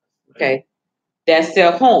 Okay? That's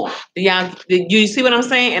self-harm. Do you see what I'm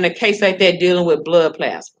saying? In a case like that, dealing with blood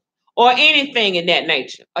plasma or anything in that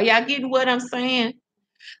nature. Are y'all getting what I'm saying?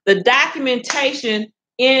 The documentation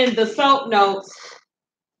in the SOAP notes,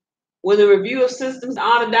 with a review of systems,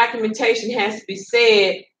 all the documentation has to be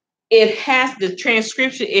said. The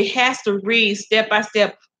transcription, it has to read step by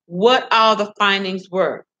step what all the findings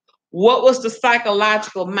were. What was the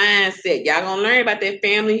psychological mindset? Y'all gonna learn about that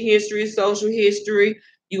family history, social history.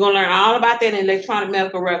 You're gonna learn all about that in electronic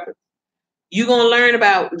medical records. You're gonna learn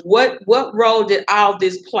about what role did all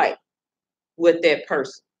this play with that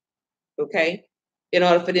person, okay? In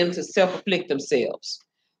order for them to self-afflict themselves.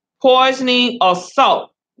 Poisoning or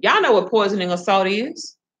salt. Y'all know what poisoning or salt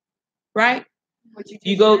is, right?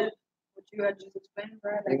 You go. You had just explained,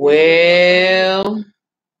 right? Like, well,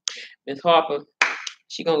 Miss Harper,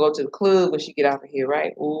 she gonna go to the club when she get out of here,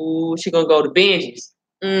 right? Ooh, she gonna go to Benji's.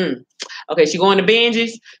 Okay, she going to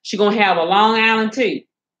Benji's. She gonna have a Long Island tea.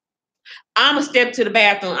 I'ma step to the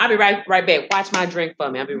bathroom. I'll be right back. Watch my drink for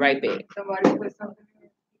me. I'll be right back. Somebody put something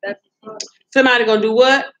in. Somebody gonna do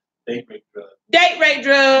what? Date rape drug. Date rape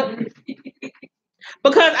drug.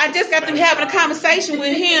 Because I just got to having a conversation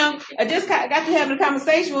with him. I just got to having a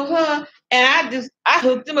conversation with her, and I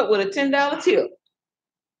hooked him up with a $10 tip.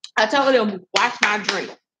 I told him, watch my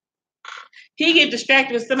drink. He get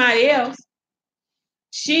distracted with somebody else.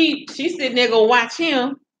 She sitting there gonna watch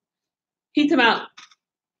him. He come out.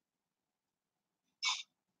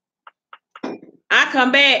 I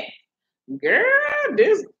come back. Girl,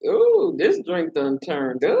 this drink done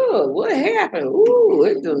turned up. What happened? Ooh,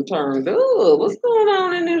 it done turned up. What's going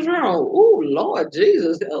on in this room? Ooh, Lord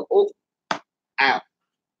Jesus. Oh, out.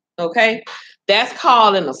 Okay? That's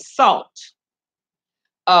called an assault.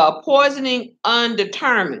 Poisoning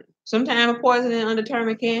undetermined. Sometimes poisoning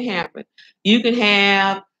undetermined can happen. You can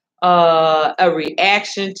have a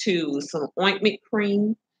reaction to some ointment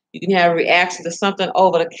cream. You can have a reaction to something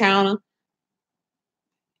over the counter.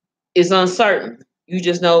 It's uncertain. You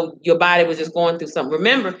just know your body was just going through something.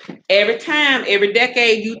 Remember, every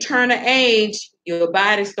decade you turn an age, your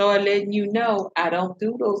body starts letting you know, I don't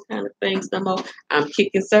do those kind of things no more. I'm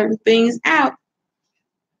kicking certain things out.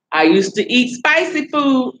 I used to eat spicy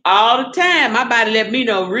food all the time. My body let me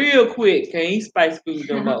know real quick. Can't eat spicy food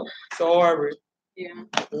no more. Sorry. Yeah.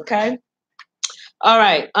 Okay. All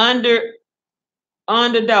right.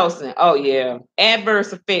 Underdosing. Oh yeah.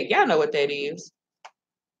 Adverse effect. Y'all know what that is.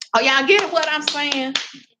 Oh, y'all get what I'm saying?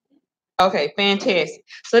 Okay, fantastic.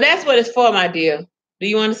 So that's what it's for, my dear. Do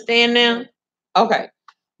you understand now? Okay.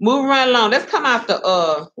 Moving right along. Let's come out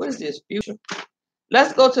the what is this? Future.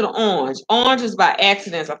 Let's go to the orange. Orange is by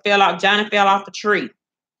accidents. Johnny fell off the tree.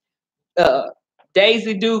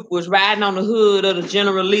 Daisy Duke was riding on the hood of the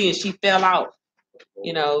General Lee and she fell off.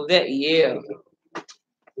 You know, yeah.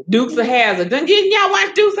 Dukes of Hazzard. Didn't y'all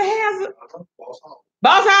watch Dukes of Hazzard?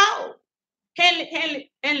 Boss Hog. Handle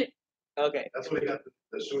it. Okay. That's where they got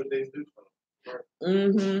the short days Duke from.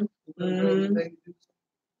 Mm-hmm.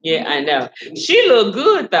 Yeah, I know. She look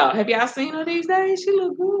good though. Have y'all seen her these days? She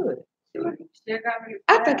look good. She got really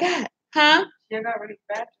I forgot. Huh? She got really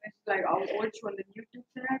fat. It's like, oh, which one? The YouTube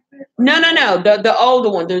actor? No. The older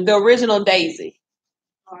one, the original Daisy.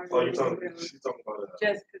 Oh, she's talking about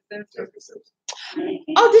Jessica Simpson.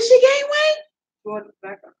 Oh, did she gain weight? Going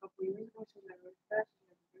back a couple years ago, she was really fat.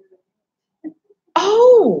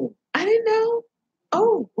 Oh, I didn't know.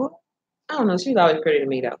 Oh, well, I don't know. She's always pretty to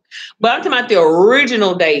me though. But I'm talking about the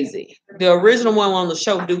original Daisy, the original one on the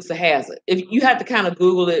show Dukes of Hazzard. If you have to kind of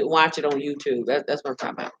Google it, watch it on YouTube. That's what I'm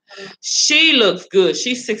talking about. She looks good.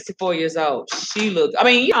 She's 64 years old. She looks. I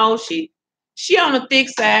mean, you know, she on the thick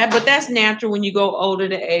side, but that's natural. When you go older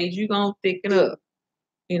the age, you're gonna thicken up.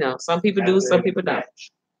 You know, some people do, some people don't.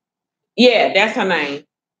 Yeah, that's her name.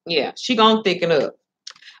 Yeah, she gonna thicken up.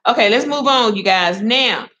 Okay, let's move on, you guys.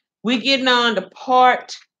 Now, we're getting on to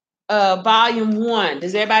part volume 1.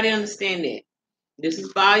 Does everybody understand that? This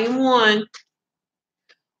is volume 1.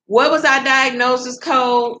 What was our diagnosis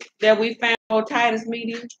code that we found for otitis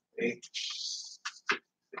media?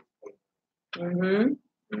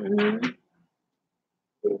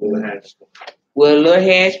 With a little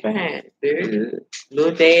hash behind it. Very good.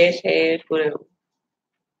 Little dash, hash, whatever.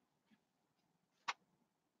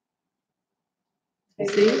 You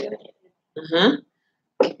see it?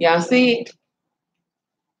 Y'all see it?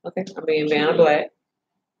 Okay, I'm being Vanna Black.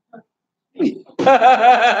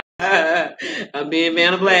 I'm being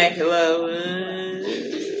Vanna Black. Hello.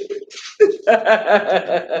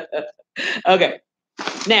 Okay.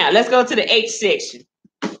 Now let's go to the H section.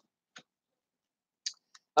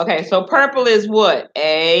 Okay, so purple is what?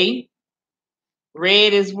 A.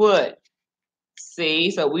 Red is what? C.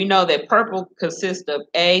 So we know that purple consists of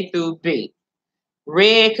A through B.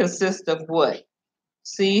 Red consists of what?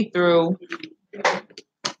 C through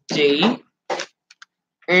G.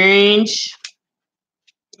 Orange.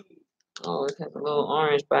 Oh, it has a little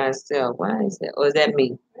orange by itself. Why is that? Or is that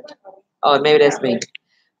me? Oh, maybe that's me.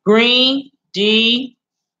 Green, D.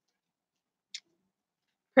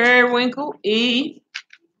 Periwinkle, E.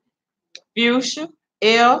 Fuchsia,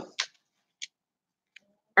 F.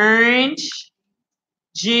 Orange,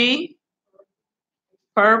 G.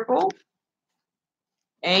 Purple,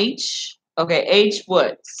 H. Okay, H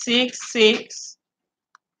what? 6, 6.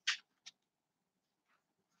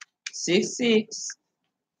 6, 6.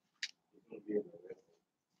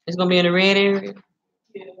 It's gonna be in the red area.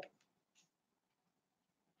 Yeah.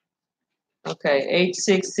 Okay,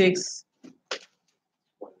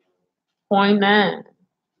 H66.9.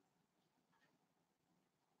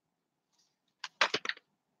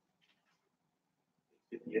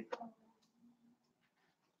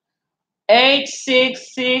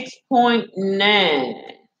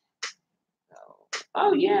 H66.9.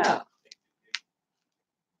 Oh yeah.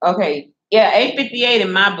 Okay. Yeah, 858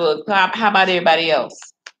 in my book. How about everybody else?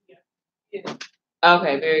 Yeah.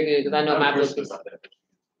 Okay, very good, because I know my book is.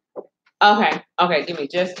 Okay, give me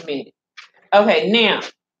just a minute. Okay, now,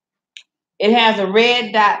 it has a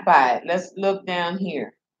red dot by it. Let's look down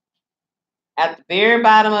here. At the very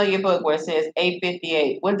bottom of your book where it says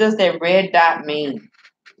 858, what does that red dot mean?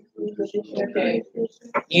 Okay.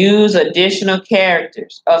 Use additional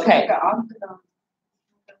characters. Okay.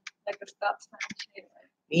 Like a stop sign.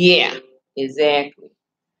 Yeah, exactly.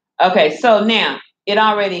 Okay, so now it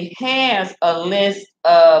already has a list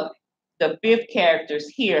of the fifth characters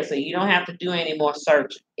here, so you don't have to do any more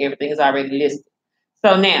search. Everything is already listed.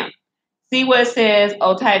 So now, see where it says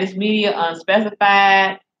otitis media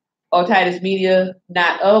unspecified, otitis media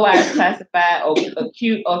not otherwise classified, or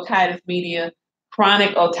acute otitis media,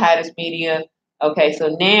 chronic otitis media. Okay,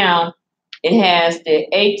 so now it has the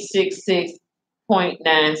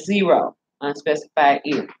 866.90 unspecified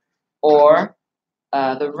ear, or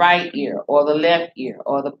the right ear, or the left ear,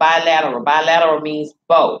 or the bilateral. Bilateral means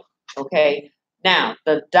both. Okay. Now,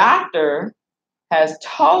 the doctor has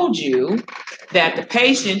told you that the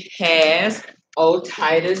patient has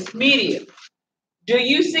otitis media. Do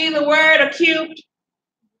you see the word acute?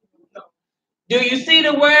 No. Do you see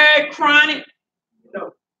the word chronic?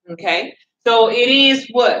 No. Okay. So it is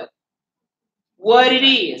what? What it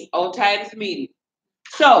is, otitis media.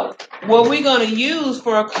 So what we're going to use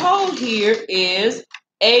for a code here is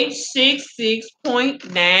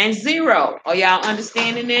 866.90. Are y'all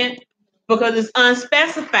understanding that? Because it's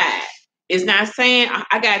unspecified. It's not saying,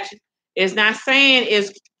 I got you. It's not saying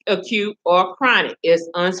it's acute or chronic. It's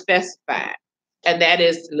unspecified. And that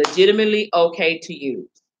is legitimately okay to use.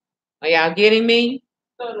 Are y'all getting me?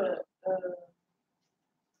 So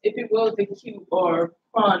if it was acute or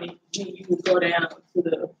chronic, then you would go down to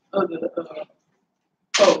the other code.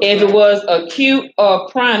 If it was acute or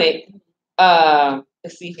chronic,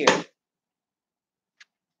 let's see here.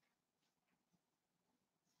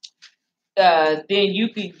 Then you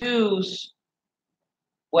could use,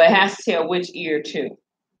 well, it has to tell which ear too.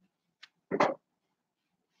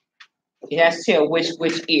 It has to tell which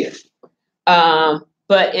ear.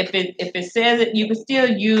 But if it says it, you can still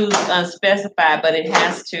use unspecified, but it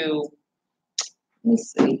has to. Let me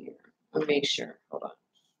see here. Let me make sure. Hold on.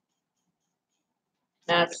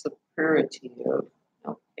 Not superlative.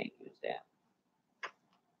 No, can't use that.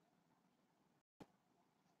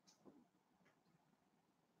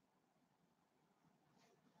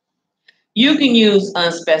 You can use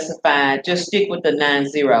unspecified. Just stick with the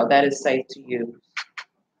 90. That is safe to use.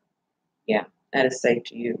 Yeah, that is safe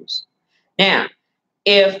to use. Now,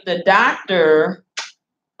 if the doctor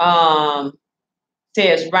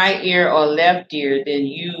says right ear or left ear, then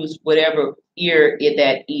use whatever ear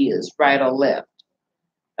that is, right or left.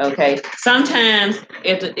 Okay. Sometimes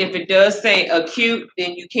if it does say acute,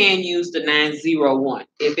 then you can use the 901.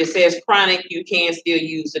 If it says chronic, you can still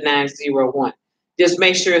use the 901. Just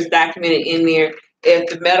make sure it's documented in there. If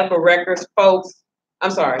the medical records folks, I'm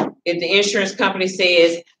sorry, if the insurance company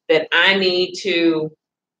says that I need to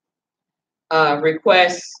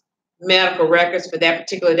request medical records for that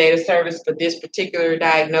particular data service for this particular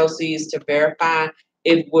diagnosis to verify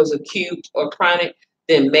if it was acute or chronic,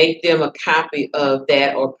 then make them a copy of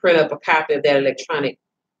that or print up a copy of that electronic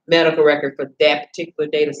medical record for that particular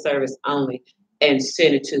data service only and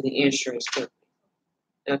send it to the insurance company.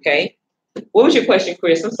 Okay? What was your question,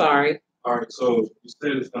 Chris? I'm sorry. All right, so you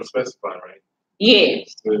said it's unspecified, right?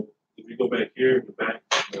 Yes. But if you go back here in the back,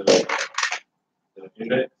 the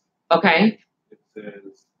index. Okay. It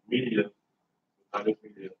says media, otitis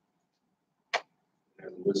media,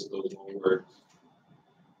 and it lists those one words.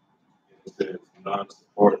 And it says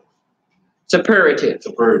non-supportive. Superlative.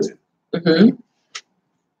 Superlative. Mm-hmm.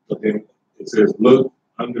 But then it says look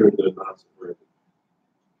under the non-superlative.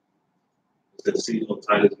 It says see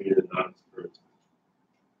otitis media non-superlative.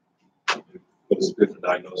 But it's a different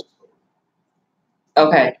diagnosis.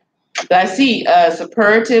 Okay. So I see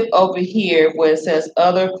superlative over here where it says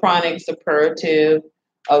other chronic superlative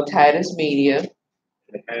otitis media.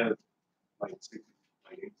 It has like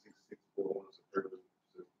 86641 superlative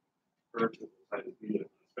otitis media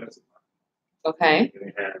unspecified. Okay. And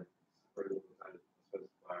it has superlative otitis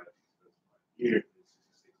unspecified here.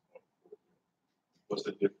 What's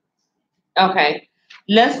the difference? Okay.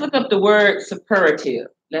 Let's look up the word superlative.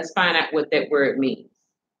 Let's find out what that word means.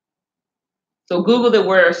 So Google the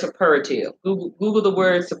word superlative. Google the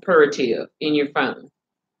word superlative in your phone.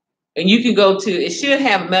 And you can go to, it should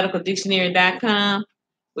have medicaldictionary.com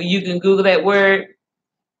where you can Google that word.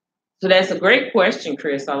 So that's a great question,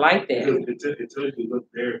 Chris. I like that. It tells you to look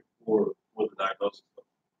there for the diagnosis.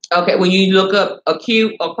 Okay, when you look up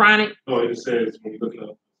acute or chronic. No, it says when you look it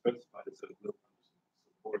up, specified, it says look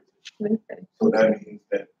support. So that means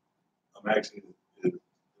that I'm actually the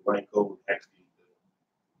right code actually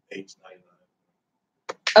the H99.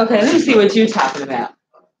 Okay, let me see what you're talking about.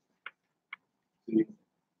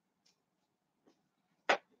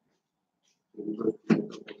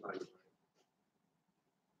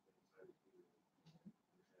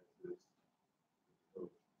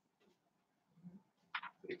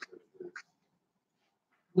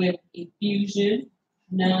 With effusion,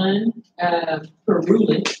 none,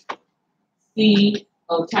 purulent, C,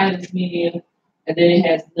 otitis media, and then it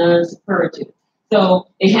has non-suppurative. So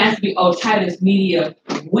it has to be otitis media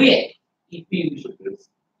with effusion.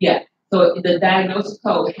 Yeah. So the diagnosis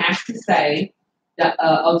code has to say the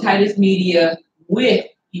otitis media with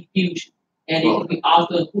effusion, and it can be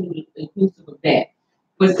also inclusive of that.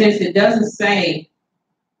 But since it doesn't say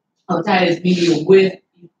otitis media with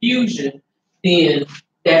effusion, then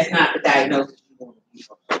that's not the diagnosis you want to use.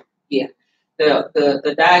 Yeah.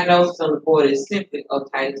 The diagnosis on the board is simply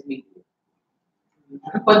otitis media.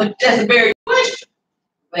 But that's a very good question.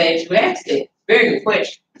 Glad you asked it. Very good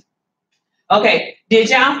question. Okay.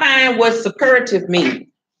 Did y'all find what suppurative means?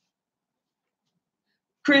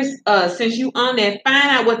 Chris, since you on there, find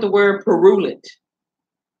out what the word purulent.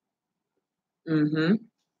 Mm-hmm.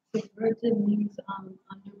 Suppurative means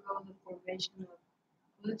undergo the formation of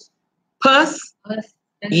Pus? pus.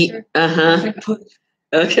 Yeah, uh-huh.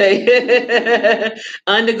 Okay.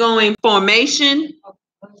 Undergoing formation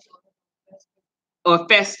or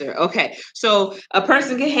fester. Okay. So a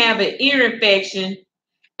person can have an ear infection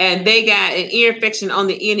and they got an ear infection on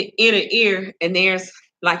the inner ear and there's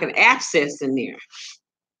like an abscess in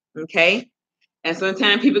there. Okay. And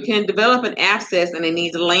sometimes people can develop an abscess and they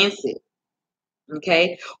need to lance it.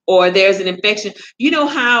 Okay. Or there's an infection. You know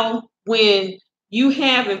how when you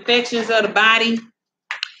have infections of the body,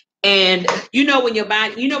 and you know when your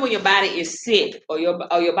body is sick or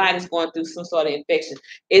your body's going through some sort of infection,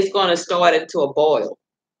 it's going to start into a boil.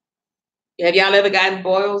 Have y'all ever gotten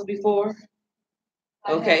boils before?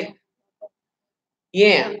 Okay.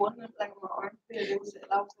 Yeah.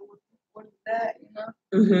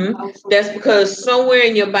 Mm-hmm. That's because somewhere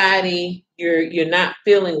in your body you're not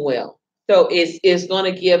feeling well. So it's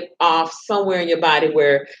going to give off somewhere in your body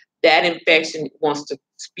where that infection wants to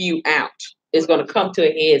spew out. It's going to come to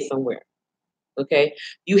a head somewhere. Okay.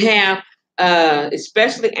 You have,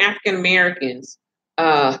 especially African Americans,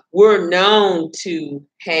 we're known to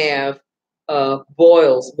have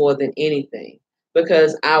boils more than anything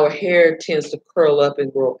because our hair tends to curl up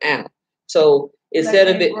and grow out. So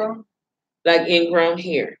instead of it, like ingrown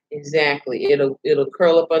hair, exactly, it'll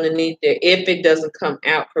curl up underneath there. If it doesn't come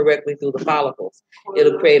out correctly through the follicles,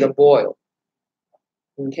 it'll create a boil.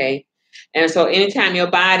 Okay. And so anytime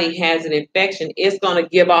your body has an infection, it's going to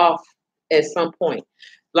give off at some point.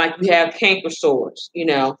 Like you have canker sores,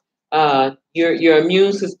 your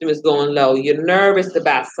immune system is going low. You're nervous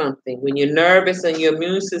about something. When you're nervous and your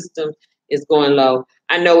immune system is going low.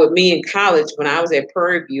 I know with me in college, when I was at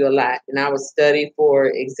Prairie View a lot and I would study for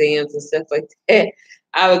exams and stuff like that,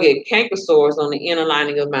 I would get canker sores on the inner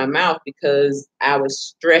lining of my mouth because I was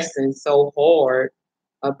stressing so hard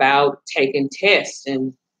about taking tests.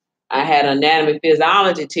 And I had an anatomy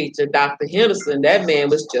physiology teacher, Dr. Henderson. That man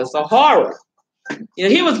was just a horror.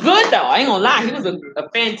 He was good though. I ain't gonna lie. He was a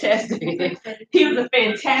fantastic. He was a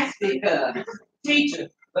fantastic teacher.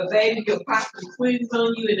 But baby, you'll pop the quiz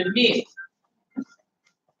on you in a minute.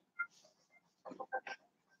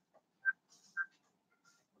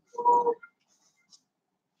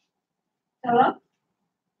 Hello?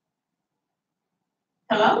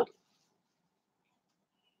 Hello?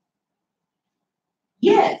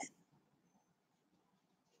 Yes.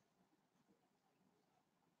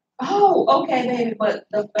 Oh, okay, baby. But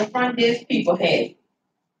the front desk people had it.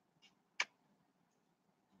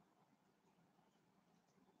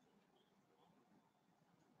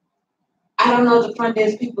 I don't know if the front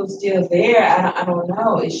desk people are still there. I don't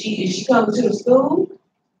know. Is she coming to the school?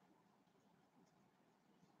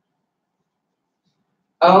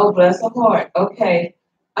 Oh, bless her heart. Okay.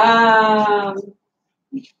 Oh,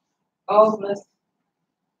 bless.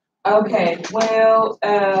 Okay. Well,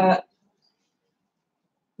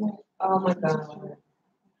 oh my God.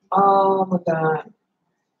 Oh my God.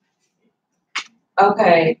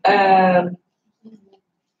 Okay. Okay,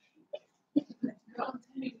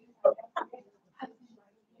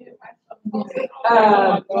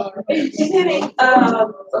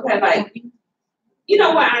 like, you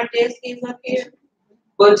know where our desk is up here?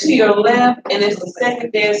 But to your left, and it's the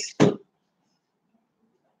second desk.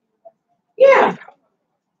 Yeah.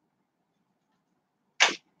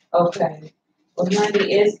 Okay. Well,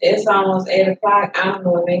 honey, it's almost 8 o'clock. I don't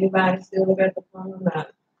know if anybody's still at the phone or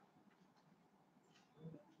not.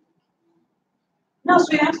 No,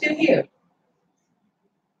 sweet, I'm still here.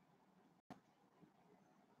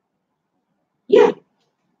 Yeah,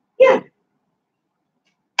 yeah.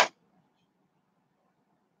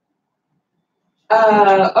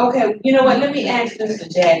 Okay, you know what? Let me ask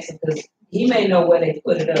Mr. Jackson because he may know where they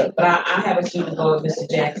put it up, but I have a student go with Mr.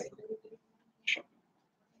 Jackson.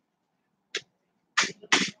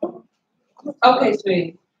 Okay,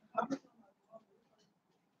 sweetie.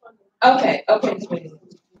 Okay, sweetie.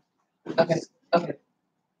 Okay, okay.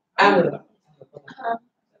 I will.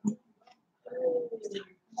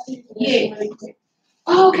 Yeah.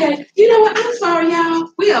 Okay. You know what? I'm sorry, y'all.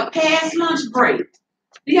 We are past lunch break.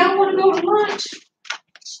 Do y'all want to go to lunch?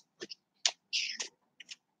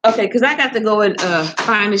 Okay, because I got to go and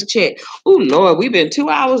find this check. Oh, Lord, we've been 2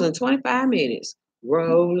 hours and 25 minutes.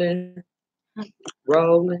 Rolling,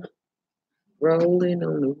 rolling, rolling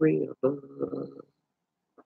on the river.